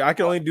 Unfortunately, I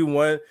can only do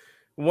one.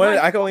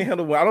 I can only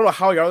handle one. I don't know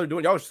how y'all are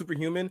doing. Y'all are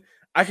superhuman.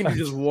 I can do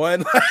just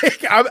one.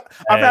 Like I've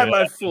had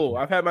my full.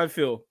 I've had my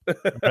fill.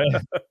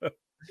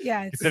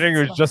 Yeah. Considering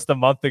it was just a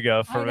month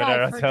ago for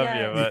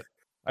Monerujo, but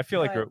I feel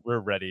like we're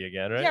ready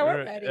again, right? Yeah,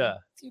 we're ready. Yeah.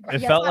 It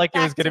felt like it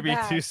was going to be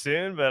too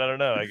soon, but I don't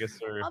know. I guess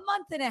we're a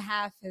month and a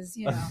half is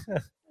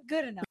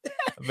good enough.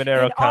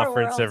 Monero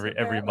conference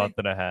every month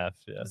and a half.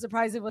 Yeah. I'm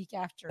surprised it was week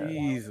after.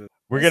 Jesus.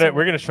 We're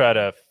gonna try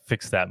to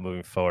fix that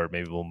moving forward.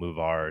 Maybe we'll move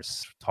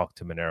ours, talk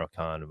to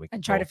MoneroCon, and we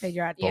can try to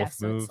figure out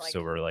both move.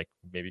 So we're like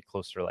maybe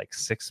closer to like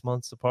 6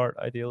 months apart.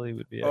 Ideally,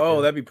 would be.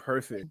 That'd be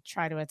perfect.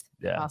 Try to it's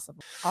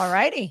possible. All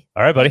righty.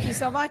 All right, buddy. Thank you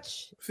so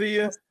much. See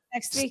you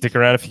next week. Stick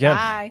around if you can.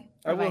 Bye.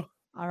 I will.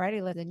 All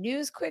righty. Let the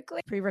news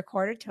quickly.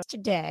 Pre-recorded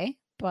today,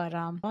 but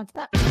on to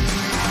that.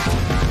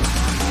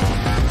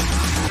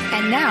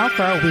 And now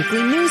for our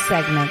weekly news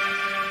segment.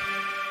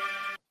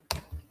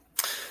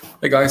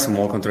 Hey guys, and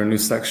welcome to the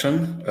news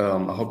section.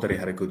 I hope that you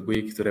had a good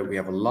week. Today we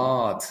have a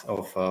lot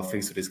of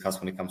things to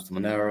discuss when it comes to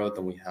Monero.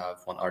 Then we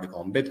have one article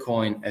on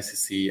Bitcoin,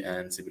 SEC,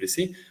 and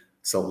CBDC.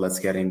 So let's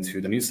get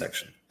into the news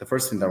section. The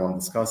first thing that I want to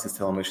discuss is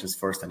Telemission's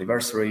first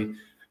anniversary,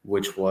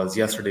 which was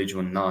yesterday,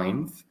 June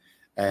 9th.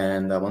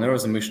 And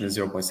Monero's emission is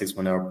 0.6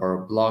 Monero per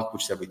block,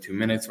 which is every 2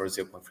 minutes, or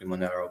 0.3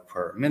 Monero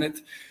per minute.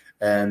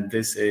 And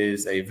this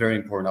is a very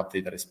important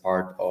update that is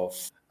part of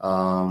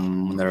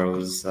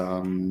Monero's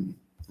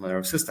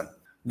Monero system.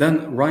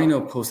 Then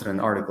Rhino posted an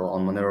article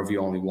on Monero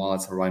view-only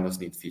wallets and Rhino's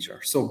neat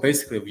feature. So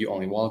basically, a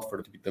view-only wallet,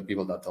 for the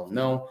people that don't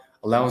know,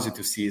 allows you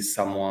to see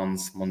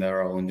someone's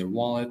Monero in their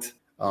wallet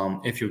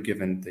if you're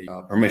given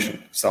the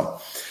permission.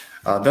 So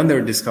then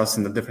they're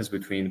discussing the difference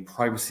between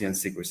privacy and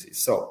secrecy.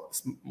 So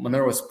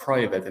Monero is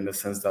private in the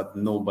sense that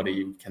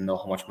nobody can know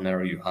how much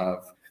Monero you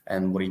have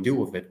and what you do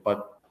with it.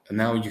 But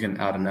now you can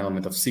add an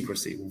element of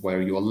secrecy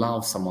where you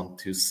allow someone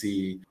to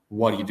see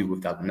what you do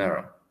with that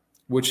Monero,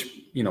 which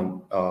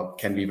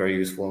can be very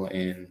useful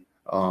in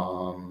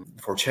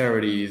for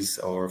charities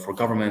or for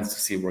governments to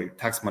see where your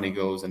tax money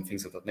goes and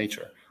things of that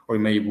nature. Or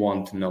you may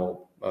want to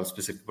know a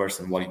specific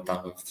person what you've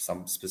done with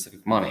some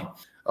specific money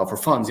for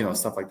funds,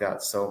 stuff like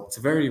that. So it's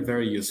a very,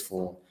 very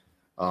useful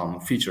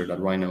feature that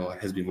Rhino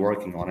has been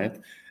working on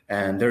it.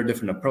 And their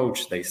different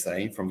approach, they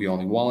say, from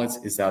V-only wallets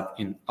is that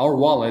in our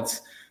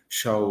wallets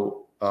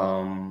show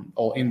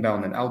all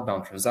inbound and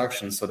outbound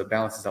transactions, so the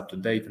balance is up to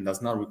date and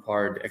does not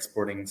require the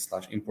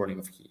exporting/importing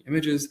of key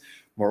images.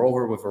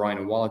 Moreover, with a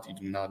Rhino wallet, you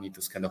do not need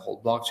to scan the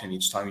whole blockchain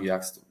each time you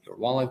access your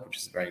wallet, which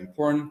is very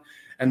important.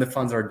 And the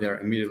funds are there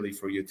immediately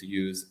for you to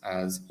use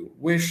as you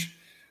wish.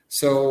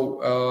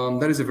 So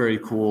that is a very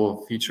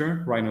cool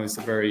feature. Rhino is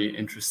a very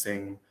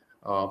interesting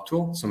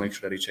tool, so make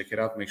sure that you check it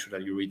out. Make sure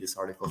that you read this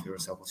article for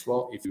yourself as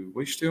well if you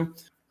wish to.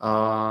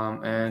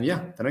 And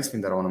yeah, the next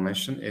thing that I want to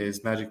mention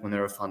is Magic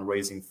Monero Fund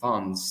raising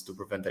funds to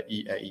prevent the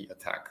EAE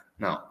attack.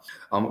 Now,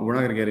 we're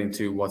not going to get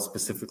into what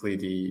specifically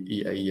the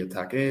EAE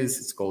attack is.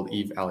 It's called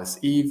Eve Alice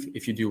Eve.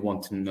 If you do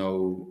want to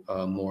know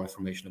more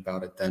information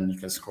about it, then you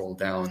can scroll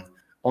down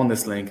on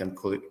this link and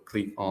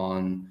click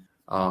on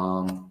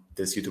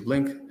this YouTube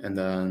link, and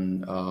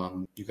then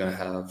you're going to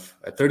have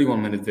a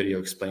 31-minute video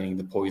explaining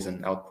the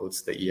poison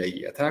outputs, the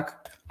EAE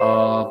attack.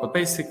 But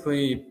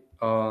basically,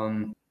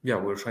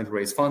 we're trying to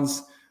raise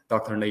funds.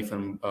 Dr.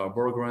 Nathan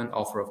Borgren,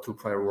 author of 2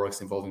 prior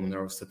works involving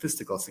Monero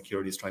statistical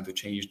security, is trying to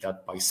change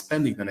that by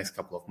spending the next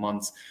couple of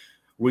months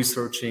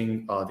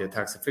researching the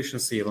attack's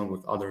efficiency along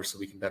with others so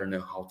we can better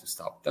know how to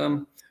stop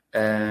them.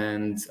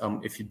 And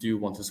if you do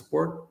want to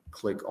support,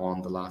 click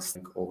on the last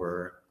link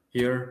over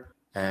here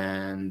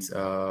and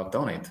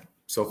donate.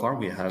 So far,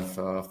 we have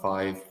 5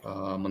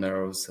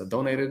 Moneros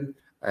donated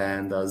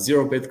and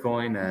 0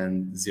 Bitcoin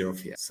and 0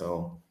 fiat.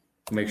 So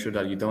make sure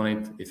that you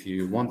donate if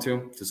you want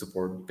to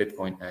support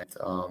Bitcoin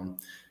and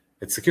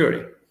its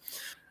security.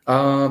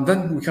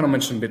 Then we kind of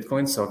mentioned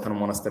Bitcoin, so I kind of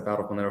want to step out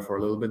of Monero for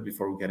a little bit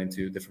before we get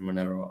into different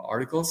Monero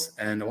articles.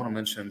 And I want to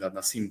mention that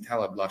Nassim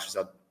Taleb lashes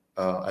out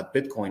at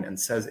Bitcoin and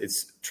says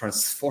it's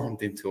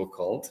transformed into a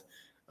cult,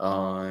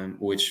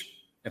 which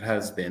it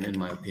has been, in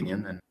my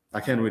opinion. And I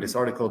can't read this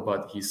article,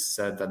 but he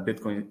said that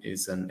Bitcoin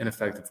is an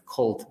ineffective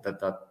cult that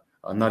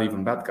not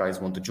even bad guys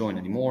want to join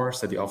anymore,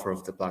 said the author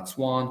of The Black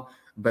Swan,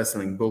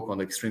 best-selling book on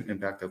the extreme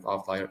impact of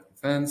outlier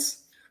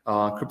events.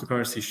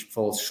 Cryptocurrency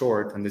falls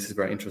short, and this is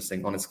very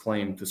interesting, on its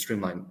claim to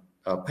streamline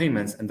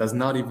payments and does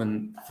not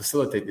even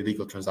facilitate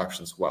illegal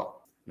transactions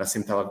well.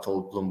 Nassim Taleb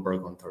told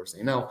Bloomberg on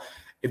Thursday. Now,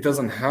 it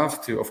doesn't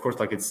have to, of course,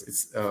 like it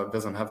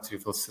doesn't have to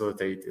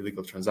facilitate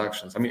illegal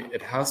transactions. I mean,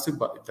 it has to,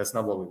 but that's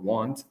not what we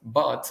want.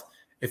 But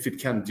if it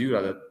can do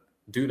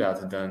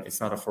that, then it's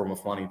not a form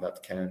of money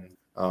that can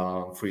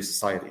free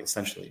society,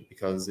 essentially,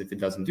 because if it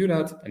doesn't do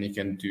that, and you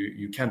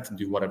can't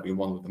do whatever you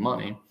want with the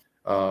money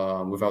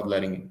without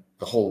letting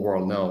the whole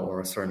world know,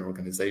 or a certain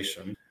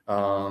organization,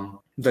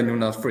 then you're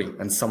not free,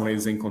 and someone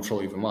is in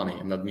control of your money,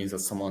 and that means that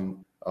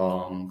someone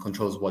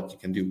controls what you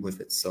can do with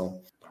it.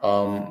 So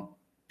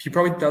he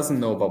probably doesn't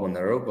know about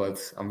Monero, but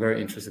I'm very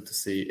interested to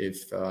see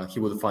if he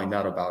would find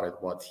out about it,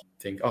 what he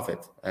think of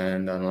it.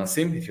 And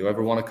Nassim, if you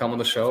ever want to come on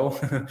the show,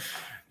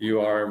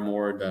 you are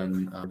more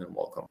than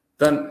welcome.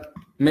 Then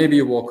maybe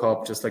you woke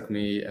up just like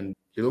me and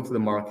you looked at the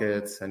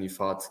market and you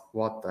thought,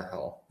 what the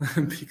hell?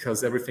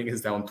 Because everything is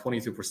down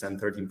 22%,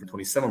 13%,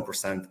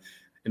 27%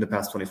 in the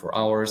past 24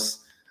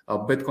 hours.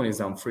 Bitcoin is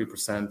down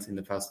 3% in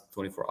the past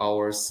 24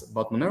 hours,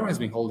 but Monero has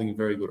been holding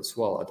very good as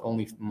well at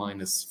only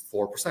minus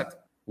 4%,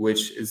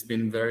 which has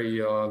been very,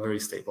 very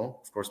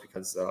stable, of course,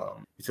 because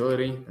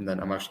utility. And then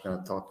I'm actually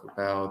going to talk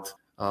about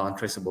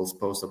Untraceable's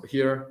post over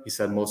here. He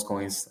said most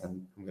coins,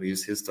 and I'm going to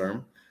use his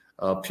term,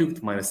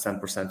 puked minus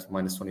 10% to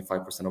minus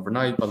 25%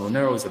 overnight, but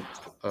Monero is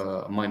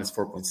at minus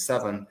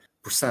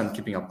 4.7%,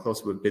 keeping up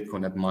close with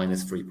Bitcoin at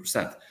minus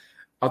 3%.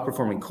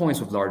 Outperforming coins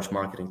with large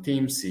marketing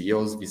teams,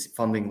 CEOs, VC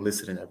funding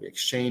listed in every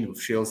exchange with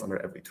shields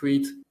under every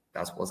tweet.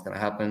 That's what's going to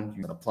happen.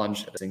 You're going to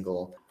plunge at a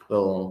single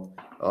little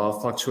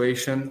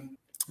fluctuation.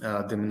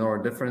 The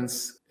Monero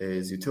difference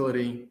is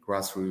utility,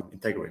 grassroots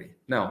integrity.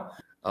 Now,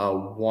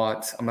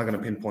 what I'm not going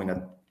to pinpoint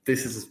that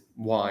this is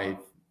why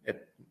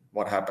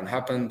what happened.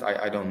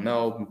 I don't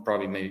know.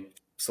 Probably maybe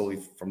solely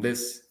from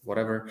this,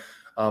 whatever.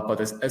 But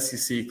the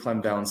SEC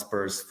clamped down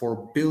Spur's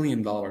 $4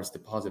 billion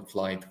deposit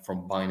flight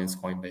from Binance,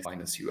 Coinbase,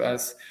 Binance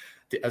US.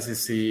 The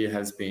SEC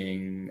has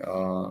been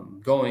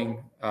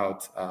going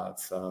out at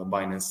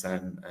Binance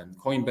and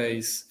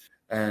Coinbase,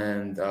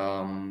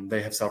 and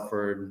they have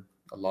suffered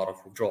a lot of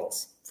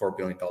withdrawals, $4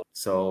 billion.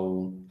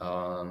 So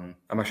I'm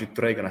actually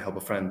today going to help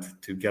a friend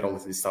to get all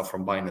of this stuff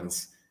from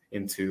Binance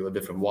into a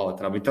different wallet.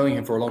 And I've been telling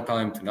him for a long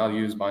time to not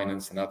use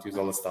Binance and not use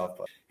all this stuff,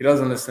 but he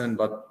doesn't listen.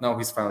 But now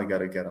he's finally got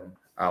to get him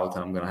out,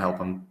 and I'm going to help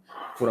him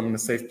put him in a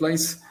safe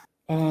place.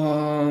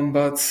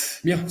 But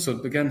yeah,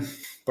 so again,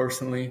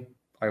 personally,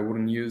 I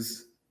wouldn't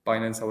use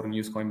Binance. I wouldn't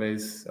use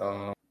Coinbase.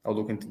 I'll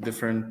look into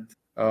different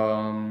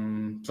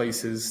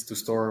places to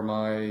store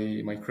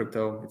my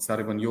crypto. It's not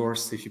even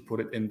yours if you put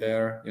it in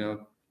there.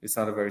 It's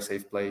not a very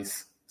safe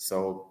place.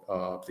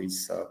 So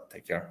please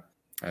take care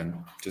and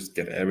just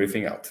get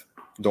everything out.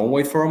 Don't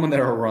wait for a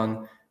Monero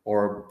run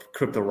or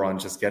crypto run.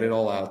 Just get it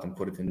all out and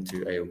put it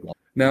into a wallet.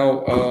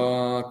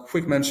 Now,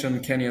 quick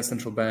mention: Kenya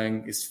Central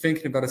Bank is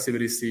thinking about a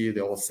CBDC.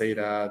 They all say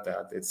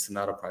that it's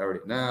not a priority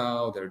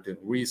now. They're doing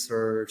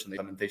research, and the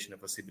implementation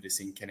of a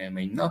CBDC in Kenya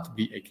may not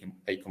be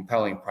a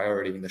compelling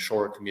priority in the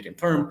short to medium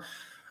term.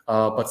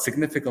 But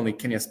significantly,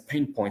 Kenya's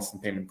pain points in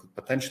payment could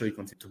potentially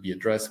continue to be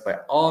addressed by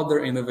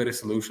other innovative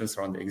solutions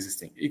around the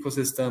existing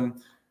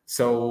ecosystem.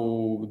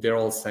 So they're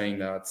all saying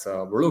that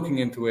we're looking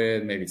into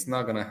it. Maybe it's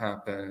not going to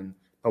happen,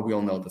 but we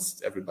all know that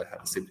everybody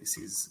has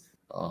CBDCs.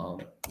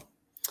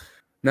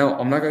 Now,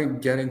 I'm not going to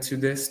get into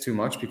this too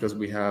much because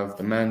we have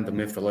the man, the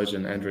myth, the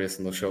legend, Anhdres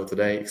on the show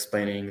today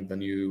explaining the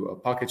new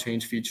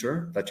PocketChange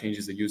feature that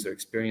changes the user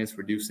experience,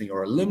 reducing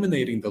or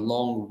eliminating the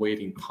long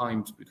waiting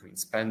times between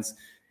spends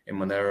in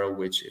Monero,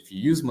 which if you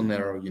use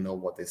Monero, you know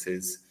what this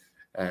is,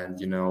 and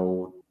you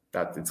know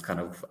that it's kind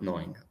of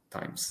annoying at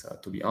times,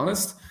 to be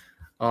honest.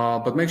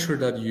 But make sure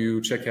that you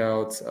check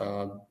out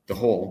the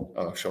whole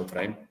show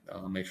today.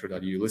 Make sure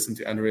that you listen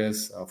to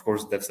Anhdres, of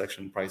course, dev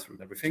section, price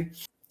route, everything.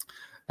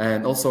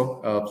 And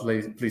also,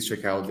 please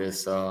check out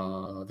this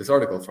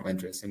article from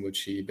Anhdres in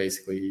which he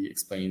basically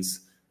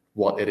explains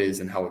what it is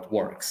and how it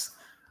works,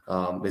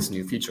 this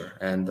new feature.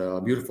 And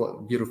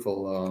beautiful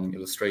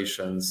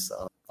illustrations,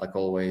 like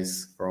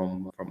always,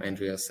 from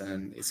Anhdres.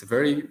 And it's a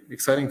very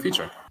exciting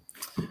feature.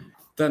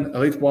 Then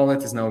Elite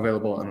Wallet is now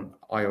available on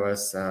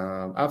iOS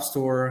App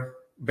Store.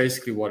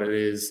 Basically what it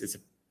is, it's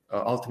an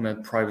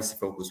ultimate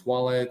privacy-focused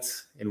wallet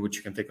in which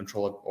you can take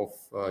control of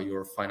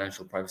your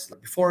financial privacy.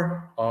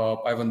 Before,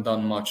 I haven't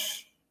done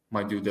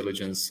my due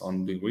diligence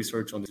on doing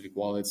research on this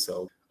wallet,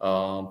 so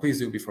please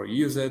do before you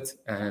use it.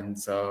 And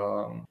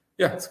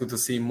yeah, it's good to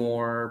see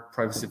more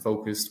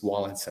privacy-focused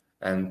wallets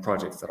and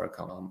projects that are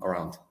coming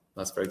around.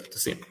 That's very good to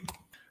see.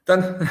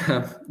 Then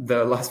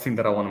the last thing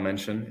that I want to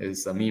mention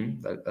is a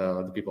meme that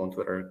the people on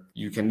Twitter,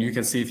 you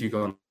can see if you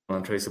go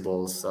on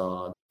Traceable's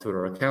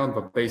Twitter account,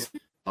 but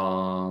basically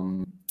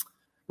Robinhood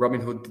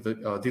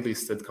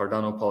delisted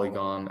Cardano,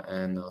 Polygon,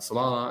 and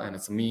Solana, and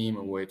it's a meme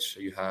in which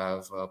you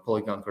have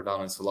Polygon,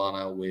 Cardano, and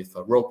Solana with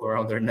a rope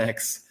around their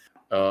necks,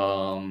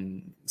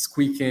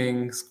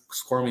 squeaking,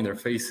 squirming their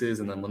faces,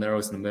 and then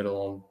Monero's in the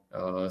middle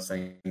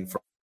saying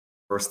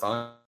first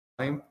time,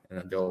 and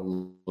then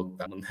they'll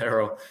look at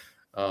Monero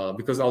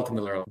because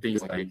ultimately being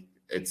like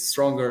it's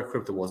stronger.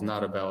 Crypto was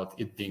not about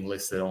it being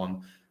listed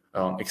on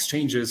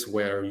exchanges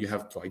where you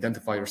have to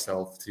identify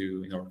yourself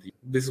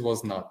this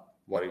was not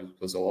what it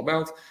was all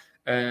about.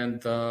 And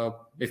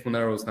if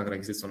Monero is not going to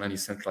exist on any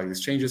centralized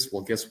exchanges,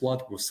 well, guess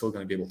what? We're still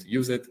going to be able to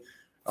use it.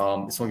 It's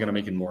only going to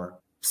make it more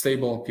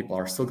stable. People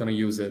are still going to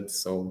use it,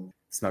 so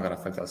it's not going to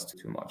affect us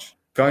too much.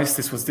 Guys,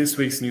 this was this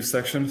week's news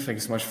section. Thank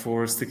you so much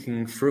for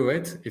sticking through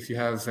it. If you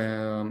have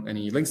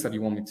any links that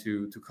you want me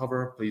to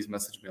cover, please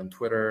message me on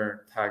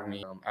Twitter, tag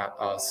me at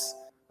us,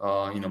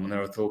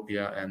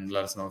 Monerotopia, and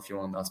let us know if you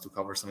want us to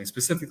cover something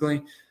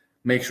specifically.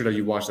 Make sure that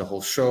you watch the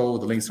whole show.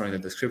 The links are in the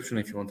description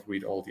if you want to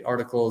read all the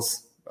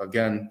articles.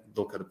 Again,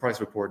 look at the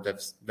price report,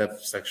 dev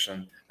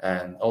section,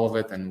 and all of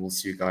it. And we'll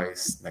see you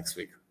guys next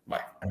week.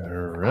 Bye. All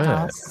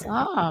right.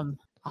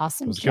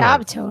 Awesome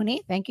job,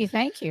 Tony. Thank you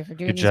for doing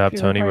Good job,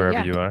 Tony,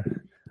 wherever you are.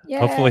 Yeah.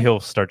 Hopefully he'll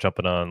start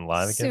jumping on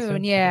live again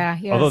soon. Yeah.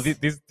 Yes. Although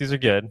these are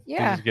good.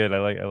 Yeah. These are good. I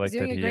like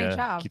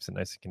that he keeps it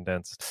nice and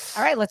condensed.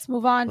 All right, let's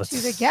move on to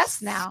the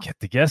guest now. Get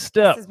the guest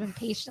up. This has been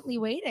patiently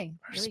waiting.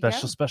 Our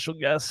special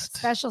guest.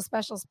 Special.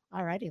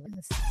 All righty.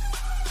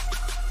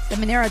 The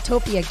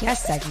Monerotopia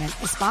guest segment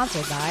is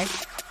sponsored by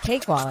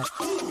Cake Wallet.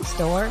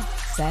 Store,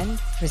 send,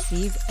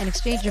 receive, and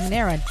exchange your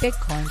Monero and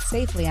Bitcoin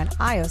safely on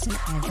iOS and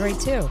Android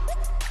too.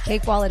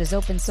 Cake Wallet is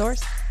open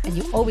source, and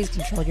you always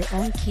control your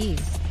own keys.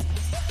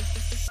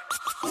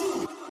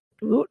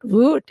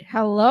 Woot.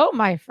 Hello,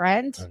 my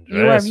friend. Anhdres,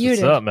 you are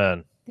muted. What's up,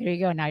 man? There you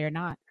go. Now you're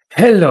not.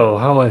 Hello.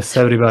 How is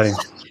everybody?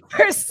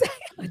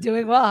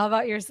 Doing well. How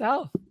about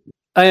yourself?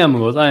 I am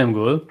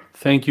good.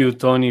 Thank you,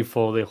 Tony,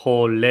 for the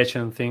whole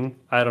legend thing.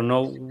 I don't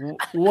know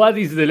what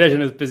is the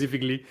legend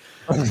specifically.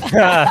 Is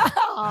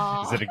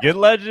it a good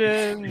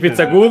legend? If it's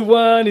a good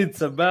one, it's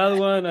a bad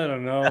one. I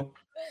don't know.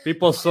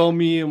 People saw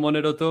me in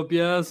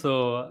Monerotopia,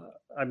 so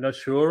I'm not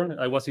sure.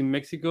 I was in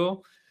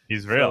Mexico.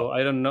 He's real. So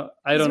I don't know.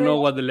 I don't know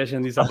what the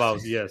legend is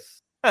about.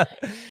 Yes.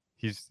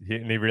 He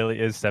really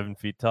is 7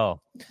 feet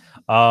tall.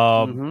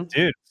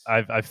 Dude,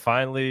 I've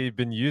finally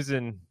been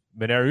using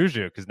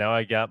Monerujo because now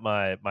I got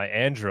my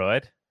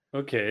Android.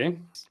 Okay.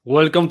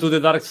 Welcome to the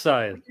dark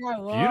side.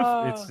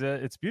 Beautiful.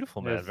 It's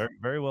beautiful, man. Yes. Very,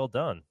 very well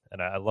done. And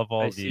I love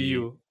all I the. see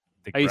you.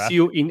 The I see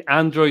you in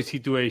Android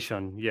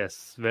situation.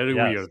 Yes. Very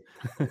weird.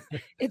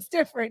 It's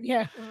different.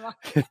 Yeah.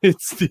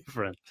 It's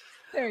different.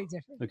 Very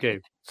different. Okay.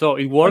 So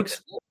it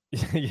works.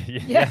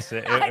 Yes,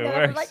 it I know,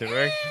 I'm works. like, It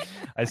works.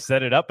 I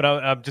set it up, but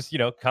I'm just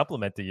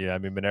complimenting you. I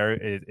mean, Monero,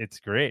 it's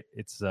great.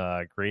 It's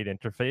a great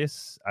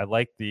interface. I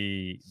like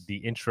the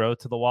intro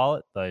to the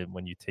wallet,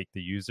 when you take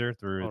the user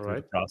through All the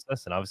right.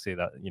 process, and obviously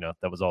that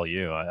was all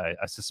you. I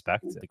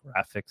suspect the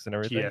graphics and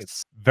everything. Yes.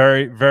 It's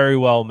very, very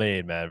well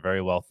made, man.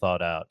 Very well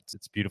thought out.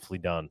 It's beautifully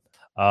done.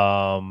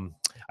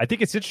 I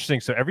think it's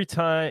interesting. So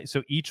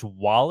each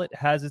wallet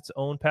has its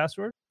own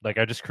password. Like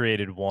I just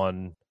created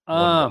one.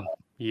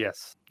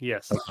 Yes.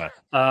 Okay.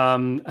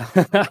 I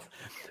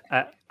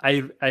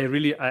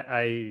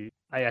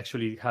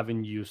actually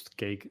haven't used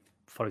Cake,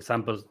 for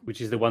example,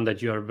 which is the one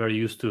that you are very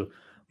used to.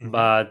 Mhm.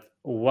 But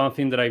one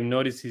thing that I've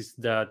noticed is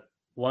that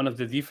one of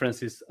the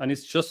differences, and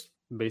it's just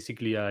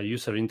basically a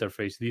user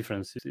interface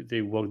difference,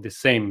 they work the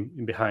same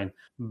behind,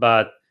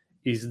 but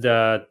is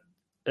that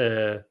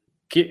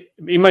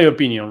in my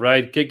opinion,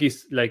 right, Cake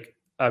is like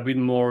a bit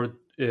more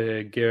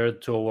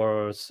geared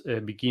towards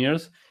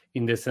beginners,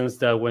 in the sense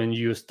that when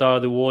you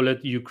start the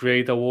wallet, you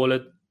create a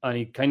wallet and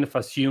it kind of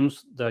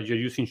assumes that you're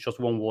using just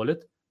one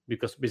wallet,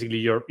 because basically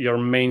your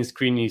main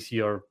screen is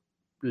your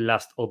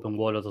last open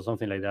wallet or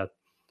something like that.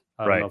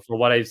 I don't Right. know. For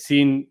what I've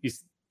seen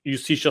is you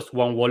see just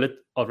one wallet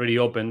already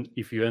open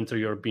if you enter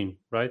your PIN,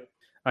 right?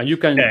 And you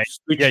can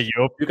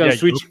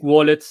switch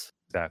wallets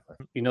Exactly.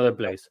 in other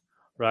place,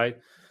 right?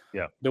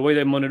 Yeah. The way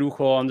that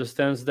Monerujo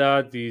understands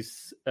that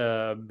is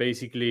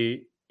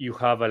basically you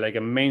have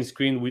a main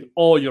screen with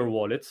all your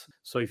wallets.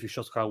 So if you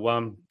just have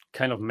one,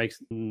 kind of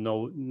makes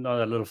not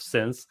a lot of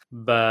sense.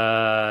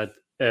 But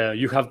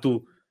you have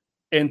to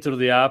enter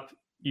the app.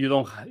 You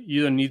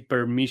don't need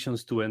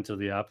permissions to enter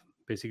the app,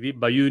 basically,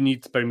 but you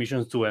need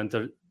permissions to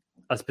enter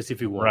a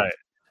specific wallet. Right.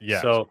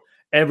 Yeah. So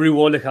every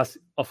wallet has,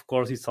 of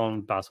course, its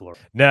own password.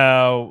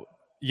 Now,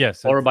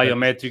 yes, or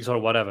biometrics or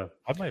whatever.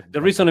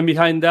 The reason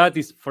behind that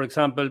is, for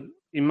example,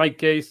 in my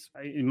case,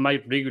 in my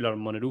regular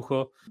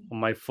Monerujo, on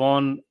my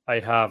phone, I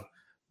have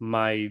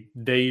my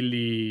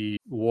daily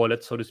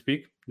wallet, so to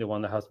speak, the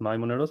one that has my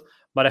Moneros.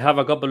 But I have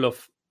a couple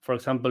of, for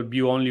example,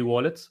 view-only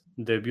wallets.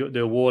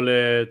 The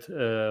wallet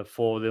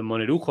for the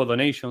Monerujo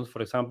donations,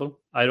 for example,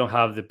 I don't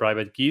have the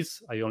private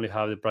keys. I only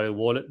have the private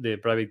wallet, the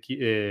private key,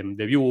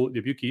 the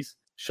view keys.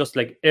 Just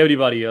like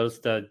everybody else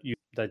that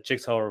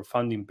checks our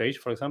funding page,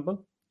 for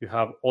example, you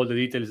have all the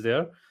details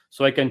there.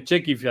 So I can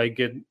check if I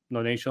get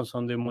donations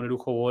on the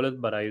Monerujo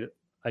wallet, but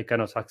I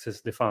cannot access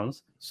the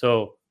funds.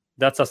 So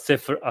that's a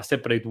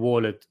separate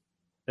wallet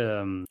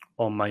on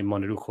my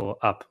Monerujo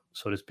app,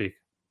 so to speak.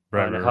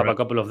 Right, and right, I have right. a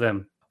couple of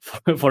them.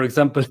 For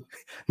example,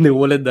 the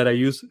wallet that I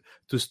use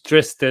to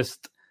stress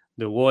test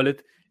the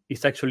wallet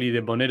is actually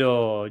the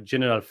Monero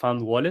General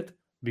Fund wallet,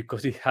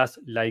 because it has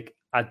like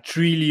 1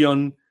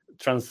 trillion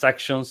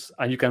transactions,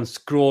 and you can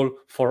scroll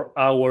for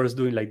hours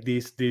doing like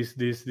this,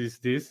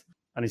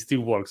 and it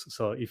still works.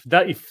 So if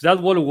that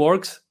wallet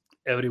works,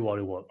 every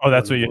wallet works. Oh,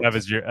 that's what you have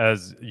as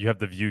you have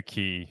the view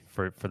key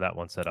for that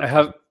one set up. I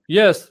have,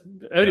 yes,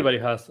 everybody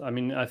has. I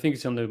mean, I think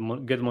it's on the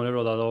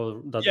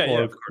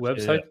getmonero.org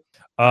website.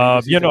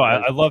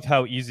 I love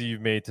how easy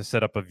you've made to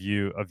set up a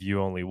view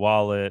only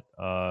wallet.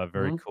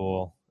 Very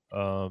cool.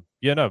 But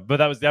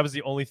that was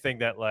the only thing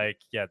that I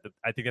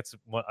think that's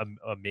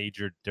a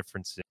major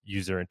difference in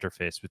user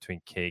interface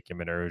between Cake and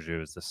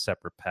Monerujo is the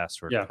separate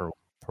password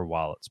per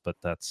wallets. But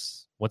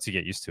that's, once you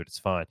get used to it, it's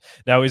fine.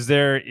 Now, is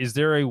there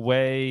a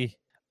way,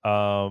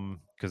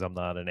 because I'm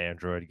not an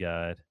Android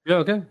guy. Yeah,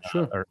 okay,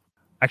 sure.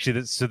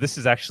 Actually, this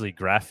is actually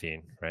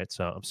graphene, right?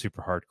 So I'm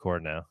super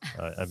hardcore now.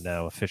 I'm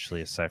now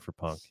officially a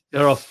cypherpunk.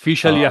 You're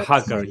officially a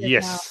hacker.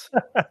 Yes.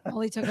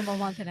 Only took him a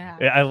month and a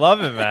half. I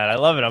love it, man. I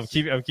love it. I'm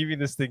keeping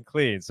this thing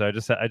clean. So I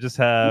just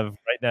have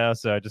right now.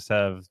 So I just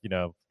have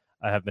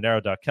I have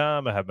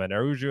Monero.com. I have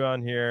Monerujo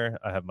on here.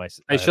 I have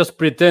I just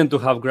pretend to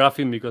have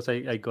graphene because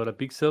I got a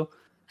pixel.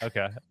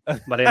 Okay.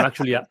 But I'm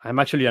actually a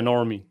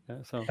normie.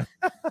 So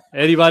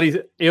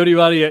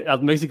everybody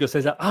at Mexico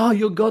says that, oh,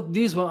 you got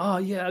this one. Oh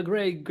yeah,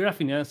 great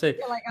graphene. And I say,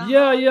 like,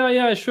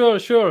 yeah,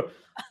 sure.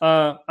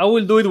 I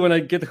will do it when I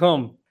get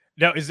home.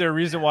 Now, is there a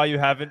reason why you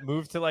haven't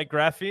moved to like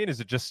graphene? Is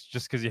it just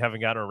because you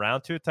haven't gotten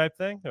around to it type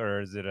thing,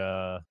 or is it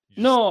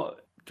No,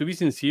 to be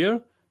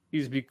sincere,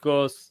 is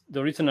because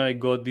the reason I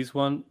got this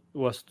one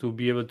was to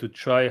be able to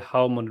try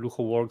how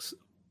Monerujo works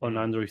on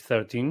Android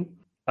 13.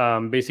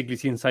 Basically,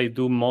 since I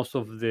do most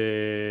of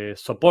the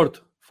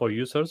support for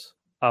users,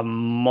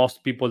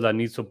 most people that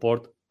need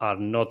support are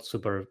not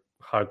super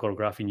hardcore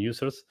graphene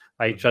users.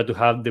 I try to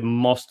have the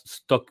most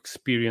stock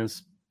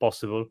experience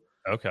possible.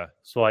 Okay.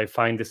 So I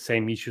find the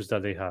same issues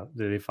that they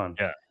found.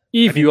 Yeah.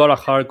 If you are a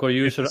hardcore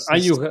user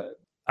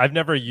I've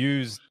never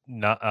used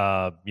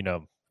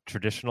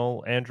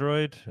traditional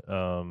Android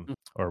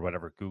or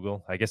whatever,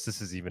 Google. I guess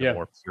this is even a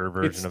more pure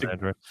version of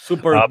Android.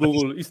 Super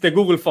Google. It's the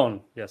Google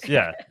phone. Yes.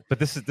 Yeah, but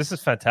this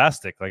is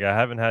fantastic. Like I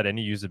haven't had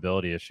any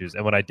usability issues.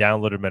 And when I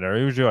downloaded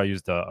Monerujo, I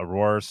used the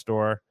Aurora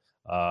store.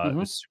 It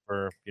was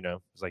super, it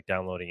was like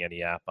downloading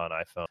any app on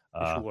iPhone.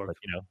 But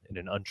in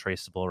an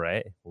untraceable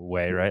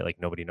way, right? Like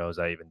nobody knows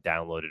I even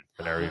downloaded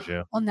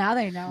Monerujo. Well, now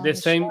they know. The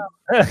same,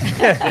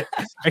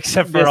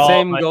 except for the all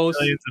same my goes-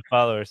 millions of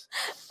followers.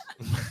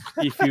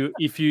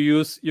 if you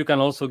use, you can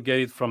also get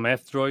it from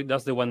F-Droid.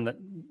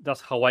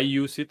 That's how I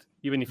use it,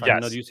 even if I'm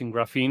not using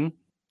Graphene.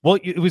 Well,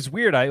 it was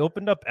weird. I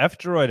opened up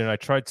F-Droid and I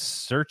tried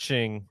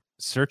searching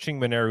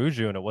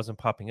Monerujo and it wasn't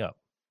popping up.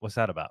 What's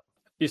that about?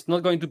 It's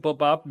not going to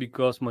pop up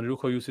because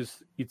Monerujo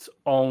uses its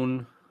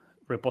own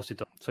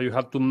repository. So you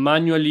have to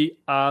manually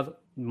add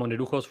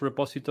Monerujo's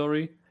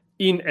repository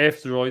in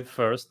F-Droid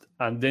first,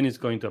 and then it's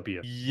going to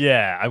appear.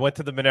 Yeah, I went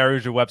to the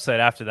Monerujo website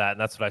after that, and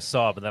that's what I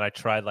saw. But then I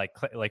tried like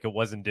it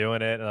wasn't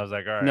doing it, and I was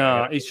like, all right.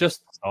 No, it's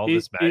just all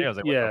this manual. I was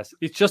like, yes,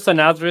 it's just an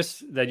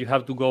address that you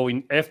have to go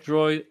in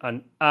F-Droid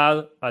and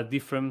add a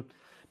different,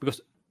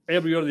 because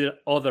every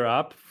other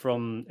app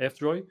from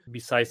F-Droid,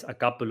 besides a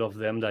couple of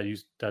them that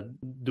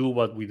do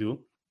what we do,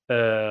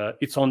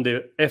 it's on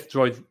the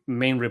F-Droid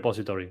main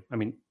repository. I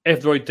mean,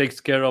 F-Droid takes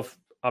care of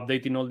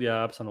updating all the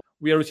apps, and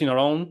we are using our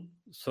own,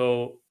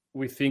 so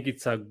we think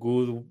it's a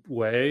good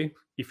way.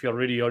 If you're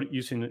already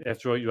using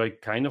F-Droid, you are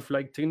kind of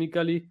like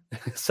technically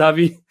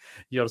savvy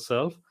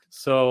yourself.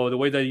 So the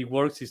way that it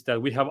works is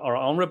that we have our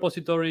own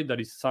repository that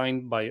is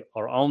signed by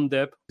our own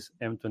Deve,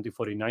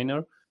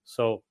 M2049er.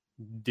 So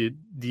the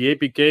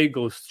APK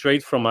goes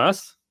straight from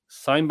us,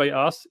 signed by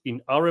us in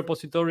our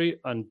repository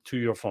and to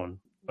your phone.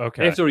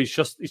 Okay. F-Droid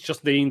it's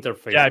just the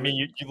interface. Yeah, I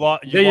mean,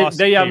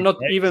 they are not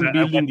even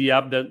building the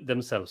app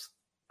themselves.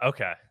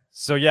 Okay.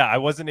 So yeah, I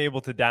wasn't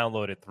able to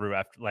download it through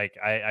after. Like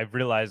I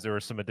realized there were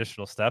some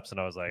additional steps, and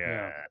I was like,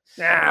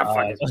 fuck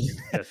it.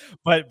 Yes.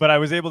 But I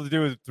was able to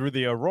do it through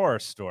the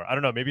Aurora store. I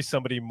don't know, maybe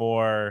somebody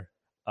more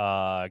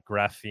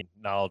graphene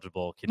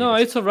knowledgeable. No,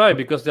 it's all right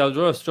because the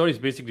Aurora store is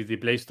basically the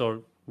Play Store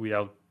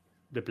without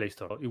the Play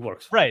Store. It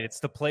works. Right, it's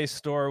the Play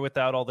Store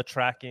without all the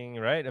tracking.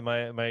 Right? Am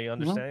I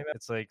understanding that?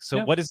 It's like,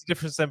 so what is the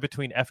difference then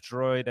between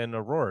F-Droid and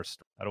Aurora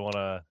store? I don't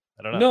know.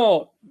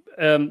 No,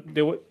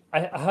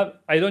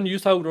 I don't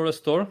use Aurora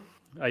Store.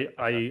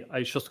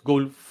 I just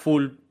go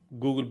full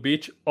Google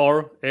Beach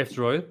or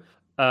F-Droid.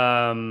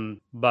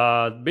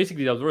 But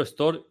basically, the Aurora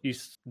Store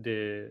is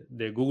the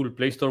Google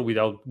Play Store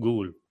without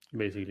Google.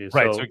 Basically,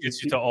 right. So it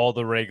gets you to all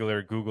the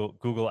regular Google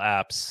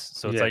apps.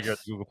 So it's like you're at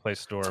the Google Play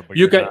Store, but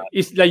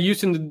it's like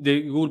using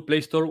the Google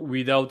Play Store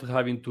without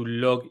having to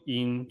log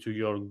in to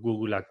your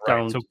Google account.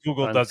 Right. So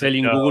Google and doesn't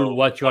telling know Google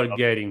what you are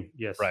getting.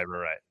 Yes. Right.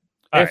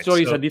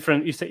 F-Droid is a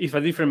different. It's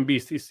a different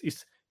beast.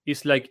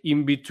 It's like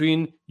in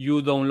between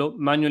you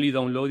manually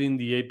downloading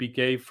the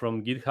APK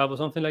from GitHub or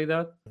something like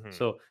that. Mm-hmm.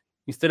 So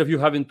instead of you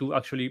having to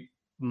actually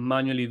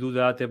manually do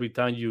that every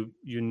time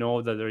you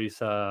know that there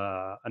is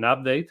an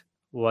update,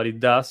 what it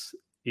does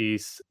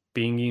is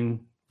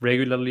pinging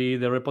regularly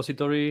the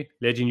repository,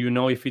 letting you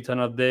know if it's an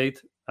update,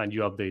 and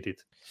you update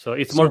it. So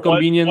it's more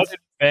convenient. What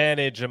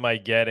advantage am I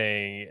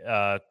getting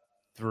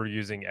through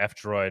using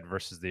F-Droid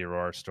versus the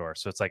Aurora store?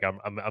 So it's like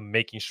I'm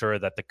making sure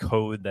that the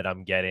code that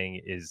I'm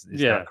getting is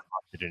not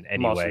corrupted in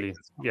any way.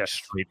 It's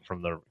straight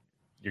from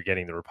you're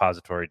getting the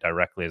repository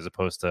directly, as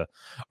opposed to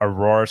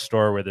Aurora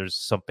store where there's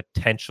some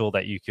potential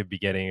that you could be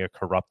getting a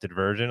corrupted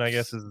version, I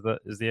guess is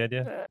the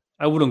idea.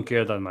 I wouldn't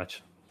care that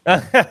much.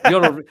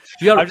 You're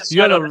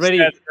already.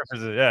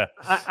 Yeah.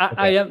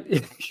 I am.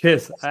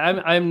 Yes,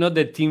 I'm not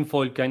the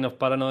tinfoil kind of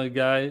paranoid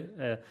guy.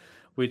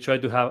 We try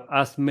to have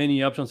as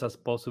many options as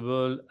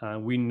possible,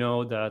 and we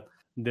know that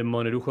the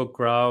Monerujo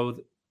crowd,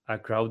 a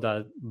crowd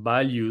that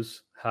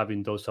values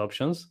having those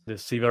options, the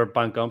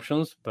cyberpunk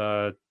options.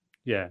 But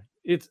yeah,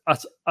 it's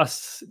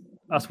as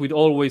with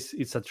always,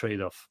 it's a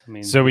trade-off. I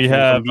mean, so we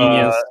have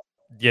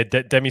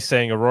Demi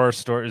saying Aurora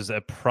store is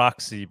a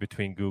proxy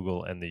between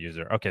Google and the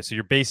user. Okay, so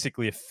you're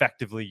basically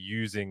effectively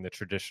using the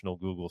traditional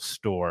Google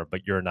store,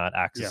 but you're not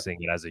accessing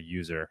it as a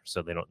user,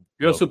 so they don't.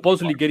 You're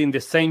supposedly getting the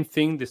same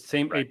thing, the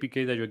same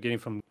APK that you're getting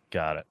from.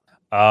 Got it.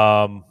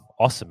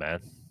 Awesome,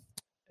 man.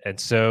 And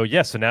so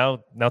so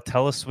now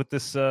tell us what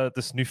this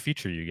new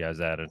feature you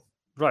guys added.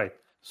 Right.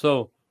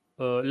 So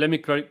let me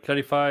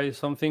clarify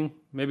something.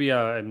 Maybe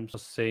I'm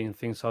just saying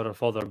things out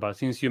of order, but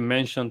since you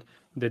mentioned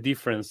the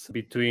difference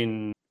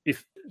between,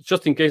 if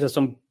just in case that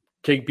some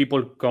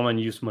people come and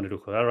use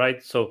Monerujo, all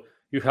right? So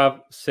you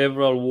have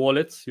several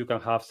wallets. You can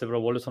have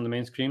several wallets on the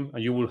main screen,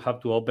 and you will have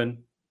to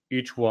open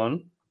each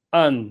one.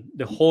 And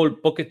the whole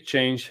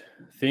PocketChange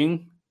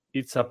thing,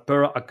 it's a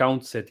per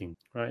account setting,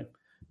 right?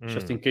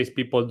 Just in case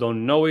people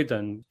don't know it,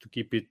 and to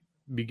keep it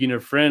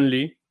beginner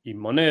friendly, in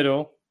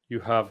Monero,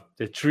 you have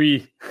the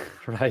tree,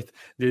 right?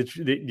 The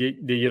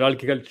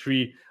hierarchical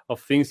tree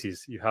of things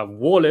is you have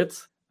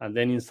wallets, and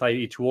then inside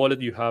each wallet,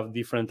 you have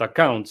different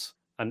accounts.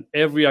 And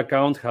every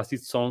account has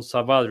its own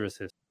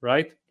sub-addresses,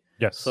 right?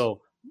 Yes.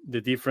 So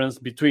the difference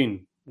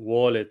between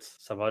wallets,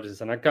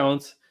 sub-addresses, and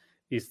accounts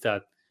is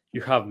that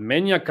you have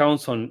many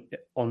accounts on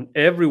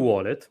every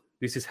wallet.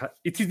 This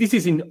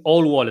is in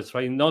all wallets,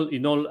 right? In all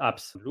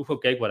apps,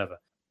 Monerujo, whatever.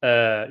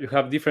 You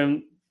have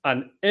different,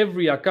 and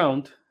every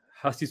account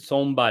has its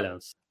own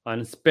balance.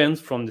 and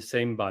spends from the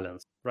same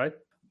balance, right?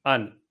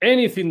 And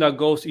anything that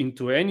goes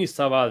into any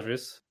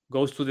sub-address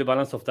goes to the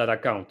balance of that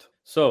account.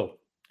 So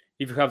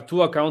if you have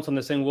two accounts on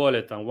the same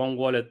wallet and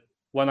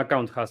one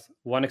account has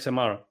one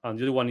XMR and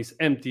the other one is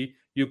empty,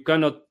 you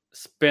cannot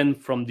spend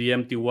from the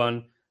empty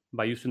one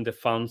by using the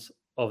funds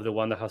of the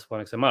one that has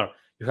one XMR.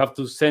 You have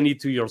to send it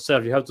to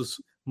yourself. You have to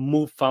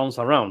move funds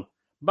around.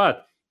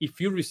 But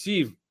if you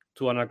receive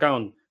to an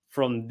account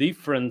from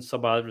different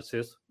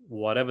sub-addresses,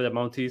 whatever the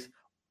amount is,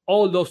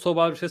 all those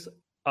sub-addresses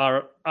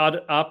are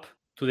added up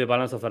to the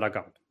balance of that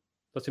account.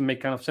 Does it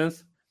make kind of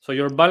sense? So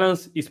your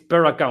balance is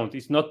per account.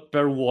 It's not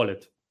per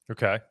wallet.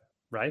 Okay.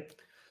 Right?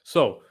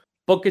 So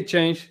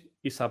PocketChange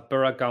is a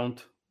per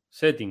account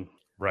setting.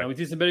 Right. Now, it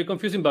is very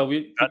confusing, but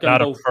we can not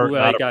go through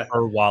a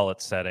per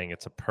wallet setting.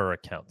 It's a per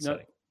account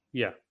setting.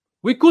 Yeah.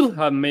 We could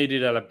have made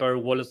it a per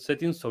wallet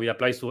setting, so it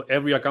applies to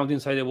every account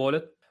inside the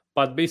wallet.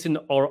 But based on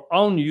our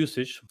own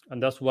usage,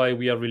 and that's why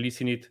we are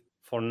releasing it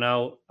for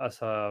now as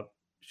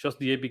just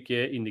the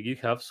APK in the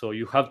GitHub. So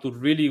you have to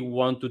really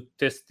want to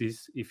test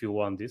this if you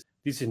want this.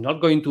 This is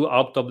not going to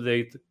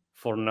auto-update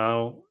for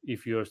now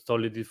if you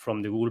install it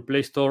from the Google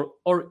Play Store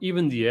or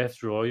even the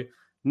F-Droid.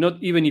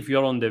 Not even if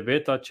you're on the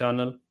beta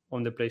channel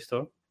on the Play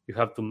Store. You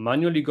have to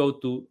manually go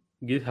to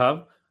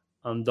GitHub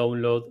and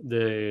download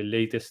the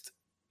latest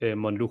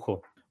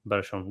Monerujo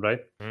version, right?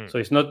 So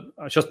it's not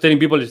just telling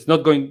people it's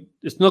not going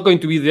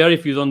to be there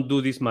if you don't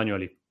do this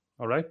manually.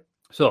 All right.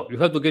 So you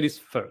have to get it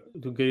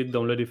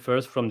downloaded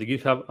first from the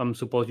GitHub. I'm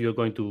suppose you're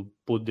going to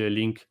put the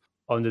link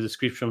on the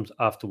descriptions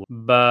afterwards.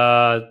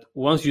 But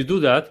once you do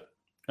that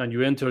and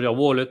you enter your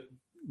wallet,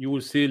 you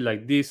will see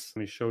like this.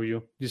 Let me show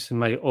you. This is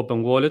my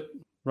open wallet,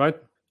 right?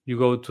 You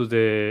go to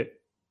the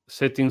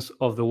settings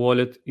of the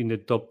wallet in the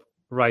top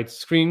right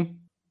screen,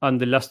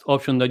 and the last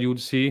option that you will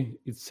see,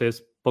 it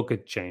says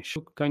PocketChange,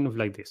 kind of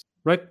like this,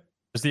 right?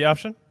 Is the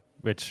option?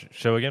 Which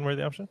show again where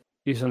the option?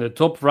 It's on the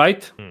top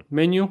right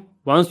menu.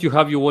 Once you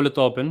have your wallet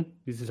open,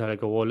 this is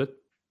like a wallet.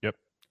 Yep.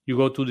 You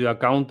go to the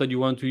account that you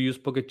want to use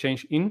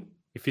PocketChange in.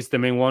 If it's the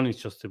main one, it's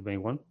just the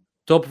main one.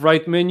 Top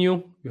right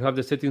menu, you have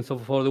the settings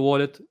for the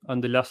wallet,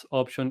 and the last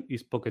option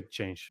is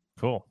PocketChange.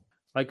 Cool.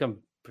 I can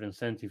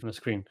present it on the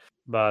screen,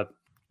 but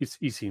it's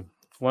easy.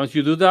 Once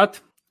you do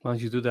that,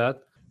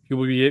 you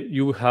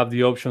will have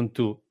the option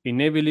to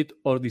enable it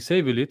or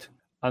disable it,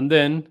 and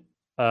then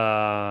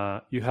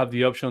you have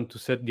the option to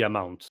set the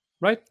amounts,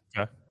 right?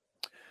 Yeah.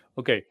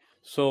 Okay,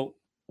 so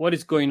what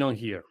is going on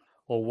here,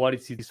 or what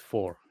is it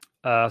for?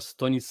 As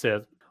Tony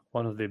said,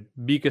 one of the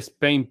biggest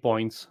pain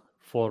points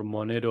for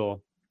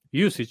Monero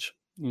usage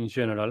in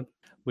general,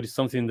 but it's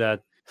something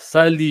that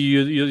sadly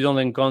you don't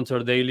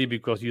encounter daily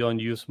because you don't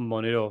use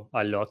Monero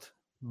a lot.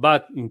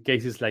 But in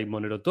cases like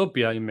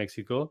Monerotopia in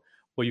Mexico,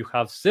 where you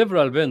have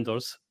several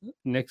vendors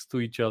next to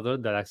each other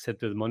that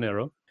accepted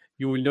Monero,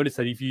 you will notice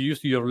that if you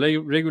use your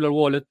regular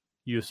wallet,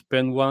 you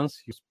spend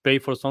once, you pay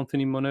for something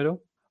in Monero,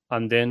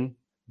 and then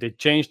the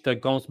change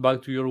that comes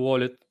back to your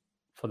wallet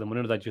for the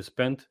Monero that you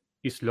spent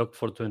is locked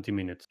for 20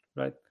 minutes,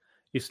 right?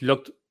 It's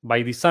locked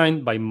by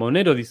design, by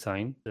Monero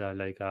design,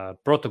 like a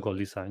protocol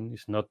design.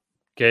 It's not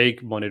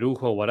Cake,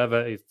 Monerujo,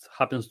 whatever. It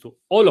happens to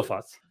all of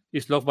us.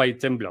 It's locked by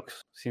 10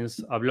 blocks. Since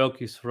a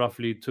block is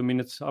roughly 2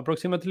 minutes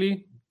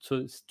approximately, so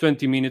it's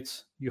 20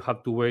 minutes you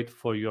have to wait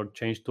for your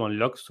change to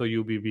unlock, so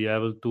you will be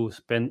able to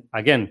spend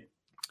again.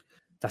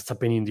 That's a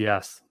pain in the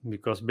ass,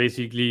 because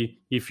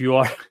basically if you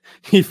are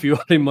in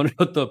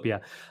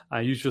Monerotopia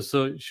and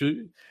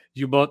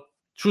you bought,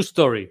 true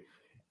story,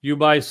 you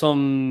buy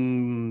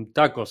some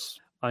tacos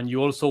and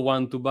you also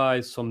want to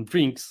buy some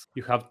drinks,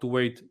 you have to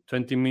wait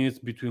 20 minutes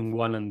between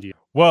one and the other.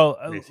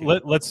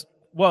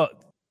 Well,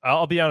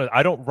 I'll be honest,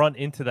 I don't run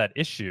into that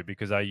issue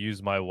because I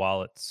use my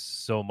wallet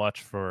so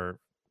much for,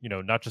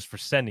 not just for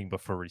sending,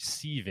 but for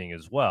receiving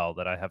as well,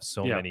 that I have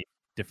so many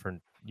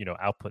different,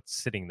 outputs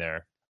sitting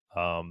there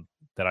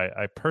that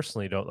I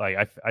personally don't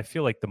like. I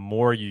feel like the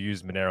more you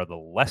use Monero, the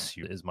less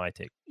you is my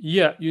take.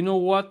 Yeah, you know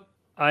what?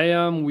 I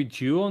am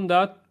with you on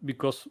that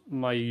because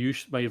my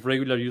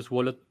regular use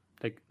wallet,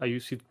 like I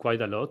use it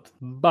quite a lot.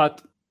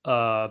 But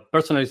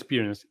personal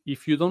experience,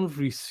 if you don't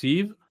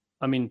receive,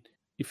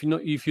 if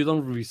you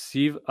don't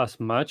receive as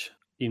much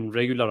in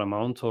regular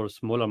amounts or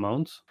small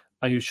amounts,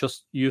 and you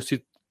just use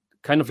it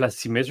kind of like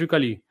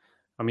symmetrically,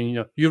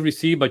 you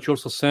receive, but you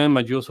also send,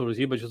 but you also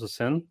receive, but you also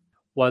send.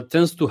 What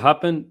tends to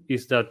happen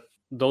is that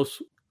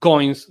those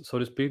coins, so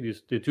to speak,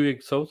 the two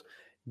XOs,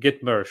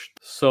 get merged.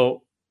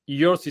 So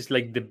yours is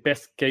like the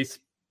best case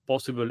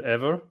possible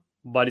ever,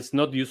 but it's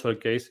not the usual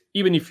case,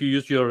 even if you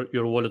use your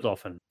wallet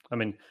often.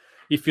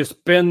 If you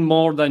spend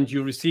more than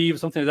you receive,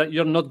 something like that,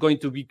 you're not going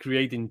to be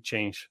creating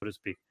change, so to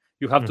speak.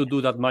 You have to do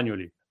that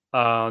manually.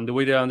 The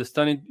way they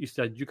understand it is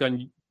that you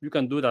can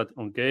do that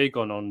on Cake,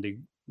 on the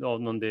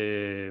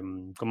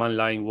command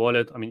line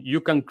wallet.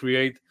 You can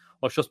create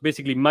or just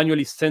basically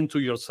manually send to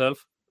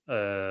yourself.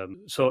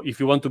 So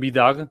if you want to be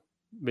Doug,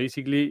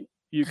 basically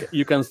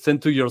you can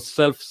send to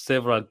yourself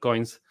several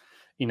coins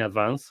in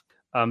advance,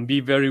 and be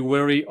very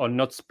wary on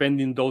not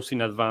spending those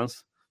in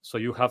advance. So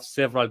you have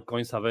several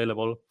coins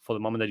available for the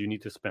moment that you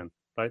need to spend,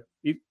 right?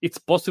 It's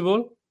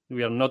possible.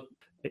 We are not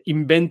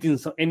inventing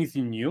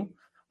anything new.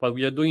 What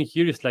we are doing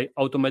here is like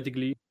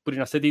automatically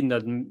putting a setting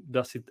that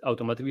does it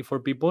automatically for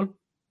people.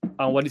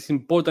 And what is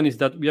important is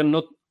that we are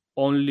not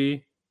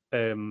only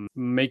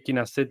making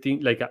a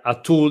setting like a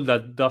tool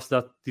that does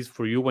this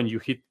for you when you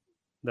hit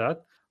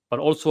that, but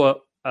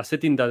also a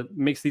setting that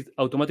makes it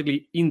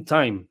automatically in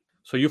time,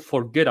 so you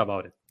forget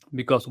about it.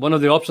 Because one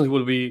of the options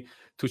will be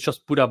to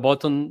just put a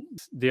button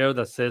there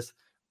that says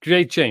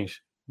create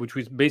change, which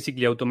is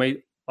basically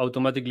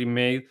automatically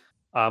made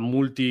a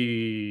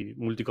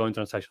multi-coin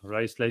transaction,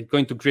 right? It's like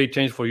going to create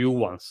change for you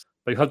once,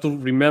 but you have to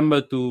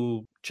remember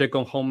to check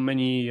on how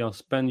many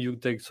spend you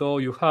take. So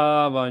you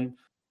have, and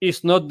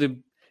it's not the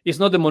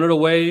Monero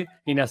way,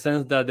 in a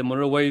sense that the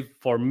Monero way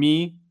for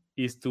me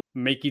is to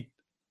make it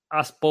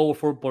as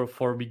powerful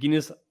for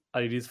beginners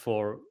as it is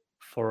for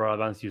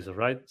advanced users,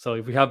 right? So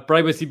if we have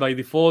privacy by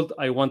default,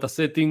 I want a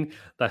setting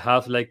that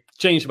has like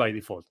change by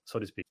default, so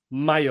to speak,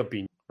 my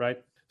opinion, right?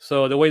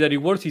 So the way that it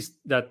works is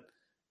that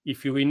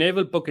if you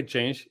enable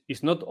PocketChange,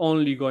 it's not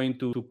only going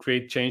to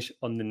create change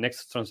on the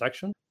next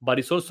transaction, but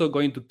it's also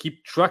going to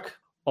keep track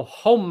of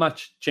how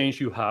much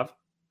change you have.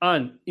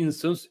 And in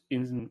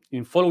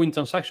following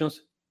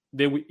transactions,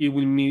 it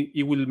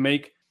will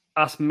make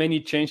as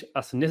many change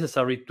as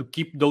necessary to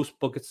keep those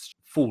pockets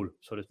full,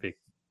 so to speak,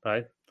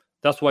 right?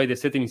 That's why the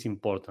setting is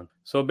important.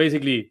 So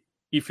basically,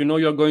 if you know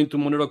you're going to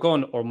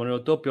MoneroCon or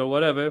Monerotopia or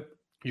whatever,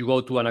 you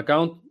go to an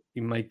account.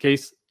 In my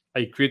case,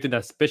 I created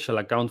a special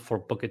account for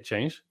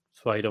PocketChange,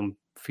 so I don't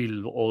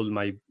fill all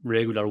my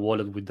regular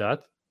wallet with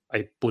that.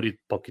 I put it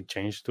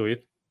PocketChange to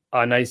it,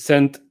 and I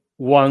sent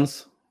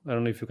once. I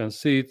don't know if you can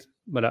see it,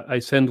 but I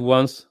sent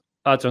once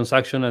a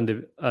transaction at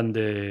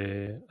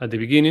the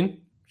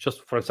beginning,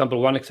 just for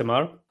example 1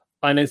 XMR,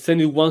 and I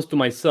sent it once to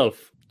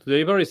myself to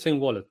the very same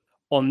wallet.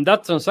 On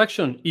that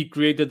transaction, it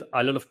created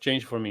a lot of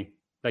change for me,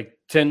 like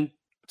 10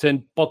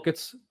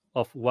 pockets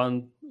of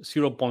 0.1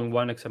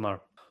 XMR.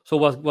 So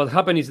what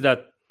happened is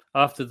that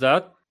after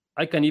that,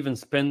 I can even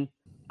spend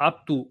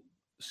up to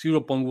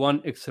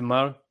 0.1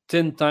 XMR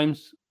 10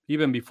 times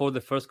even before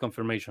the first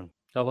confirmation.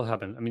 That will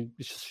happen. I mean,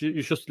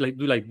 you just like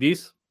do like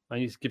this,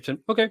 and you keep saying,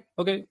 okay.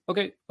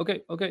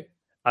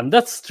 And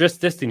that's stress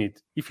testing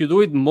it. If you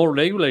do it more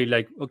regularly,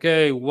 like,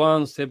 okay,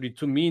 once every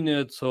 2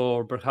 minutes,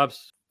 or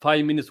perhaps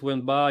 5 minutes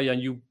went by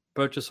and you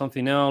purchase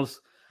something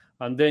else,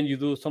 and then you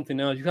do something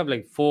else, you have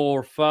like 4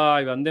 or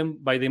 5, and then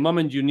by the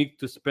moment you need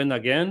to spend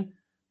again,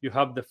 you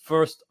have the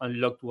first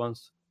unlocked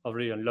ones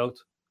already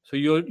unlocked. So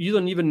you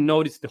don't even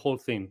notice the whole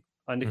thing.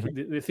 And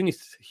the thing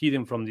is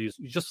hidden from this.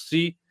 You just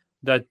see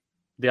that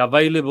the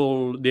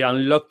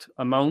unlocked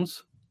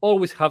amounts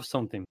always have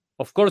something.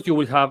 Of course, you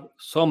will have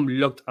some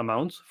locked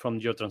amounts from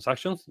your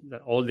transactions,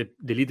 all the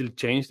little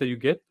change that you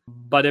get.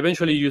 But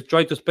eventually you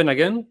try to spend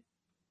again,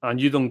 and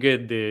you don't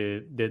get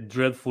the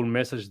dreadful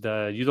message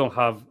that you don't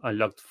have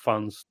unlocked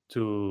funds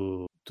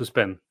to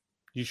spend.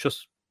 You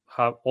just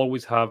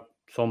always have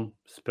some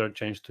spare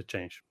change to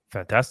change.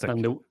 Fantastic.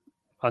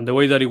 And the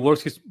way that it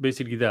works is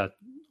basically that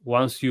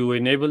once you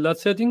enable that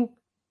setting,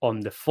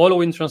 on the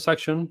following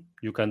transaction,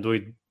 you can do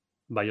it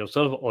by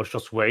yourself or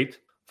just wait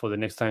for the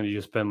next time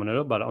you spend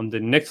Monero. But on the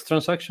next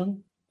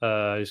transaction,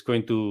 it's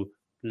going to,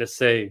 let's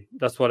say,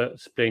 that's what I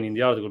explained in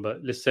the article,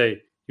 but let's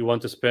say you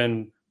want to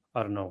spend,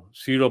 I don't know,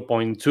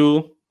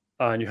 0.2,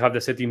 and you have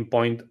the setting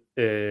point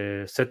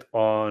set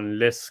on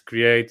let's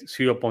create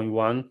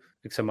 0.1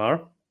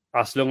 XMR,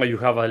 as long as you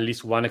have at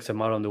least 1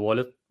 XMR on the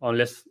wallet,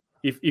 unless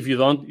if you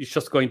don't, it's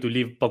just going to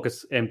leave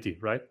pockets empty,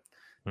 right?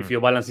 If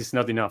your balance is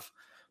not enough.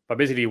 But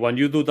basically, when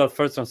you do that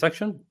first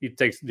transaction, it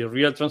takes the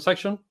real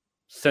transaction,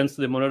 sends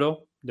the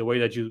Monero the way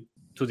that you,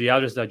 to the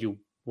address that you,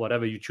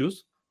 whatever you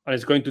choose, and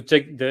it's going to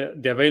check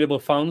the available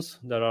funds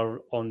that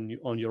are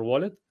on your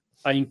wallet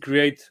and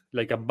create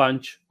like a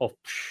bunch of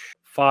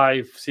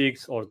 5,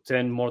 6, or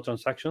 10 more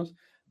transactions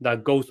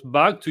that goes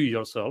back to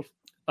yourself.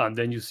 And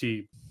then you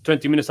see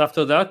 20 minutes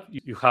after that,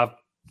 you have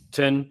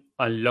 10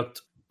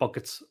 unlocked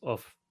pockets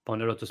of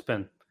Monero to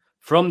spend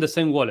from the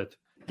same wallet.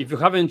 If you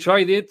haven't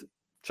tried it,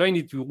 try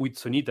it with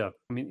Sonita.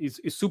 I mean,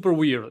 it's super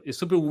weird. It's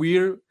super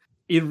weird.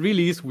 It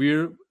really is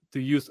weird to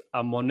use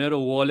a Monero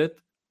wallet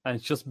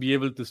and just be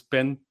able to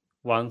spend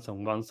once.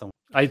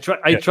 I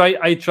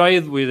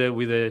tried with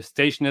a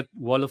StageNet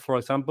wallet, for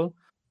example,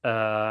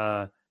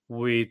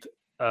 with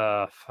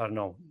I don't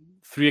know,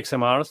 3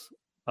 XMRs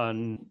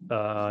and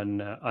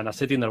a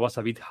setting that was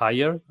a bit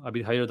higher than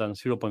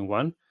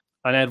 0.1.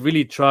 And I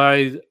really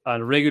tried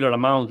a regular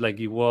amount, like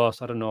it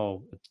was, I don't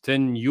know,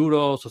 10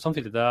 euros or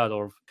something like that,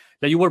 or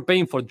that you were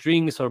paying for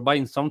drinks or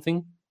buying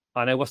something.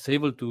 And I was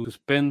able to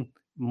spend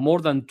more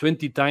than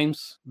 20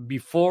 times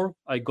before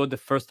I got the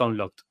first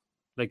unlocked.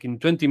 Like in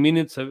 20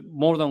 minutes,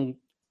 more than,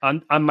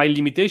 and my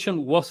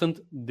limitation wasn't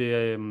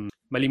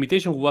my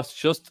limitation was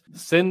just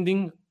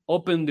sending,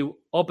 opening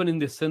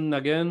the send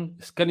again,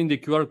 scanning the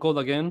QR code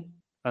again,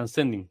 and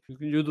sending.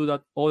 You do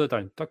that all the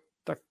time. Tuck,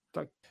 tuck,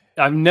 tuck.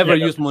 I've never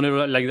used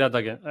Monero like that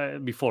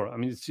again before. I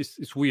mean,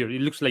 it's weird.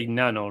 It looks like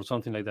Nano or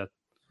something like that.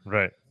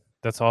 Right.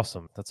 That's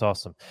awesome.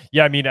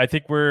 Yeah, I mean, I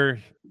think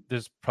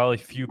there's probably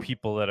few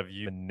people that have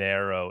used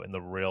Monero in the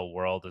real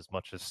world as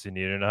much as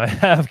Sunita and I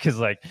have, because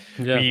like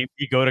we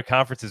go to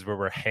conferences where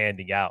we're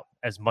handing out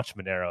as much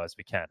Monero as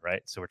we can,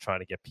 right? So we're trying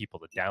to get people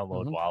to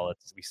download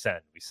wallets. We send.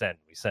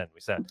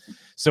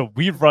 So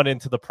we've run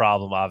into the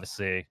problem,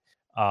 obviously,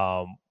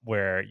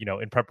 where, you know,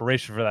 in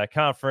preparation for that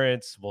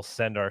conference, we'll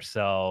send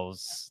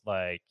ourselves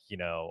like, you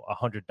know,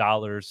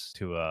 $100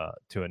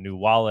 to a new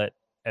wallet,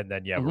 and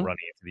then we're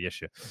running into the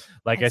issue.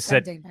 Like I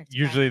said,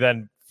 usually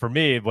then for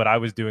me, what I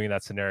was doing in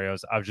that scenario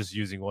is I was just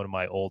using one of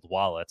my old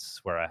wallets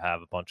where I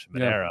have a bunch of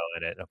Monero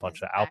in it and a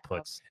bunch of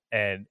outputs,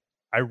 and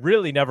I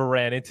really never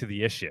ran into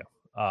the issue.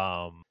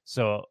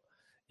 So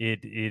it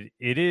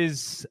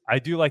is, I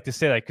do like to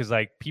say that, because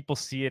like people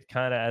see it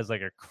kind of as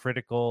like a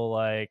critical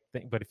like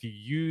thing, but if you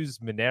use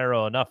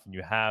Monero enough and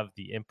you have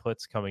the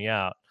inputs coming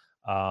out,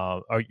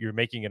 or you're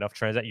making enough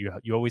transactions,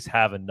 you always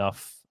have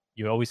enough.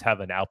 You always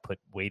have an output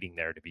waiting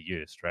there to be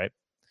used, right?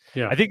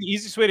 Yeah. I think the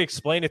easiest way to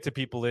explain it to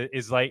people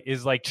is like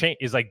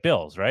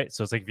bills, right?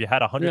 So it's like if you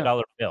had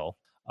 $100 bill,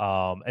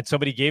 and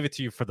somebody gave it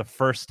to you for the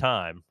first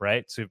time,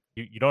 right? So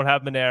you don't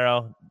have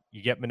Monero,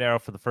 you get Monero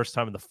for the first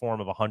time in the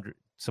form of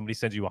somebody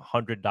sends you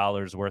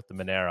 $100 worth of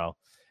Monero,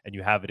 and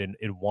you have it in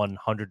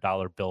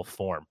 $100 bill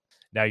form.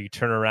 Now you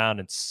turn around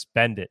and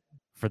spend it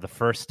for the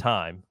first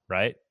time,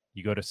 right?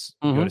 You go to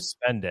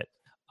spend it.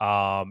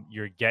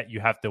 You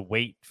have to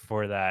wait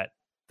for the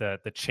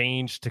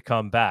change to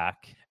come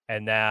back,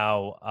 and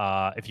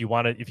now if you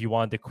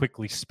wanted to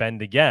quickly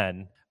spend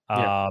again,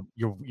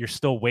 you're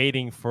still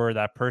waiting for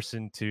that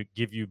person to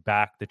give you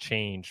back the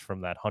change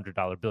from that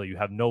 $100 bill. You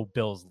have no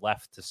bills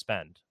left to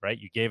spend, right?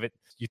 You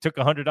took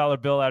a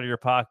 $100 bill out of your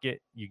pocket,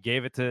 you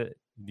gave it to,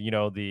 you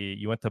know,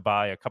 you went to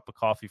buy a cup of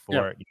coffee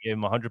for it, you gave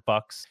him $100,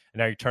 and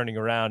now you're turning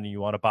around and you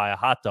want to buy a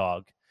hot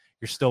dog.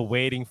 You're still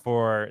waiting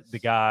for the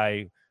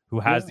guy who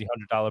has the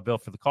 $100 bill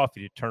for the coffee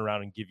to turn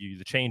around and give you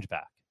the change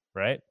back.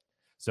 Right.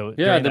 So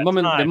the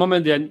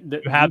moment the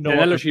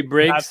analogy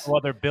breaks, you have no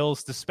other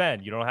bills to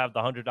spend. You don't have the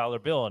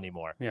 $100 bill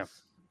anymore. Yeah.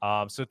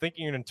 So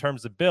thinking in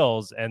terms of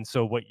bills, and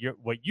so what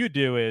you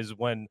do is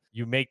when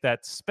you make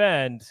that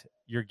spend,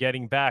 you're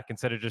getting back,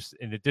 instead of just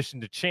in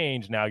addition to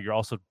change, now you're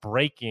also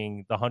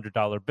breaking the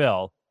 $100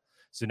 bill.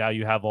 So now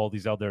you have all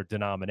these other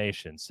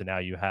denominations. So now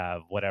you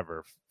have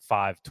whatever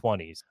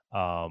 520s,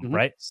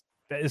 right?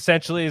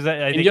 Essentially, is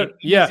that in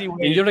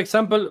your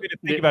example,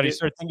 think about it. You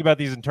start thinking about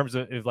these in terms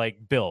of like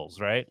bills,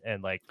 right?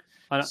 And like,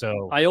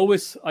 so I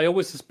always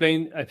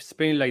explain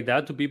like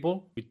that to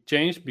people with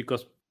change,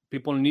 because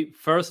people need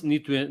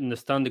to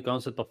understand the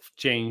concept of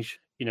change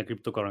in a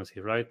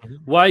cryptocurrency, right?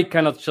 Why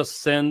cannot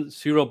just send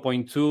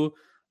 0.2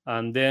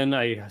 and then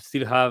I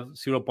still have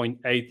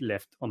 0.8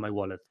 left on my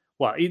wallet?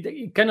 Well,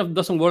 it kind of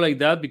doesn't work like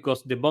that,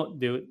 because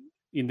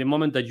in the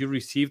moment that you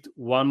received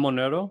one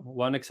Monero,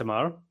 one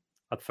XMR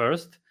at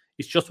first,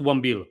 it's just one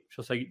bill,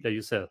 just like that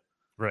you said.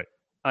 Right.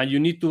 And you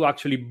need to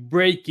actually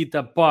break it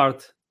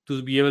apart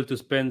to be able to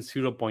spend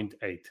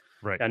 0.8.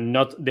 Right. And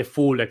not the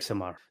full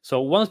XMR.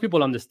 So once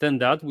people understand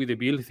that with the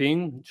bill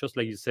thing, just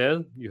like you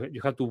said, you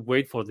have to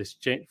wait for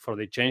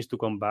the change to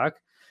come back.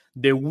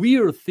 The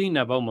weird thing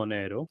about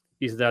Monero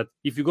is that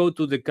if you go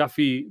to the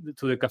cafe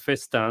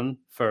stand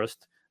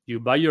first, you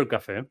buy your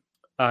cafe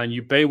and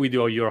you pay with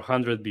your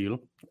 100 bill,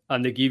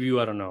 and they give you,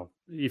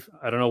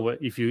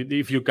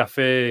 if your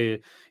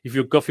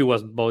coffee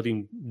was bought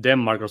in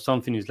Denmark or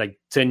something, it's like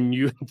 10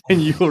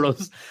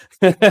 euros.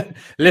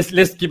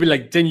 let's keep it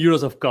like 10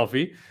 euros of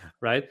coffee,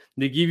 right?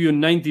 They give you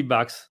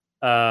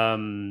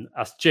 $90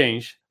 as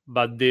change.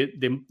 But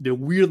the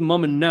weird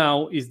moment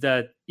now is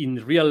that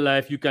in real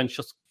life you can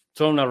just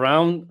turn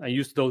around and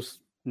use those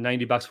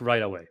 $90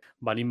 right away.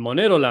 But in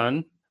Monero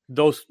land,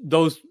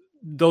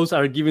 those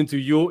are given to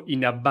you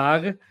in a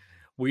bag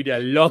with a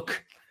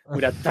lock,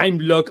 with a time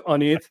lock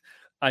on it.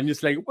 And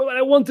just like, well,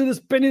 I want to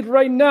spend it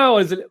right now.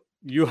 It's like,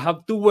 you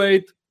have to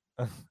wait.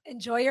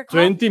 Enjoy your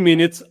 20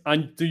 minutes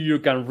until you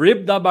can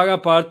rip that bag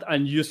apart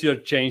and use your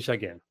change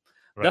again.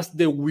 Right. That's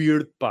the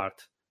weird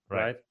part,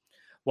 right?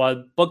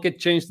 What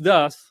PocketChange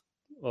does,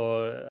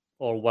 or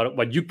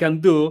what you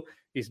can do,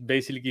 is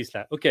basically it's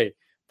like, okay,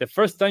 the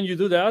first time you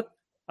do that,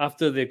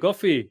 after the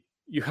coffee,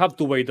 you have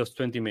to wait those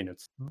 20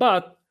 minutes.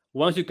 But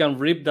once you can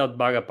rip that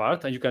bag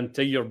apart and you can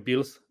take your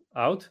bills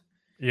out,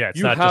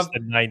 it's not just a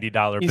 $90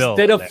 bill.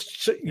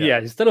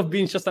 Instead of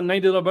being just a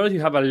 $90 bill,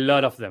 you have a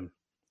lot of them,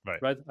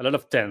 right? A lot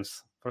of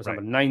tens, for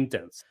example, 9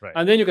 tens. Right.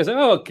 And then you can say,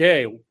 oh,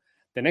 okay,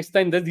 the next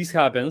time that this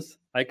happens,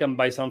 I can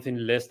buy something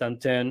less than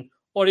 10,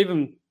 or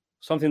even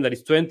something that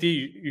is 20,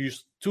 you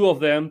use 2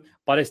 of them,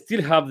 but I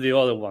still have the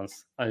other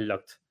ones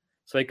unlocked.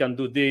 So I can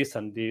do this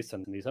and this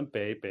and this and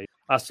pay,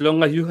 as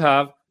long as you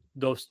have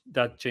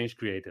that change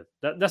created.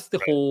 That's the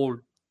whole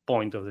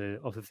point of the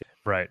thing.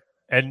 Right.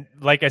 And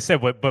like I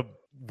said, but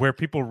where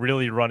people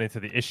really run into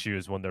the issue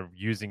is when they're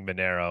using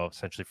Monero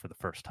essentially for the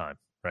first time,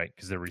 right?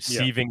 Because they're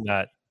receiving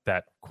that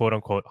quote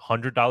unquote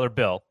 $100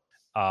 bill,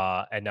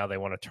 and now they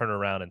want to turn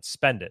around and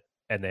spend it,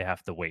 and they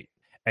have to wait.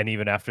 And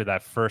even after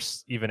that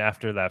first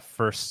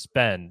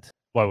spend,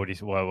 what's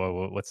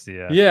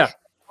the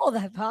Hold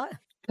that pot.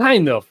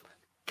 Kind of.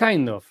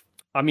 Kind of.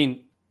 I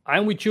mean,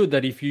 I'm with you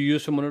that if you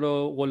use a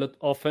Monero wallet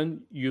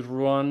often, you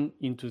run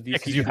into this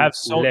because issue you have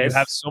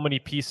less. so many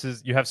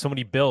pieces, you have so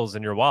many bills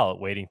in your wallet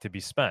waiting to be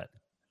spent,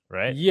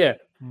 right? Yeah,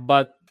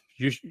 but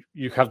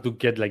you have to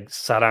get like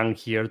Sarang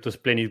here to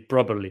explain it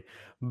properly.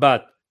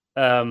 But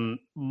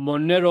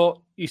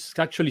Monero is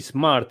actually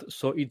smart,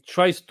 so it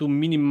tries to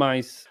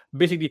minimize.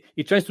 Basically,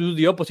 it tries to do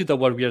the opposite of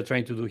what we are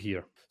trying to do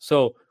here.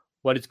 So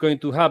what is going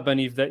to happen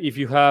if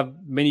you have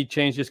many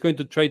changes, it's going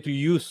to try to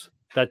use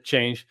that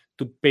change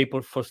to pay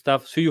for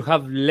stuff, so you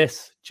have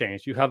less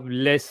change, you have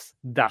less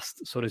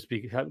dust, so to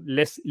speak, you have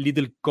less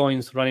little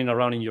coins running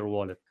around in your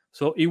wallet.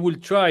 So it will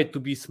try to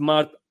be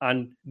smart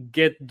and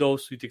get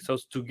those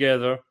UTXOs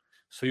together,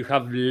 so you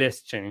have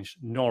less change,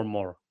 no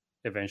more.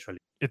 Eventually,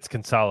 It's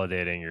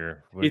consolidating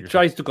it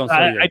tries to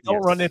consolidate. I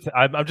don't run yes. into.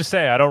 I'm just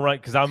saying I don't run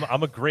because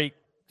I'm a great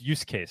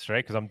use case,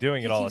 right? Because I'm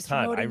doing it all the keeps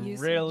time. promoting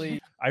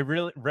usage. I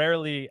really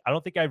rarely. I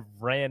don't think I've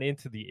ran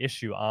into the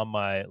issue on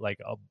my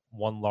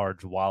one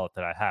large wallet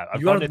that I have.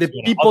 I've You are run the into it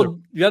on people. other-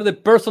 You are the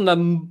person that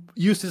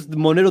uses the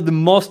Monero the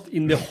most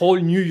in the whole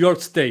New York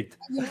state.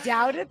 You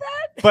doubted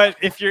that? But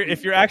if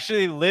you're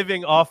actually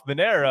living off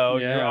Monero,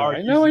 you Yeah, are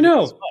I know, using I it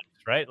know. as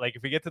much, right? Like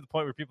if we get to the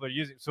point where people are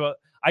using, so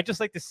I just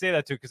like to say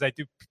that too because I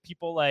do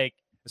people like.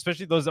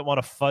 Especially those that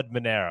want to FUD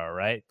Monero,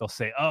 right? They'll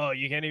say, "Oh,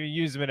 you can't even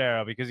use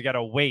Monero because you got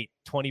to wait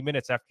 20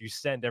 minutes after you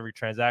send every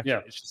transaction."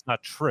 Yeah. It's just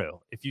not true.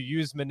 If you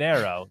use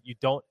Monero, you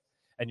don't,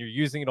 and you're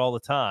using it all the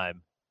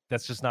time.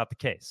 That's just not the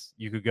case.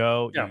 You could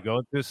go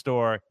into a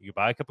store, you could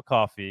buy a cup of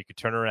coffee, you could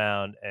turn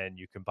around and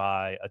you can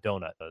buy a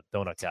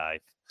donut guy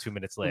 2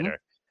 minutes later.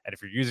 And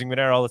if you're using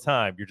Monero all the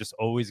time, you're just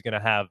always going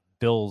to have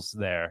bills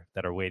there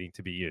that are waiting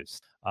to be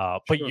used.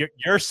 But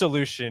your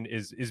solution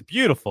is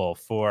beautiful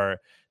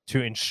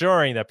to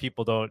ensuring that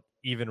people don't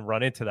even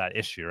run into that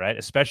issue, right?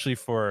 Especially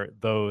for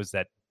those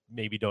that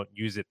maybe don't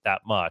use it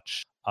that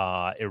much.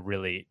 It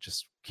really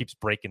just keeps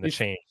breaking the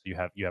chain. You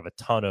have a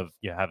ton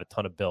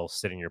of bills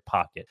sitting in your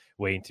pocket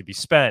waiting to be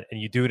spent,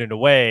 and you do it in a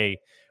way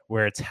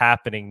where it's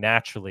happening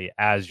naturally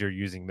as you're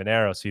using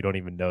Monero, so you don't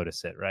even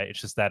notice it, right?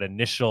 It's just that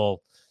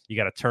initial. You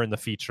got to turn the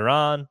feature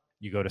on.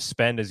 You go to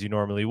spend as you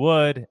normally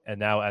would, and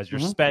now as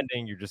you're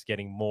spending, you're just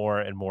getting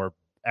more and more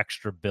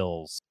extra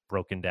bills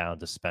broken down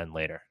to spend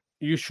later.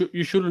 You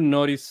shouldn't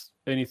notice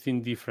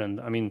anything different.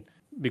 I mean,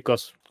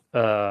 because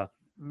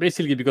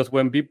basically because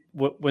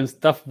when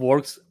stuff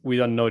works, we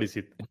don't notice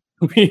it.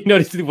 We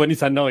notice it when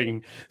it's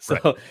annoying.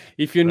 So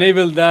if you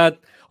enable that,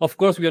 of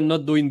course, we are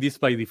not doing this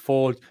by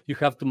default. You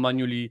have to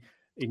manually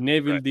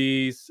enable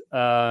this.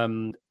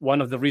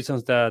 One of the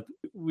reasons that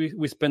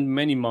we spend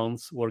many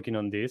months working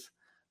on this,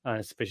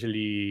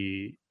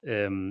 especially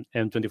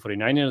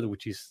M2049er,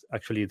 which is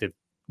actually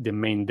the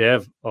main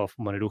dev of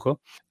Monerujo.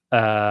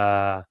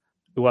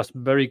 It was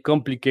very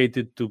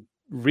complicated to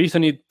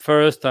reason it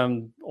first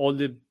and all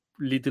the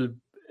little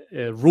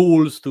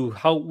rules to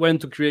when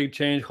to create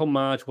change, how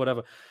much,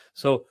 whatever.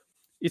 So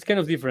it's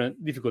kind of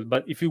difficult.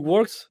 But if it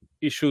works,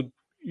 you should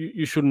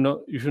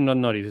not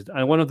notice it.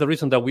 And one of the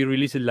reasons that we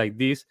release it like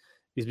this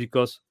is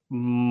because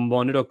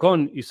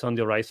MoneroCon is on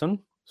the horizon.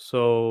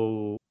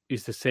 So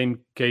it's the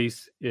same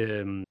case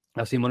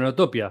as in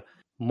Monerotopia.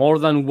 More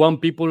than one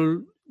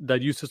people that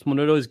uses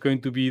Monero is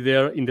going to be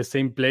there in the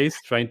same place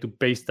trying to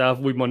pay stuff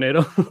with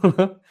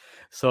Monero.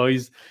 So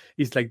it's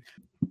like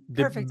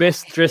the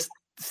best stress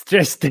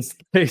test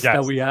case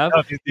that we have.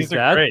 No, these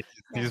are great.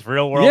 These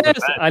real world yes,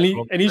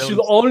 events. and it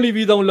should only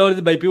be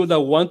downloaded by people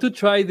that want to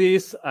try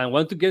this and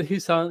want to get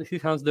his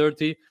hands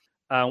dirty.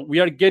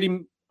 We are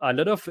getting a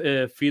lot of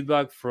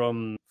feedback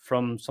from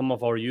some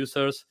of our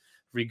users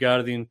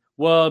regarding,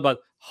 but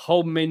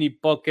how many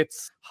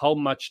pockets, how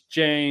much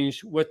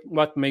change,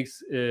 what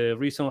makes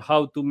reason,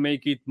 how to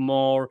make it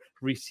more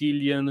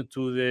resilient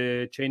to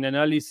the chain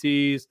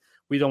analysis.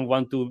 We don't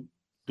want to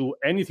do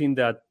anything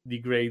that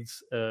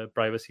degrades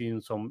privacy in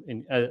some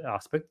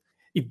aspect.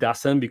 It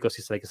doesn't, because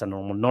it's a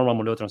normal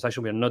Monero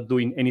transaction. We are not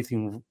doing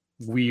anything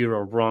weird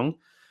or wrong.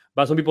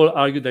 But some people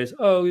argue that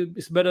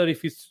it's better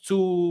if it's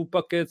 2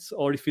 pockets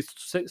or if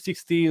it's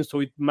 16, so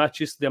it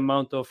matches the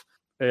amount of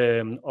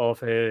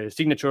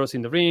signatures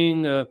in the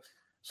ring.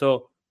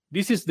 So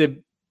this is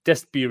the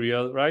test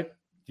period, right?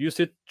 Use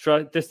it,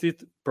 try, test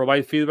it,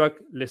 provide feedback.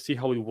 Let's see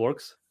how it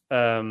works.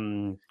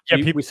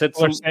 People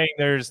are saying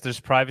there's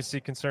privacy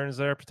concerns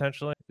there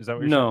potentially. Is that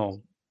what you're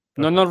saying?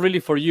 No, not really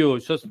for you.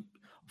 It's just,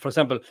 for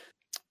example,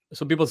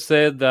 some people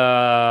said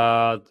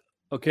that,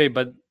 okay,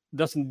 but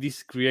doesn't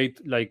this create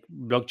like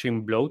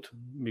blockchain bloat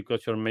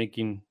because you're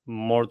making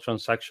more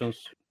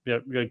transactions?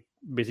 You're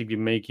basically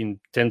making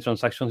 10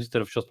 transactions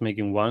instead of just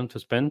making 1 to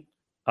spend.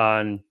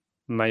 And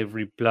my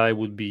reply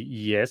would be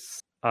yes.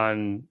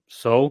 And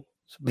so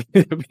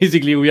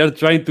basically we are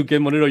trying to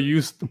get Monero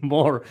used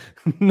more,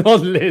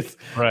 not less.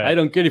 Right. I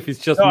don't care if it's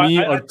just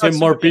me or 10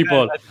 more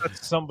people. I thought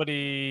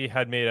somebody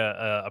had made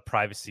a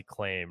privacy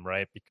claim,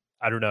 right?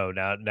 I don't know.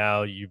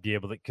 Now you'd be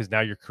able to, because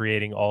now you're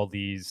creating all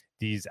these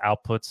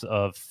outputs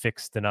of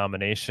fixed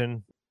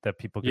denomination that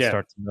people can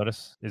start to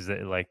notice. Is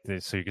it like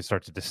this, so you can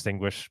start to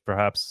distinguish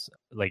perhaps?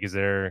 Like, is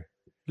there?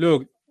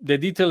 Look, the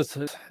details,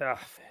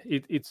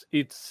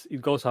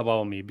 it goes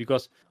above me,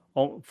 because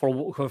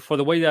for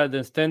the way that I'm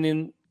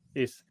understanding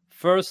is,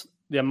 first,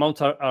 the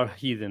amounts are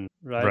hidden,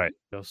 right?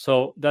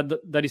 So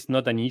that is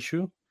not an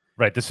issue.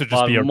 Right. This would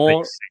just be a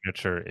ring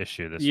signature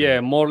issue.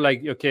 More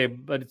like, okay,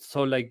 but it's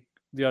so like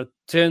there are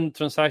 10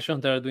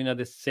 transactions that are doing at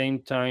the same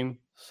time.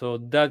 So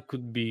that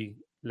could be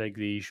like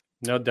the issue,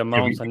 not the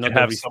amounts and not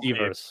the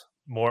receivers.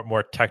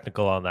 More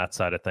technical on that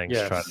side of things.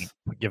 Yes. Try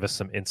to give us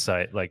some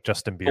insight, like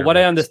Justin Bieber. But what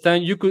I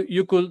understand, you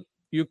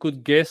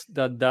could guess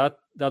that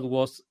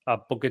was a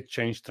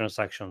PocketChange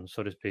transaction,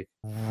 so to speak.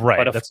 Right.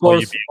 But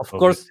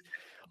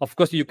of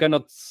course, you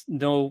cannot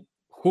know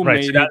who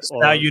made it. So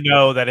now you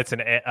know that it's a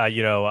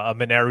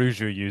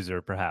Monerujo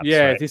user, perhaps.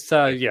 Yeah, right? It's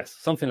yes,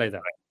 something like that.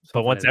 Right.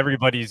 But once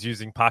everybody's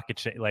using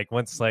PocketChange, like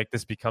once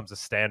this becomes a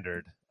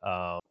standard,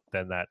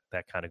 then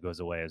that kind of goes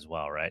away as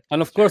well, right?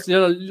 And of course,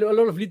 there are a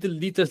lot of little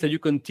details that you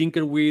can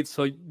tinker with,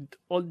 so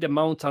all the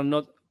amounts are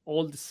not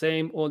all the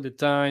same all the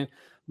time.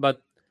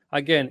 But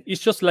again,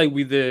 it's just like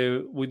with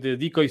the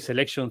decoy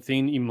selection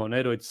thing in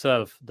Monero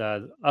itself,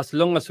 that as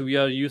long as we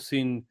are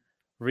using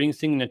ring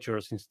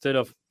signatures instead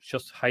of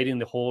just hiding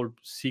the whole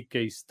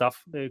CK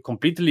stuff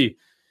completely,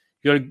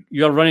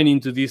 you're running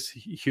into this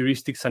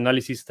heuristics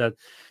analysis that,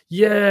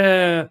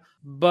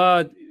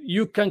 but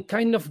you can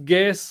kind of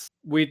guess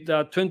with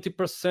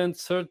 20%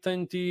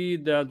 certainty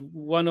that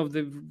one of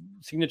the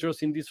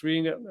signatures in this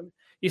ring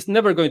is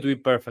never going to be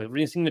perfect.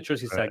 Ring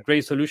signatures is a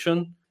great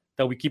solution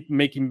that we keep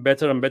making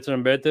better and better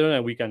and better,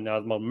 and we can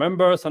add more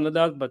members and all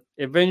that, but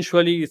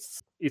eventually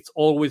it's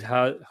always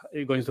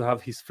going to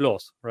have his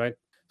flaws, right?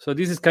 So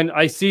this is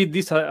I see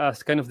this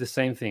as kind of the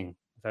same thing.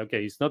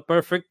 Okay, it's not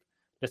perfect.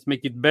 Let's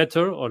make it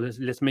better, or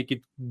let's make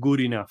it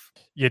good enough.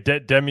 Yeah,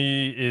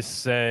 Demi is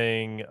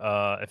saying,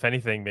 if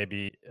anything,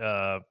 maybe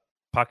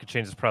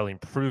PocketChange is probably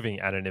improving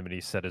anonymity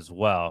set as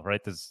well,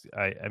 right?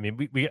 I don't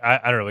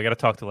know. We got to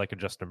talk to like a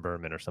Justin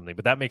Berman or something,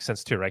 but that makes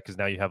sense too, right? Because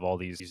now you have all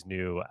these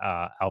new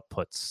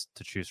outputs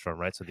to choose from,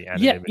 right? So the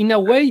anonymity, in a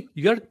way,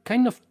 you're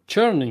kind of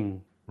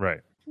churning, right?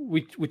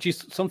 Which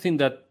is something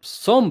that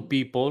some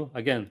people,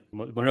 again,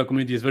 Monero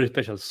community is very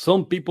special.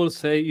 Some people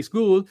say it's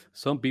good,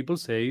 some people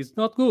say it's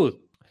not good.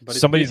 But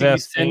somebody's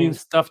asking, sending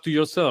stuff to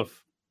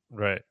yourself,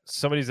 right?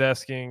 Somebody's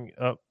asking,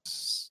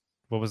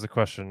 what was the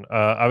question?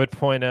 I would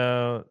point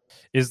out: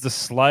 is the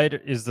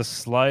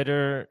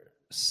slider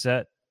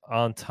set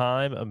on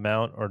time,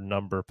 amount, or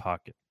number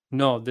pocket?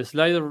 No, the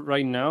slider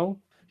right now,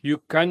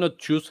 you cannot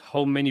choose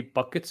how many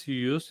pockets you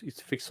use.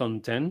 It's fixed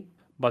on 10,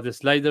 but the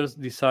slider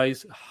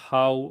decides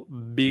how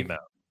big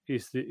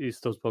is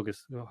those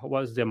pockets.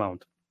 What is the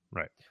amount?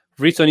 Right.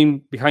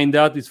 Reasoning behind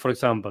that is, for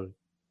example,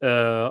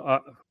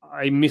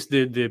 I missed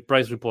the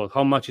price report.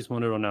 How much is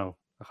Monero now?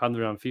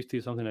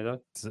 150, something like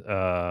that?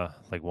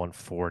 It's like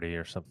 140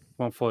 or something.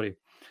 140.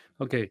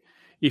 Okay.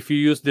 If you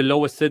use the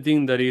lowest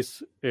setting, that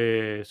is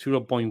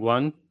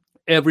 0.1,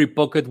 every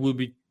pocket will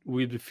be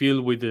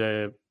filled with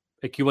the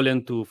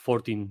equivalent to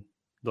 $14,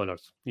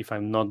 if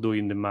I'm not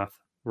doing the math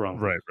wrong.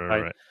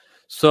 Right.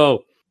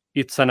 So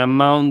it's an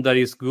amount that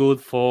is good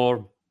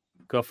for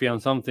coffee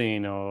and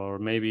something, or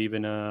maybe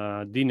even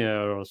a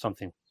dinner or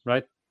something,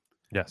 right?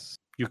 Yes.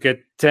 You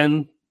get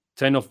 10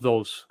 of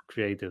those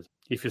created.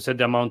 If you set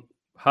the amount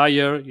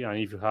higher, and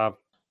if you have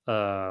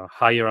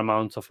higher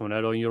amounts of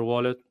Monero in your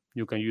wallet,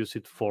 you can use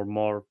it for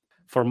more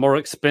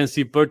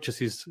expensive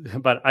purchases.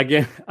 But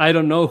again, I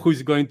don't know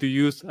who's going to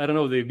use. I don't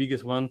know the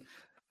biggest one.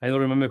 I don't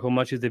remember how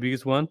much is the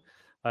biggest one.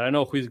 I don't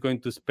know who is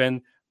going to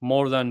spend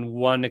more than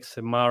 1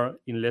 XMR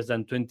in less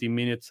than 20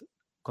 minutes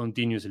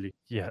continuously.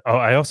 Yeah. Oh,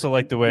 I also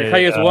like the way the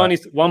highest one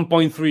is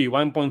 1.3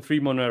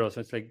 Monero. So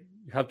it's like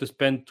you have to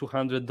spend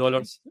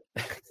 $200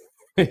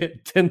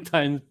 10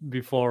 times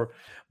before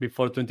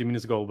 20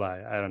 minutes go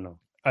by. I don't know.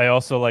 I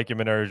also like in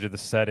Monerujo the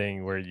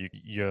setting where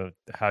you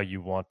how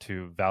you want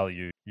to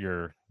value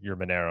your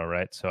Monero,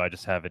 right? So I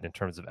just have it in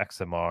terms of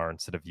XMR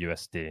instead of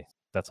USD.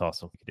 That's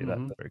awesome. You can do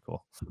that. That's very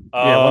cool.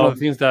 Yeah, one of the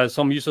things that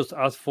some users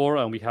ask for,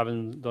 and we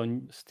haven't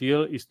done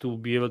still, is to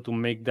be able to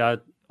make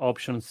that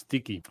option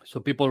sticky. So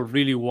people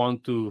really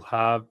want to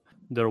have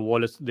their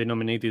wallets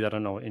denominated, I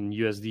don't know, in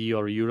USD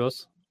or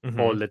euros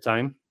all the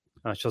time,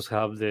 and just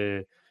have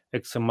the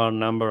XMR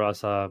number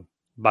as a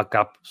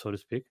backup, so to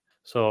speak.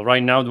 So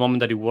right now, the moment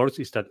that it works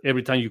is that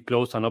every time you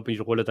close and open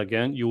your wallet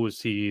again, you will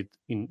see it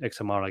in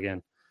XMR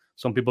again.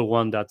 Some people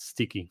want that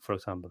sticky, for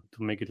example,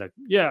 to make it like,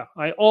 yeah,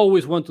 I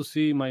always want to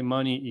see my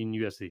money in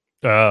USD.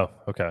 Oh,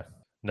 okay.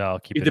 No, I'll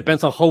keep it. It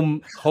depends on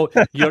how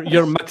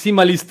your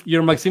maximalist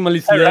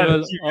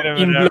level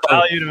in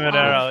value to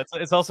Monero.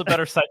 It's also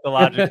better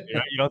psychologically.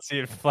 Right? You don't see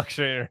it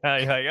fluctuating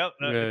around. You're like, oh,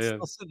 no, it's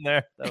still sitting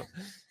there.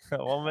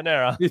 Well,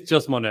 Monero. It's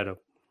just Monero.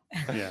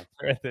 Yeah,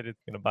 granted,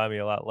 it's going to buy me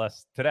a lot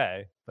less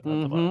today, but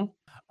not tomorrow.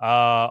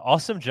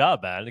 Awesome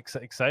job, man!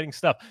 Exciting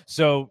stuff.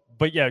 So,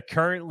 but yeah,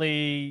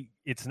 currently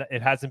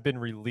it hasn't been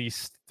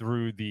released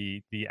through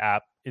the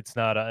app. It's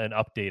not an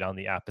update on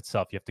the app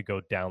itself. You have to go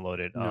download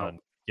it on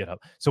GitHub.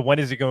 So when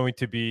is it going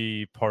to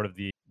be part of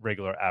the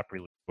regular app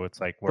release? So it's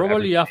like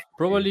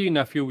Probably in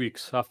a few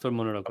weeks after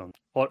MoneroCon,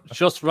 or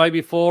just right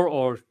before,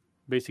 or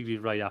basically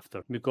right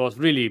after. Because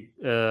really,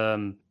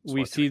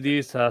 we see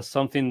this as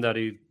something that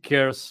it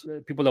cares.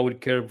 People that will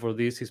care for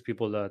this is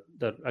people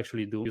that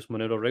actually do use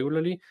Monero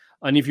regularly.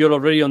 And if you're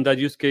already on that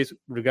use case,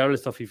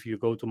 regardless of if you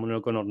go to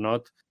MoneroCon or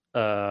not,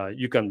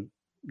 you can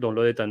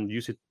download it and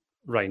use it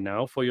right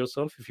now for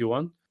yourself if you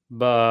want.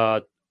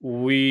 But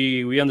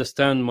we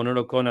understand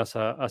MoneroCon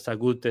as a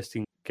good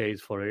testing case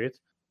for it.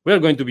 We are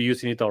going to be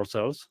using it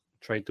ourselves,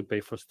 trying to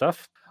pay for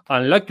stuff.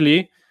 And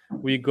luckily,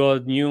 we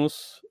got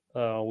news.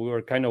 We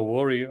were kind of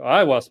worried.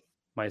 I was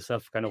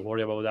myself kind of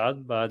worried about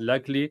that. But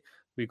luckily,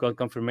 we got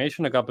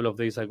confirmation a couple of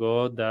days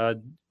ago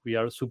that we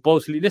are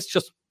supposedly, let's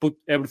just put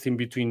everything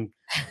between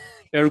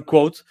air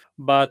quotes,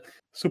 but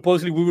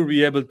supposedly we will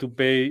be able to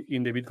pay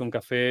in the Bitcoin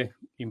Cafe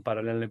in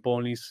parallel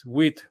ponies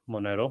with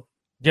Monero.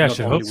 Yeah, I not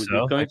should only hope with so.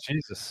 Bitcoin. Like,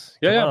 Jesus.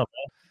 Yeah, Come yeah. on,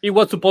 man. It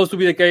was supposed to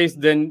be the case,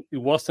 then it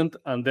wasn't,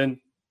 and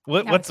then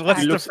What's the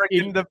looks-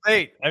 freaking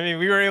debate? I mean,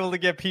 we were able to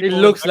get people. it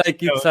in looks Mexico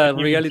like it's who a can't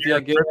even reality share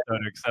again. crypto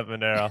to accept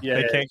Monero. They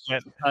Yes. can't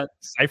get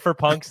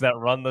cypherpunks that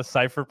run the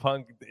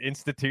cypherpunk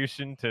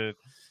institution to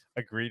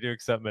agree to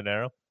accept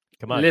Monero.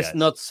 Come on, Let's guys.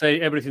 not say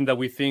everything that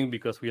we think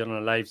because we are on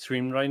a live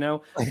stream right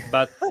now.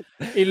 But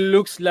it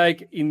looks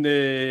like at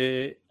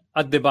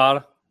the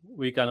bar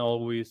we can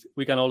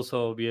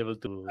also be able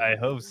to. I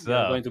hope We so.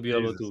 are going to be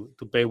able Jesus.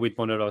 to pay with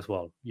Monero as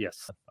well.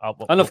 Yes.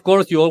 Well, And of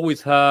course, you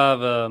always have,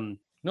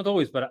 not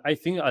always, but I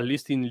think at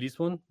least in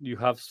Lisbon, you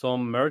have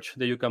some merch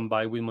that you can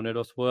buy with Monero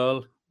as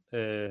well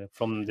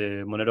from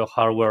the Monero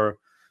hardware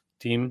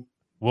team.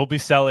 we'll be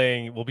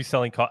selling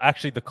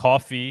actually the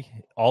coffee,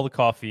 all the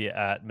coffee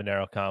at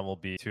MoneroCon will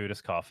be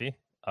gratuitous coffee.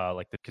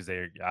 Because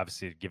they're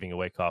obviously giving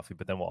away coffee,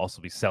 but then we'll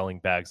also be selling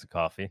bags of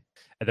coffee,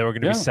 and then we're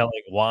going to be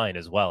selling wine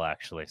as well.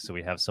 Actually, so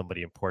we have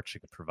somebody in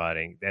Portugal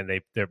providing, and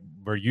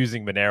we're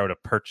using Monero to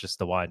purchase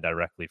the wine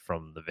directly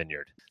from the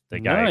vineyard. The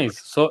guy, Nice.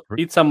 So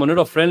it's a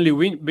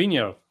Monero-friendly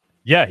vineyard.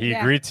 yeah, he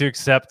agreed to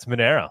accept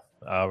Monero.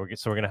 We're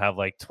going to have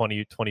like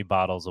 20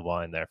 bottles of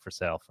wine there for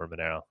sale for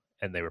Monero,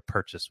 and they were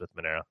purchased with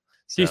Monero.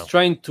 So. He's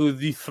trying to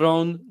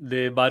dethrone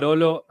the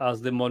Barolo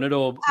as the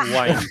Monero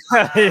wine.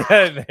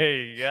 Yeah, there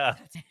you go.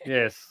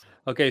 Yes.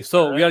 Okay,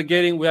 so we are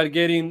getting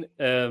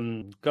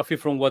coffee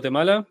from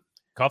Guatemala.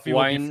 Coffee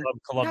wine will be from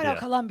Colombia. No,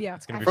 Colombia.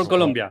 It's gonna be from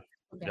Colombia.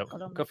 Yep.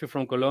 Coffee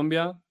from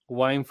Colombia,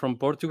 wine from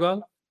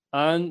Portugal,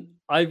 and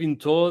I've been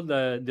told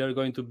that there are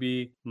going to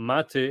be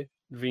mate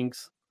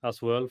drinks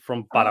as well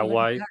from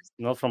Paraguay,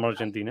 not from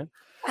Argentina.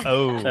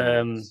 Oh,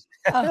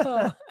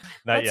 Oh.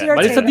 not yet.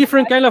 But it's a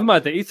different kind of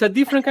mate. It's a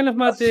different kind of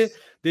mate.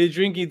 They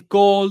drink it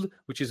cold,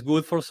 which is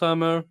good for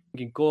summer.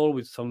 Drinking cold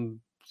with some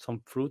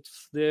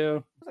fruits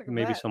there,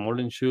 maybe some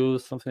orange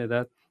juice, something like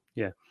that.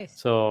 Yeah.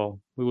 So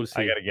we will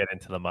see. I gotta get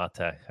into the mate.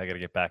 I gotta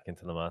get back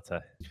into the mate.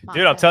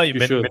 Dude, I'm telling you,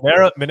 You should.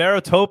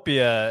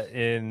 Monerotopia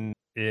in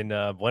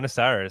Buenos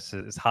Aires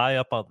is high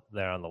up on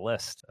there on the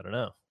list. I don't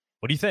know.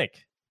 What do you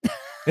think?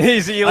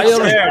 You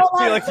look scared.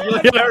 You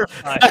look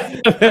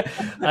terrified.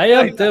 I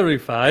am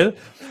terrified.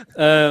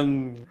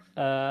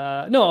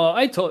 No,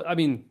 I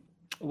mean,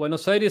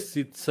 Buenos Aires,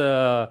 it's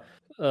the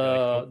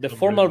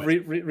formal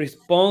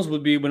response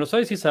would be Buenos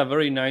Aires is a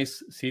very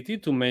nice city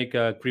to make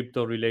a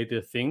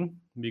crypto-related thing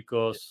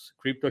because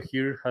crypto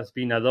here has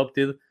been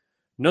adopted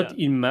not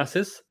in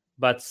masses,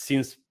 but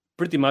since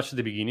pretty much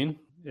the beginning.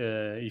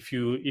 If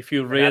you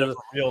read out of a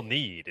real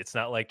need, it's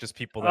not like just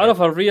people out of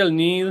a real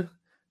need.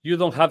 You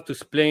don't have to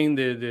explain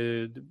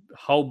the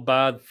how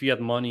bad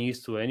fiat money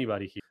is to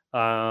anybody here,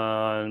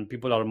 and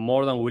people are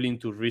more than willing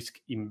to risk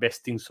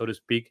investing, so to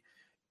speak,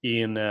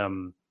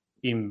 in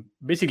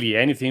basically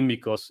anything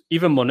because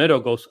even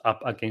Monero goes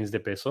up against the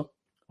peso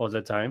all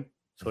the time,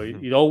 so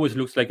it always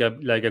looks like a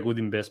good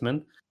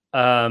investment.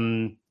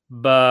 But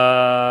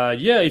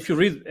yeah, if you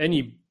read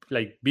any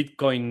like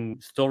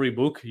Bitcoin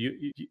storybook,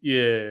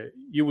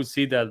 you will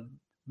see that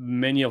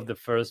many of the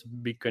first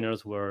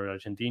Bitcoiners were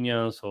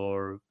Argentinians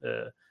or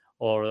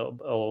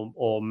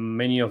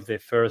many of the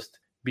first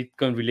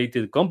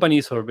Bitcoin-related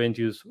companies or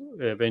ventures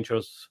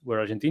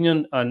were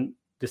Argentinian, and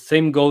the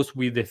same goes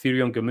with the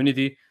Ethereum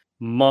community.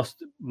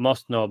 Must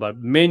know, but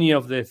many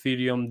of the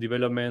Ethereum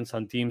developments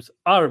and teams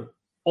are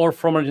or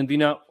from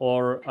Argentina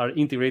or are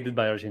integrated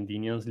by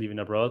Argentinians living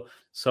abroad.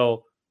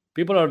 So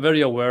people are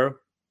very aware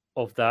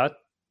of that.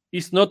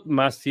 It's not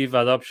massive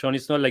adoption.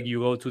 It's not like you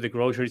go to the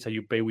groceries and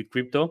you pay with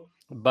crypto,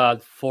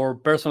 but for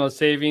personal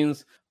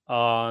savings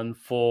and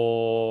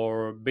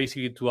for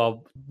basically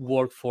to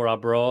work for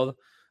abroad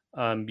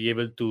and be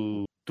able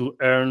to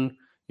earn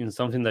in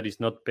something that is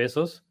not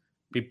pesos,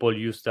 people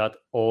use that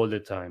all the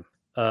time.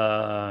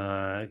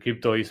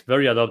 Crypto is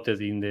very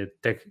adopted in the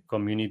tech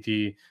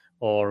community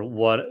or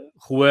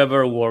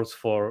whoever works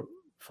for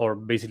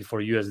basically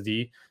for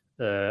USD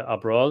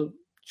abroad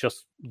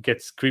just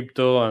gets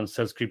crypto and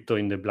sells crypto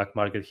in the black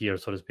market here,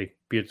 so to speak,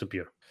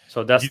 peer-to-peer.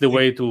 So that's the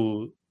way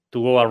to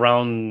go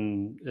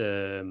around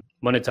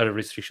monetary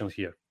restrictions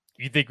here.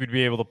 You think we'd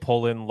be able to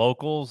pull in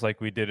locals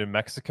like we did in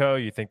Mexico?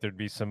 You think there'd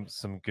be some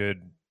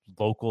good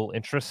local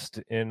interest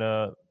in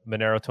a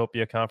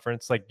Monerotopia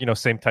conference? Like,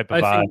 same type of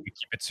I vibe. think- We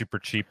keep it super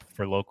cheap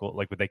for local.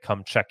 Like, would they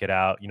come check it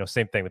out?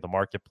 Same thing with the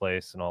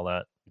marketplace and all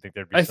that. You think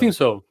there'd be? I think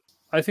so.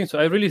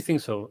 I really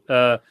think so.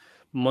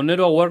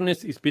 Monero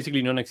awareness is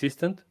basically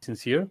non-existent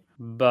since here,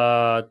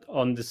 but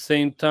on the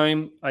same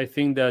time, I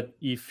think that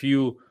if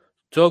you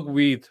talk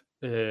with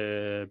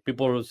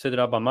people set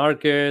up a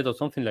market or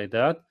something like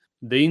that,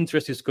 the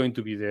interest is going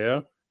to be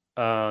there,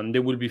 and they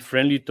will be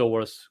friendly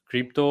towards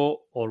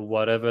crypto or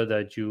whatever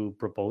that you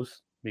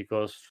propose,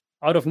 because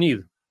out of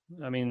need.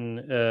 I mean,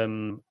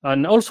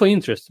 and also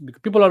interest,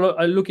 because people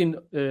are looking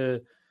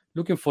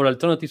for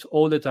alternatives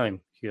all the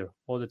time here,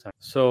 all the time.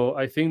 So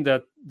I think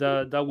that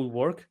will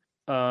work.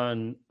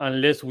 And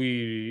unless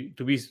we,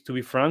 to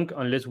be frank,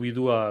 unless we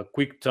do a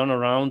quick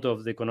turnaround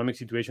of the economic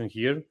situation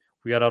here,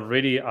 we are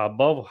already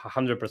above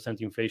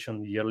 100%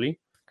 inflation yearly,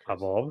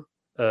 above,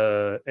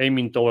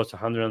 aiming towards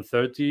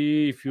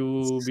 130, if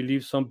you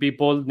believe some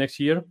people, next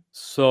year.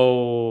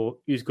 So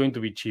it's going to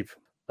be cheap.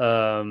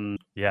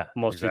 Yeah,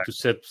 mostly exactly. to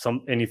set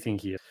anything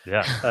here.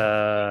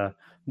 Yeah.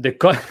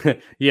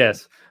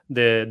 Yes,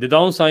 the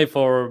downside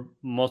for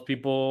most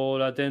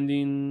people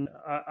attending,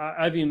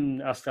 I've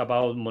been asked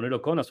about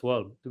MoneroCon as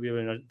well,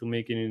 to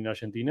make it in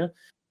Argentina,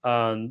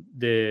 and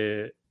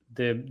the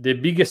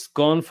biggest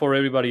con for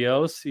everybody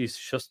else is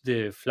just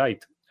the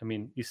flight. I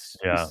mean, it's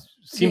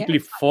simply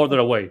further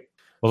away.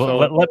 Well, So,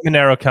 let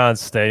MoneroCon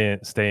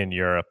stay in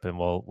Europe, and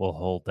we'll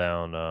hold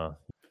down.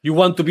 You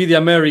want to be the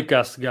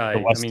Americas guy. The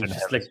Western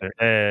it's like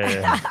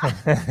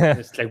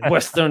it's like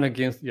Western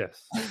against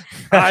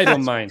I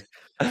don't mind.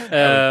 We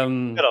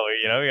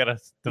gotta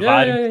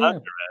divide and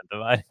conquer, man.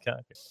 Divide and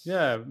conquer.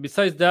 Yeah.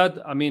 Besides that,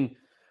 I mean,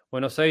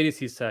 Buenos Aires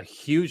is a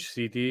huge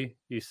city.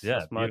 It's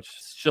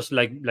it's just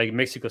like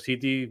Mexico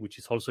City, which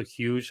is also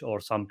huge, or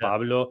San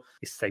Pablo.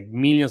 It's like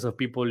millions of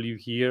people live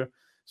here,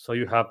 so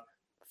you have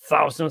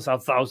thousands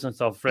and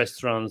thousands of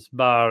restaurants,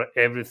 bar,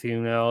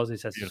 everything else.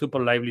 It's a super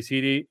lively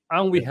city.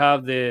 And we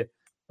have the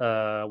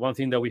one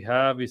thing that we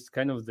have is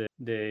kind of the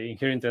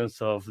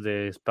inheritance of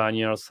the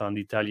Spaniards and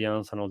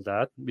Italians and all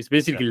that. It's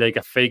basically like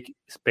a fake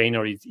Spain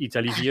or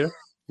Italy here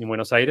in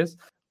Buenos Aires,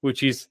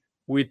 which is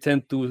we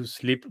tend to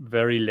sleep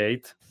very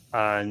late.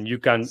 And you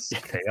can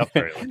stay up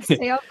very late.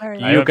 Stay up very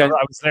late. I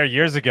was there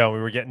years ago. We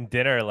were getting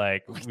dinner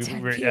like we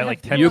were at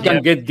like 10. You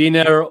can get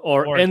dinner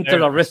or enter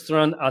a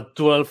restaurant at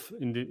 12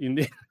 in the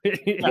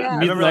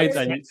midnight.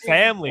 And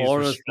families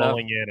were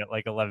strolling in at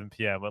like 11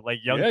 p.m. But like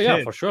young kids.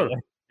 Yeah, for sure.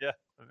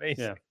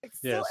 Amazing.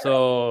 Yeah.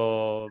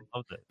 So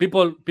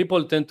people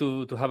tend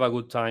to have a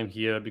good time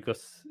here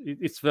because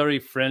it's very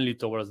friendly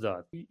towards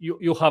that.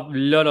 You have a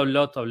lot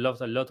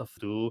of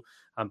do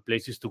and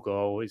places to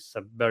go. It's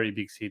a very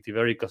big city,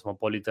 very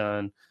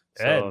cosmopolitan.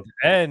 So,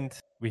 and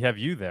we have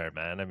you there,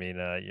 man. I mean,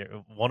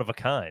 you're one of a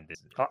kind,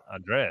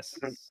 Anhdres.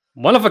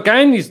 One of a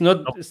kind is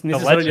not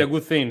necessarily a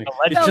good thing.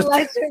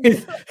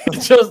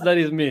 It's just that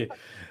is me.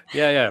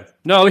 Yeah.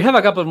 No, we have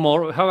a couple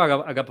more.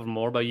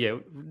 But yeah,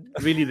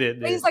 really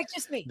He's like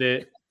just me.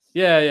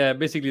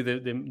 Basically,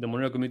 the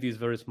Monero community is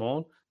very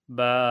small.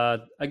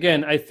 But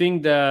again, I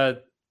think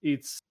that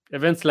it's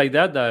events like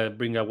that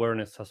bring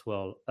awareness as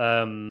well.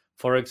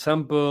 For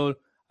example,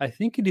 I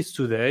think it is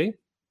today.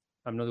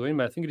 I'm not going,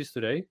 but I think it is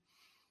today.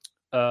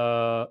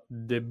 The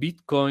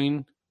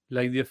Bitcoin,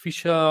 like the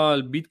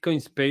official Bitcoin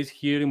space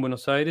here in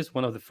Buenos Aires,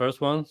 one of the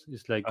first ones,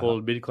 is like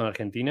called Bitcoin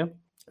Argentina.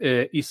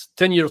 Is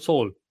 10 years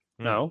old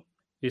now.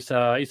 It's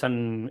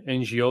an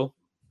NGO,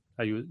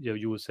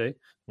 you would say,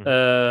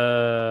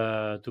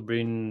 to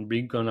bring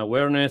Bitcoin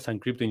awareness and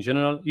crypto in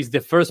general. It's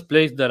the first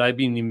place that I've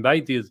been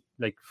invited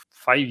like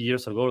 5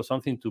 years ago or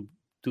something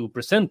to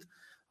present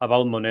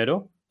about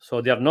Monero. So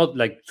they are not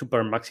like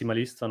super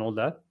maximalists and all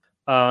that.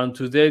 And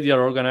today they are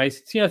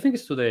organizing. I think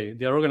it's today.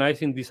 They are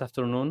organizing this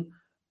afternoon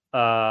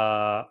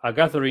a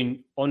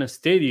gathering on a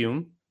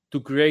stadium to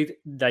create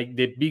like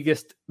the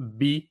biggest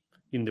bee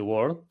in the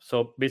world.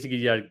 So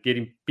basically, they are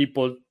getting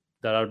people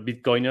that are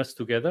Bitcoiners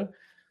together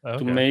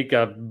to make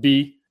a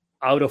bee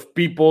out of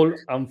people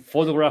and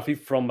photograph it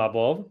from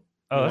above.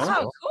 Oh,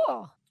 that's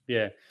cool.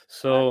 Yeah.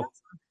 So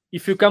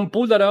if you can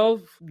pull that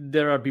off,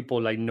 there are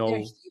people like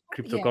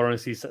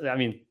cryptocurrencies. I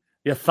mean,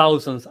 there are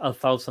thousands and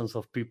thousands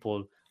of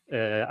people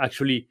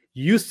actually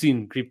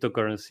using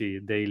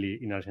cryptocurrency daily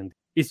in Argentina.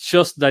 It's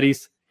just that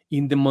it's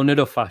in the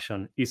Monero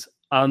fashion. It's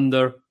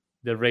under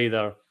the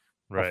radar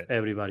of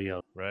everybody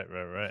else. Right.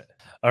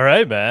 All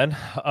right, man.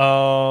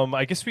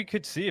 I guess we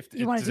could see if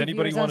does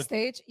anybody want to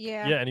stage.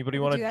 Yeah. Anybody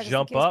want to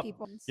jump up?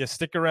 Yeah,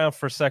 stick around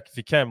for a sec if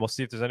you can. We'll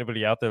see if there's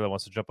anybody out there that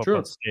wants to jump up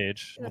on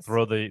stage. We'll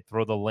throw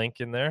the link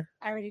in there.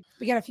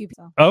 We got a few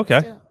people. Oh,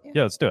 okay.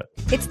 Let's do it.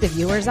 It's the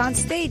Viewers on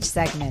Stage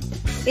segment.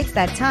 It's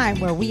that time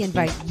where we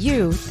invite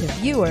you, the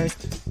viewers,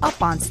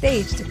 up on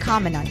stage to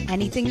comment on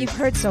anything you've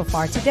heard so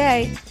far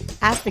today,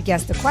 ask the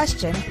guest a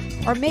question,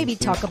 or maybe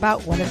talk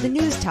about one of the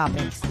news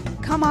topics.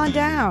 Come on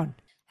down.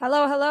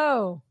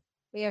 Hello.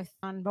 We have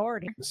on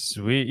board.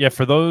 Sweet. Yeah,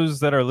 for those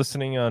that are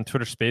listening on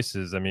Twitter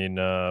Spaces, I mean,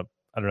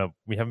 I don't know.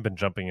 We haven't been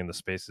jumping into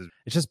spaces.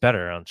 It's just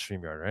better on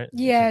StreamYard, right?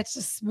 Yeah, it's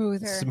just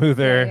smoother.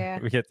 Smoother. Yeah.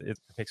 We get it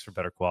makes for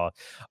better quality.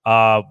 You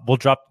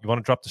want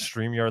to drop the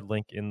StreamYard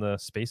link in the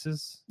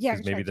spaces? Yeah,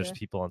 Because maybe there's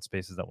people on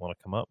spaces that want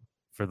to come up.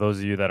 For those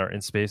of you that are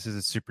in spaces,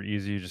 it's super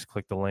easy. You just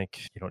click the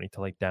link. You don't need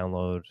to like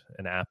download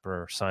an app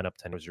or sign up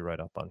to anything. You're right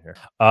up on here.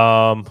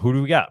 Who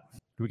do we got?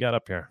 Who we got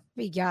up here?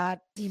 We got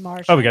D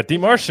Martian. Oh, we got D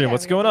Martian.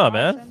 What's going on,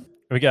 Martian. man?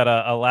 We got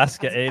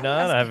Alaska That's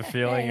Anon. I have a Alaska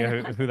feeling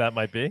Anon. who that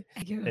might be.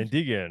 And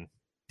Deegan.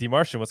 D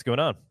Martian, what's going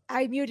on?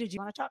 I muted you.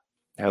 Want to talk?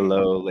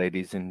 Hello,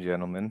 ladies and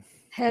gentlemen.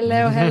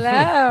 Hello.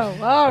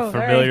 Oh, A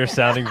familiar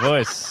sounding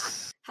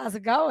voice. How's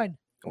it going?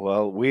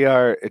 Well, we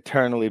are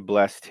eternally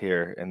blessed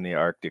here in the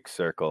Arctic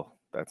Circle.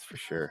 That's for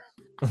sure.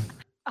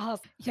 You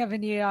have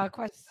any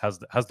questions?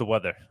 How's the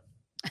weather?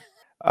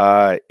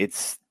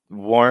 It's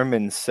warm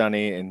and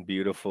sunny and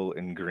beautiful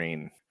and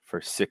green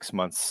for 6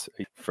 months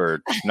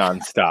for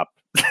nonstop.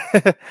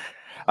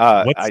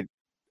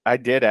 I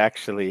did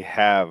actually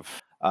have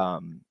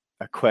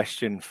a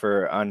question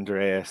for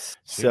Anhdres.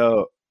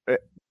 So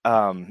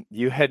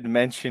you had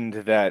mentioned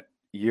that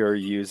you're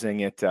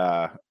using it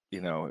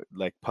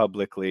like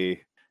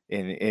publicly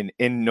in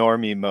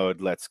normie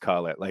mode, let's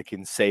call it, like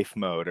in safe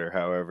mode or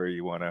however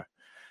you want to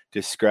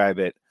describe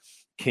it.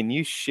 Can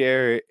you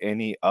share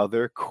any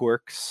other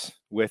quirks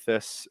with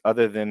us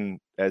other than,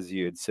 as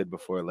you had said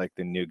before, like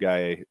the new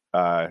guy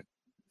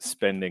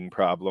spending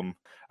problem?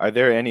 Are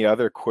there any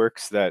other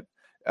quirks that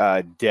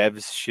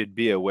devs should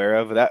be aware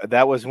of?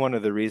 That was one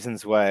of the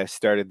reasons why I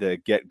started the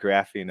Get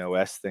Graphene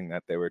OS thing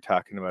that they were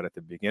talking about at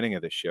the beginning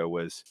of the show.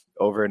 Was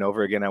over and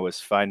over again I was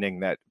finding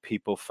that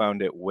people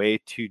found it way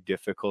too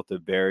difficult a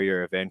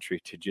barrier of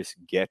entry to just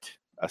get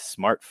a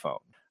smartphone.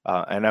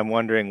 And I'm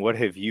wondering, what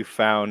have you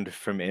found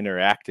from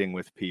interacting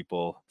with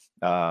people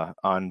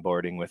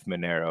onboarding with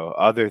Monero,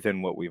 other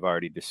than what we've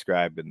already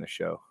described in the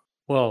show?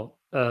 Well,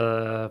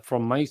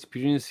 from my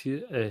experience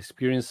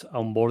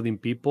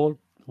onboarding people,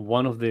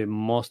 one of the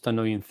most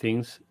annoying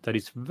things that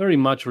is very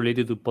much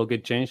related to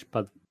PocketChange,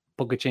 but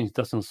PocketChange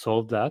doesn't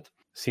solve that,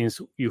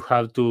 since you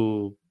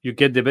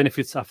get the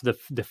benefits of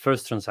the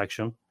first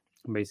transaction,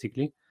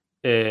 basically,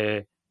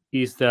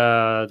 is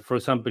that, for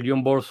example, you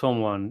onboard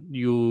someone,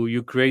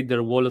 you create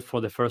their wallet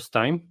for the first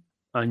time,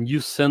 and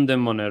you send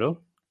them Monero,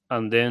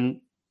 and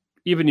then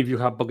even if you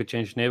have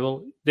PocketChange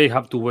enabled, they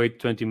have to wait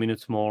 20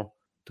 minutes more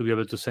to be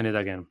able to send it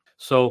again.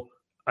 So,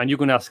 and you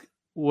can ask,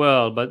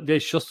 well, but they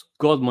just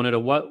got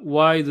Monero.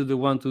 Why do they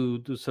want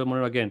to sell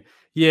Monero again?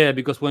 Yeah,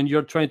 because when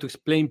you're trying to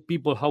explain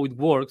people how it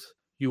works,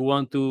 you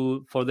want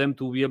for them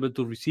to be able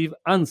to receive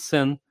and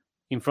send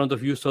in front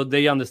of you so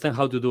they understand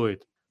how to do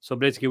it. So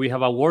basically, we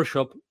have a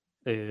workshop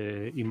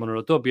in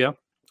Monerotopia,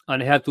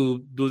 and I had to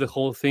do the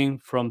whole thing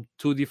from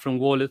 2 different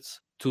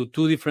wallets to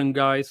 2 different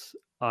guys,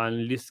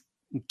 and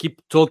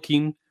keep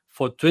talking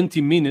for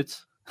 20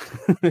 minutes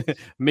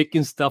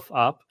making stuff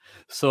up,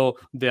 so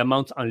the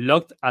amounts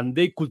unlocked, and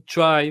they could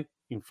try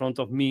in front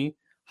of me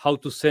how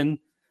to send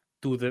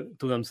to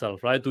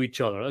themselves, right, to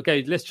each other.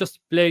 Okay, let's just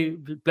play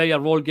a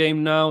role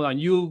game now, and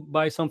you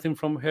buy something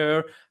from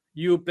her,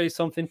 you play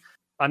something,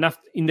 and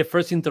after, in the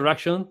first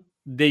interaction,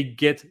 they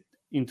get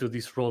into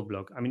this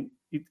roadblock. I mean,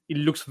 it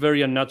looks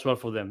very unnatural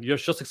for them. You're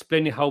just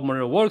explaining how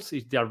Monero works.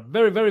 They are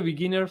very, very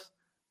beginners,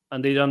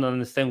 and they don't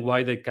understand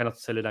why they cannot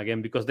sell it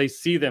again, because they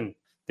see the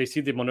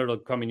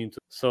Monero coming into.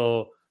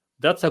 So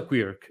that's a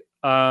quirk.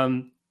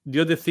 The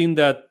other thing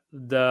that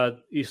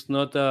is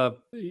not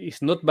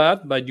bad,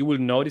 but you will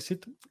notice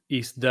it,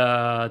 is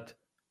that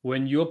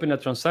when you open a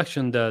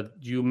transaction that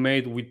you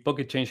made with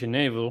PocketChange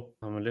enable,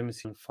 let me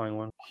see if I find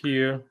one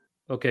here.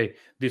 Okay,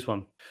 this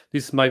one.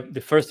 This is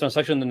the first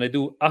transaction that I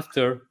do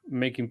after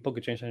making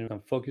PocketChange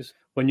and focus.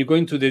 When you go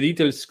into the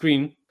details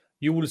screen,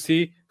 you will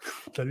see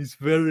that it's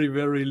very,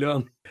 very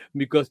long,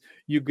 because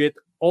you get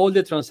all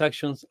the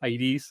transactions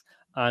IDs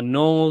and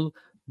all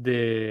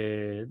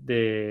the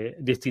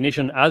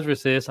destination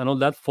addresses and all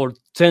that for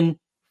 10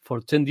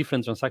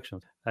 different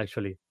transactions,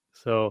 actually.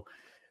 So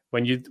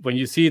when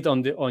you see it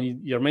on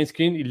your main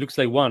screen, it looks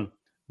like one,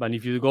 but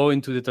if you go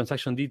into the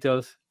transaction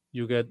details,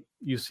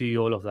 you see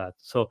all of that.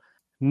 So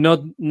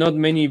not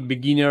many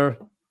beginner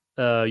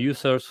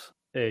users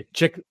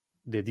check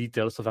the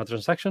details of a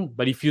transaction,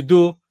 but if you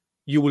do,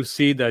 you will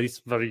see that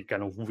it's very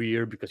kind of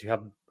weird, because you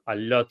have a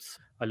lot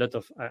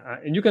of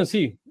and you can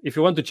see, if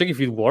you want to check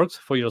if it works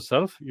for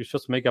yourself, you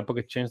just make a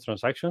PocketChange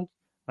transaction,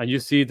 and you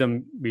see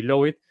them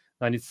below it,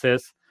 and it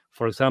says,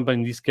 for example,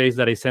 in this case,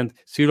 that I sent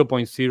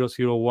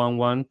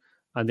 0.0011,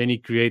 and then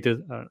it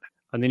created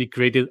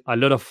a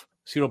lot of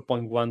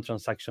 0.1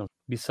 transactions.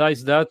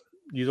 Besides that,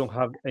 you don't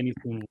have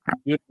anything.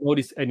 You don't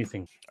notice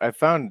anything. I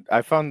found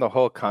the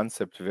whole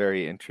concept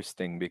very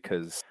interesting,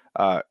 because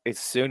as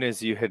soon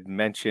as you had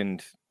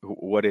mentioned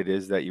what it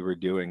is that you were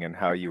doing and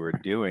how you were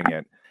doing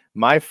it,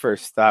 my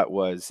first thought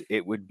was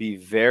it would be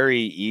very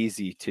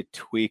easy to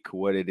tweak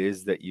what it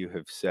is that you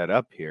have set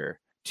up here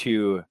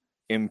to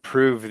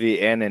improve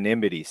the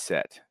anonymity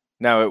set.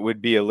 Now, it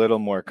would be a little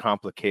more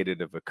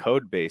complicated of a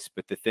code base,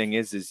 but the thing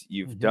is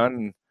you've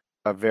done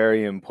a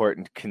very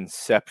important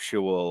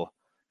conceptual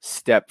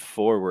step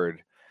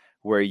forward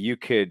where you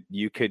could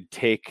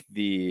take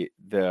the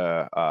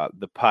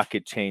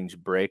PocketChange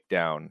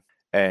breakdown,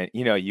 and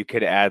you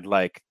could add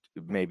like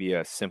maybe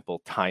a simple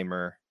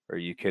timer, or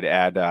you could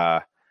add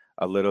a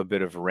little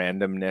bit of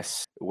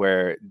randomness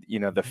where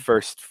the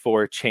first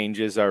 4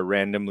 changes are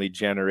randomly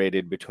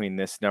generated between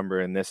this number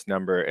and this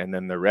number, and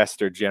then the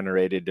rest are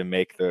generated to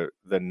make the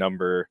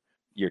number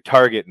your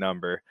target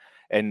number.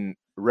 And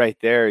right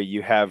there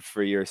you have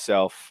for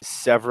yourself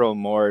several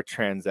more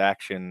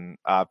transaction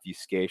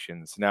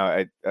obfuscations.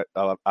 Now,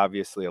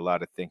 obviously a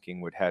lot of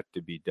thinking would have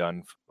to be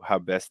done how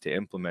best to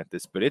implement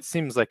this, but it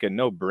seems like a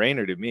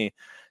no-brainer to me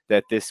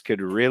that this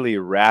could really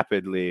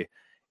rapidly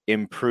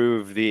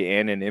improve the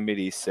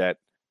anonymity set.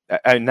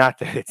 Not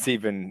that it's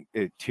even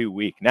too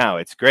weak now,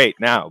 it's great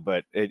now,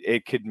 but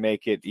it could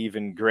make it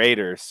even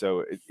greater.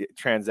 So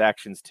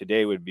transactions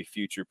today would be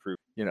future proof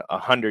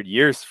 100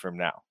 years from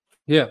now.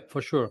 Yeah,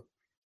 for sure.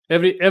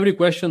 Every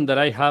question that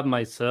I have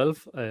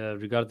myself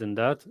regarding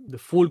that, the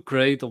full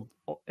credit of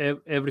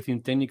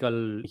everything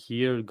technical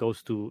here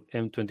goes to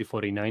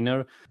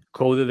M2049er.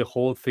 Coded the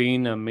whole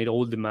thing and made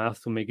all the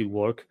math to make it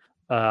work.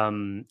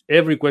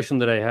 Every question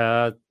that I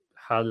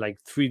had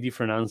like 3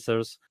 different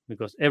answers,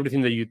 because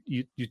everything that you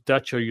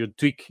touch or you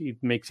tweak, it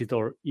makes it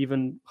or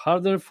even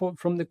harder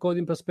from the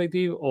coding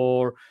perspective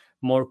or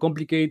more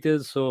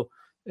complicated. So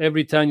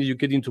every time you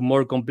get into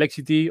more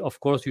complexity, of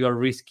course, you are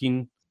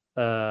risking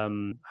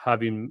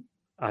having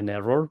an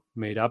error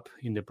made up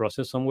in the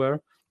process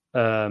somewhere.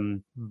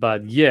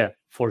 But yeah,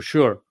 for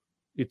sure,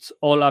 it's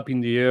all up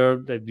in the air.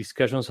 The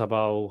discussions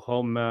about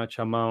how much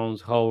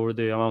amounts, how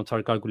the amounts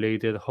are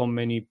calculated, how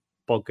many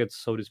pockets,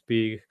 so to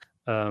speak.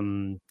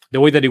 The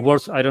way that it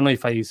works, I don't know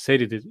if I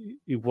said it,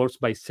 it works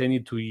by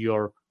sending to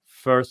your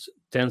first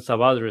 10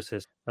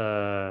 sub-addresses.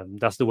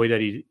 That's the way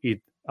that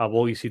it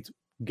avoids it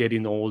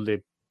getting all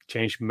the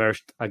change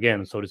merged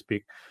again, so to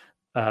speak.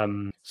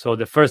 So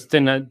the first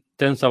 10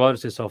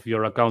 sub-addresses of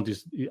your account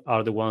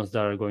are the ones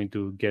that are going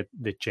to get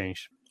the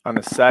change. On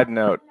a side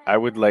note, I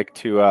would like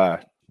to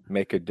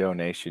make a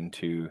donation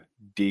to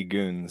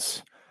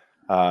D-Goon's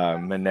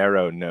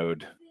Monero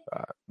node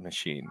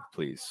machine,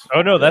 please.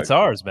 Oh no, that's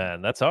ours,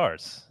 man. That's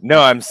ours.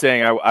 No, I'm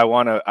saying I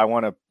want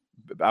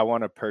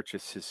to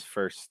purchase his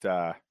first.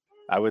 I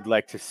would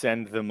like to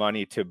send the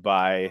money to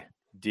buy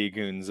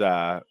D-Goon's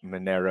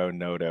Monero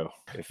Nodo.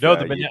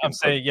 I'm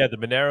saying the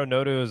Monero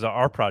Nodo is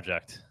our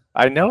project.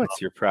 I know it's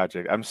your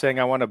project. I'm saying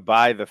I want to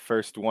buy the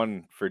first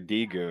one for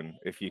D-Goon.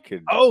 If you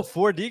could. Oh,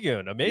 for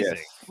D-Goon, amazing!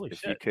 Yes.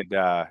 If you could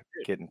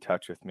get in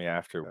touch with me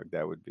after,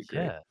 that would be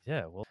great.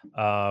 Yeah.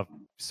 Well,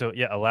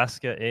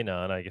 Alaska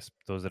Anon. I guess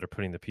those that are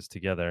putting the piece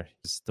together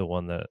is the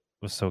one that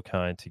was so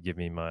kind to give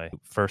me my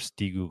first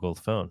de-Googled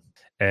phone,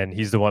 and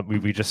he's the one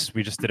we just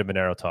did a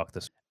Monero talk.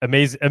 This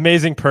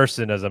amazing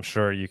person, as I'm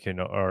sure you can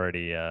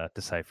already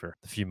decipher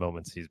the few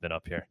moments he's been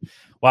up here.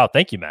 Wow,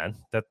 thank you, man.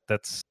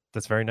 That's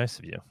very nice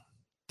of you.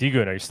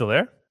 D-Goon, are you still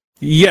there?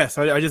 Yes,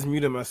 I just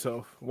muted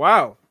myself.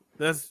 Wow,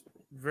 that's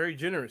very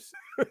generous.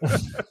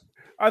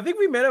 I think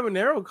we met at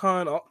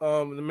MoneroCon,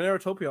 the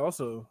Monerotopia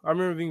also. I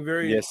remember being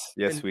very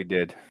yes, we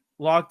did.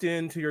 Locked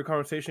into your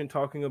conversation,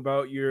 talking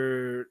about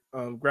your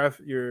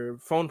your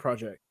phone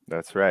project.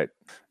 That's right.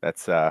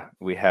 That's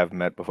we have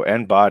met before,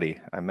 and Body.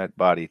 I met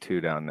Body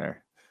too down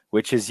there,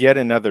 which is yet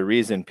another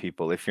reason,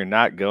 people, if you're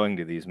not going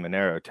to these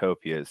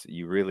Monerotopias,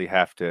 you really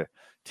have to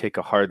take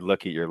a hard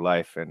look at your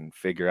life and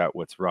figure out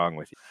what's wrong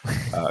with you.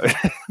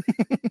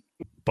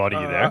 Body,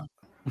 you there?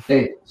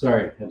 Hey,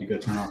 sorry, had to go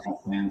turn off my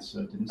fans,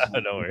 so it didn't.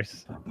 No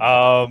worries.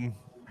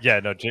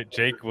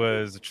 Jake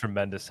was a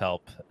tremendous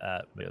help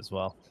at me as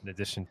well. In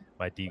addition to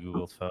my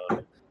de-Google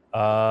phone.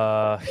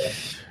 All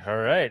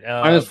right.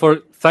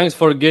 Thanks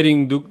for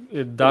getting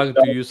Doug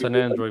to use an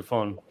Android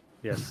phone.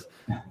 Yes,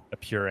 a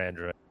pure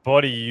Android.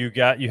 Buddy, you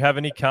have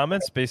any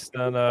comments based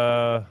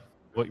on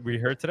what we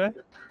heard today?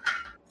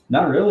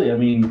 Not really. I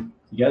mean,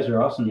 you guys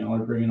are awesome. Y'all are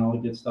bringing all the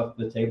good stuff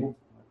to the table.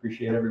 I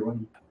appreciate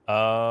everyone.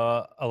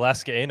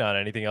 Alaska Anon,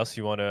 anything else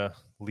you want to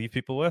leave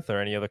people with, or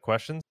any other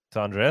questions to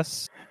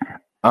Anhdres?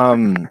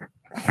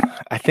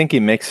 I think he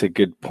makes a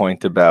good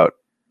point about.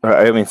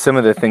 I mean, some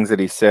of the things that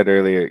he said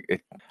earlier.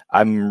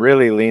 I'm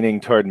really leaning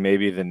toward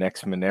maybe the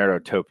next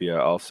Monerotopia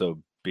also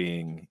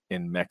being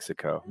in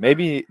Mexico.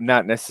 Maybe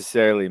not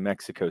necessarily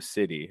Mexico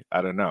City.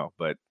 I don't know,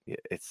 but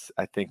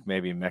I think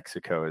maybe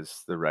Mexico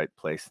is the right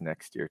place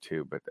next year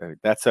too. But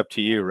that's up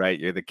to you, right?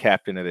 You're the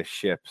captain of the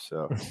ship,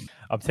 so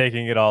I'm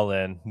taking it all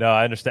in. No,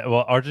 I understand.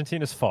 Well,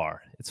 Argentina's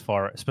far. It's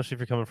far, especially if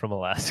you're coming from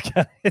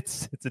Alaska.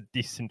 It's a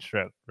decent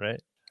trip, right?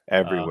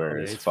 Everywhere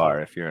is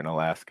far if you're in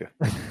Alaska.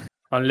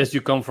 Unless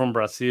you come from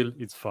Brazil,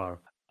 it's far.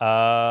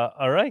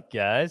 All right,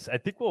 guys. I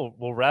think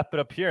we'll wrap it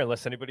up here.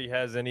 Unless anybody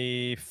has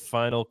any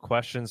final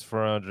questions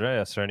for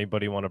Andreas, or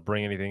anybody want to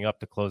bring anything up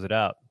to close it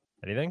out.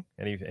 Anything?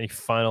 Any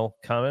final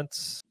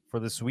comments for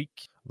this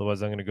week?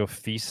 Otherwise, I'm going to go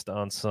feast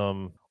on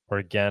some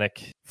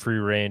organic,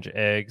 free-range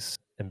eggs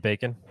and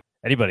bacon.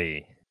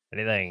 Anybody?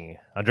 Anything?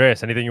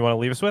 Andreas, anything you want to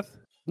leave us with?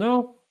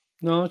 No.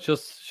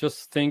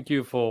 Just thank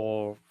you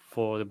for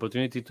the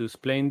opportunity to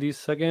explain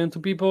this again to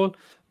people.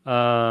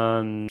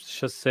 And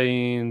just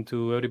saying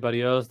to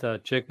everybody else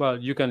that check, well,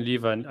 you can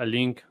leave a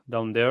link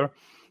down there,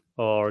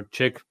 or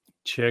check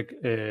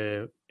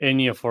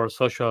any of our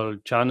social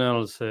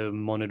channels,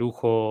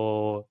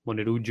 Monerujo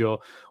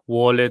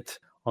wallet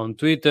on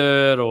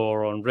Twitter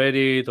or on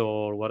Reddit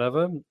or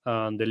whatever,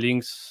 and the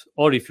links,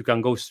 or if you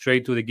can go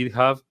straight to the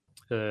GitHub,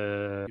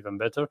 even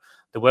better.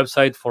 The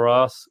website for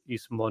us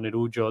is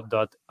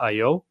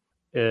monerujo.io,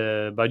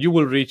 but you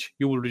will reach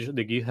the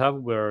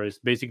GitHub, where it's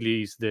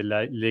basically the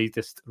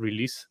latest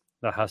release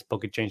that has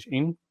PocketChange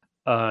in,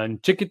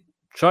 and check it,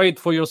 try it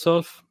for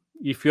yourself.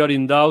 If you are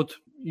in doubt,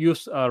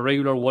 use a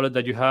regular wallet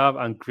that you have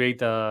and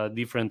create a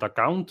different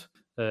account.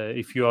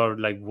 If you are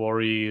like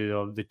worried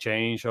of the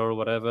change or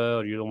whatever,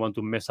 or you don't want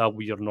to mess up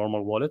with your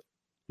normal wallet,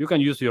 you can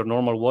use your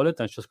normal wallet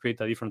and just create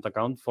a different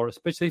account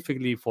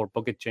specifically for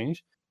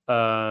PocketChange,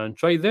 and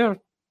try there.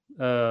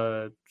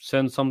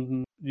 Send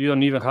some. You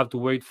don't even have to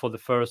wait for the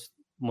first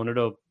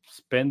Monero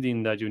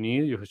spending that you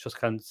need. You just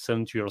can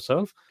send to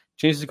yourself.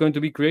 Change is going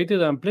to be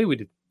created, and play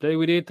with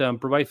it and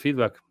provide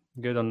feedback.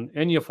 Get on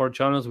any of our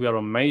channels. We are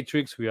on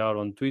Matrix, we are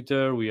on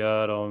Twitter, we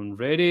are on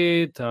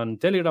Reddit and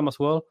Telegram as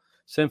well.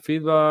 Send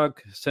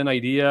feedback, send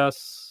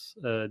ideas.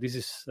 This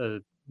is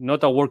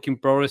not a work in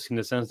progress in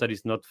the sense that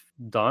it's not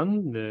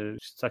done.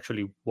 It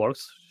actually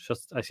works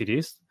just as it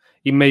is.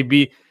 It may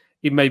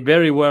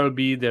very well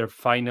be their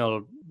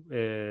final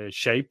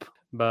shape,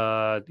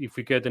 but if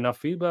we get enough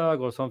feedback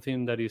or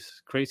something that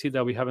is crazy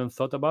that we haven't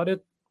thought about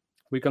it,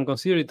 we can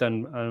consider it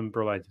and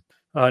provide it.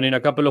 And in a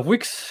couple of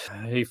weeks,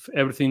 if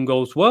everything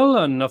goes well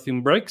and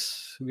nothing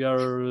breaks,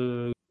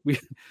 we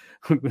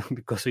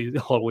because it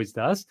always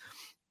does,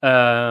 we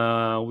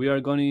are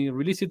going to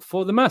release it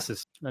for the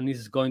masses, and this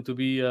is going to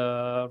be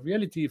a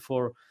reality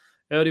for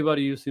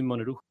everybody using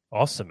Monerujo.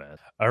 Awesome, man.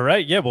 All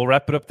right, yeah, we'll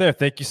wrap it up there.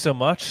 Thank you so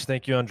much.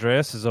 Thank you,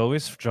 Andreas, as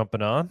always, for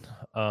jumping on.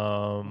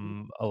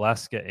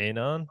 Alaska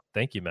Anon,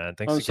 thank you, man.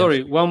 Thanks.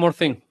 Sorry, one more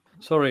thing.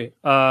 Sorry,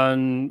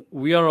 and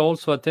we are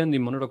also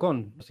attending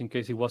MoneroCon, just in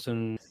case it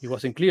wasn't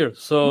clear.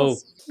 So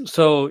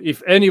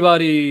if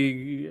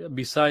anybody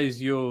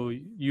besides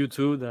you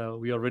two that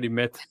we already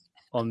met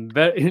on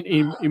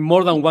in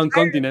more than one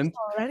continent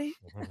already.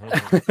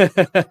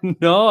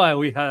 No,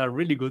 we had a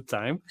really good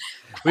time.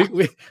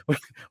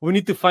 We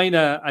need to find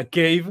a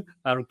cave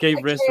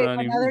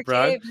restaurant in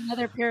Prague,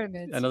 another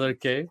pyramid, another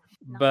cave.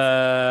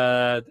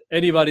 But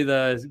anybody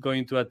that is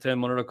going to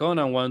attend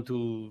MoneroCon and want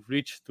to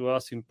reach to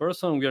us in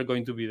person, we are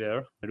going to be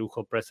there.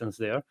 Monerujo presence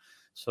there.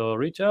 So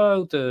reach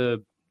out,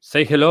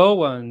 say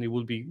hello, and it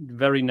will be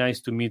very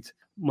nice to meet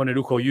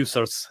Monerujo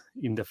users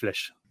in the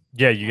flesh.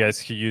 Yeah, you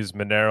guys can use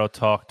Monero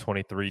Talk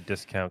 23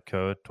 discount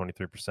code,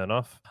 23%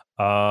 off.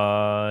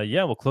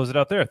 Yeah, we'll close it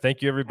out there.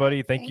 Thank you,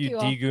 everybody. Thank you,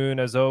 Digun,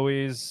 as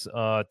always.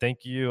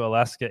 Thank you,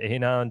 Alaska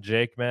Anon,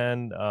 Jake,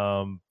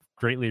 man.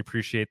 Greatly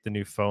appreciate the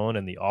new phone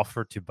and the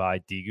offer to buy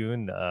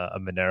Digun a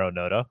Monero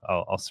Nota.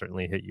 I'll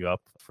certainly hit you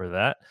up for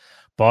that.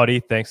 Body,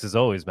 thanks as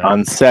always, man.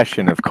 On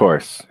session, of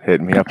course.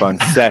 Hit me up on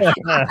session.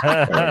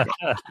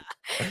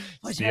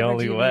 It's the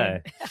only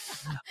way.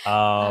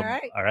 All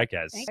right,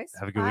 guys. Thanks.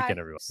 Have a good weekend,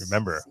 everyone.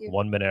 Remember,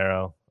 one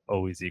Monero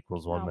always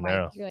equals one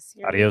Monero. Here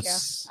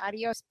Adios.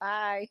 Adios.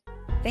 Bye.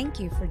 Thank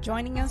you for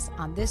joining us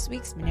on this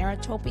week's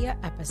Monerotopia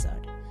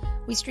episode.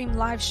 We stream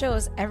live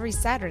shows every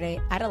Saturday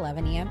at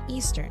 11 a.m.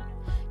 Eastern.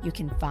 You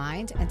can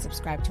find and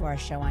subscribe to our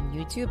show on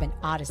YouTube and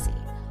Odyssey,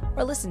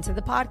 or listen to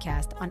the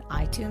podcast on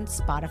iTunes,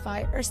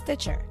 Spotify, or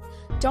Stitcher.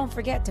 Don't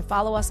forget to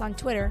follow us on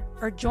Twitter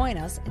or join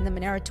us in the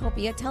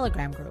Monerotopia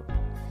Telegram group.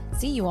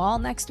 See you all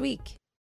next week.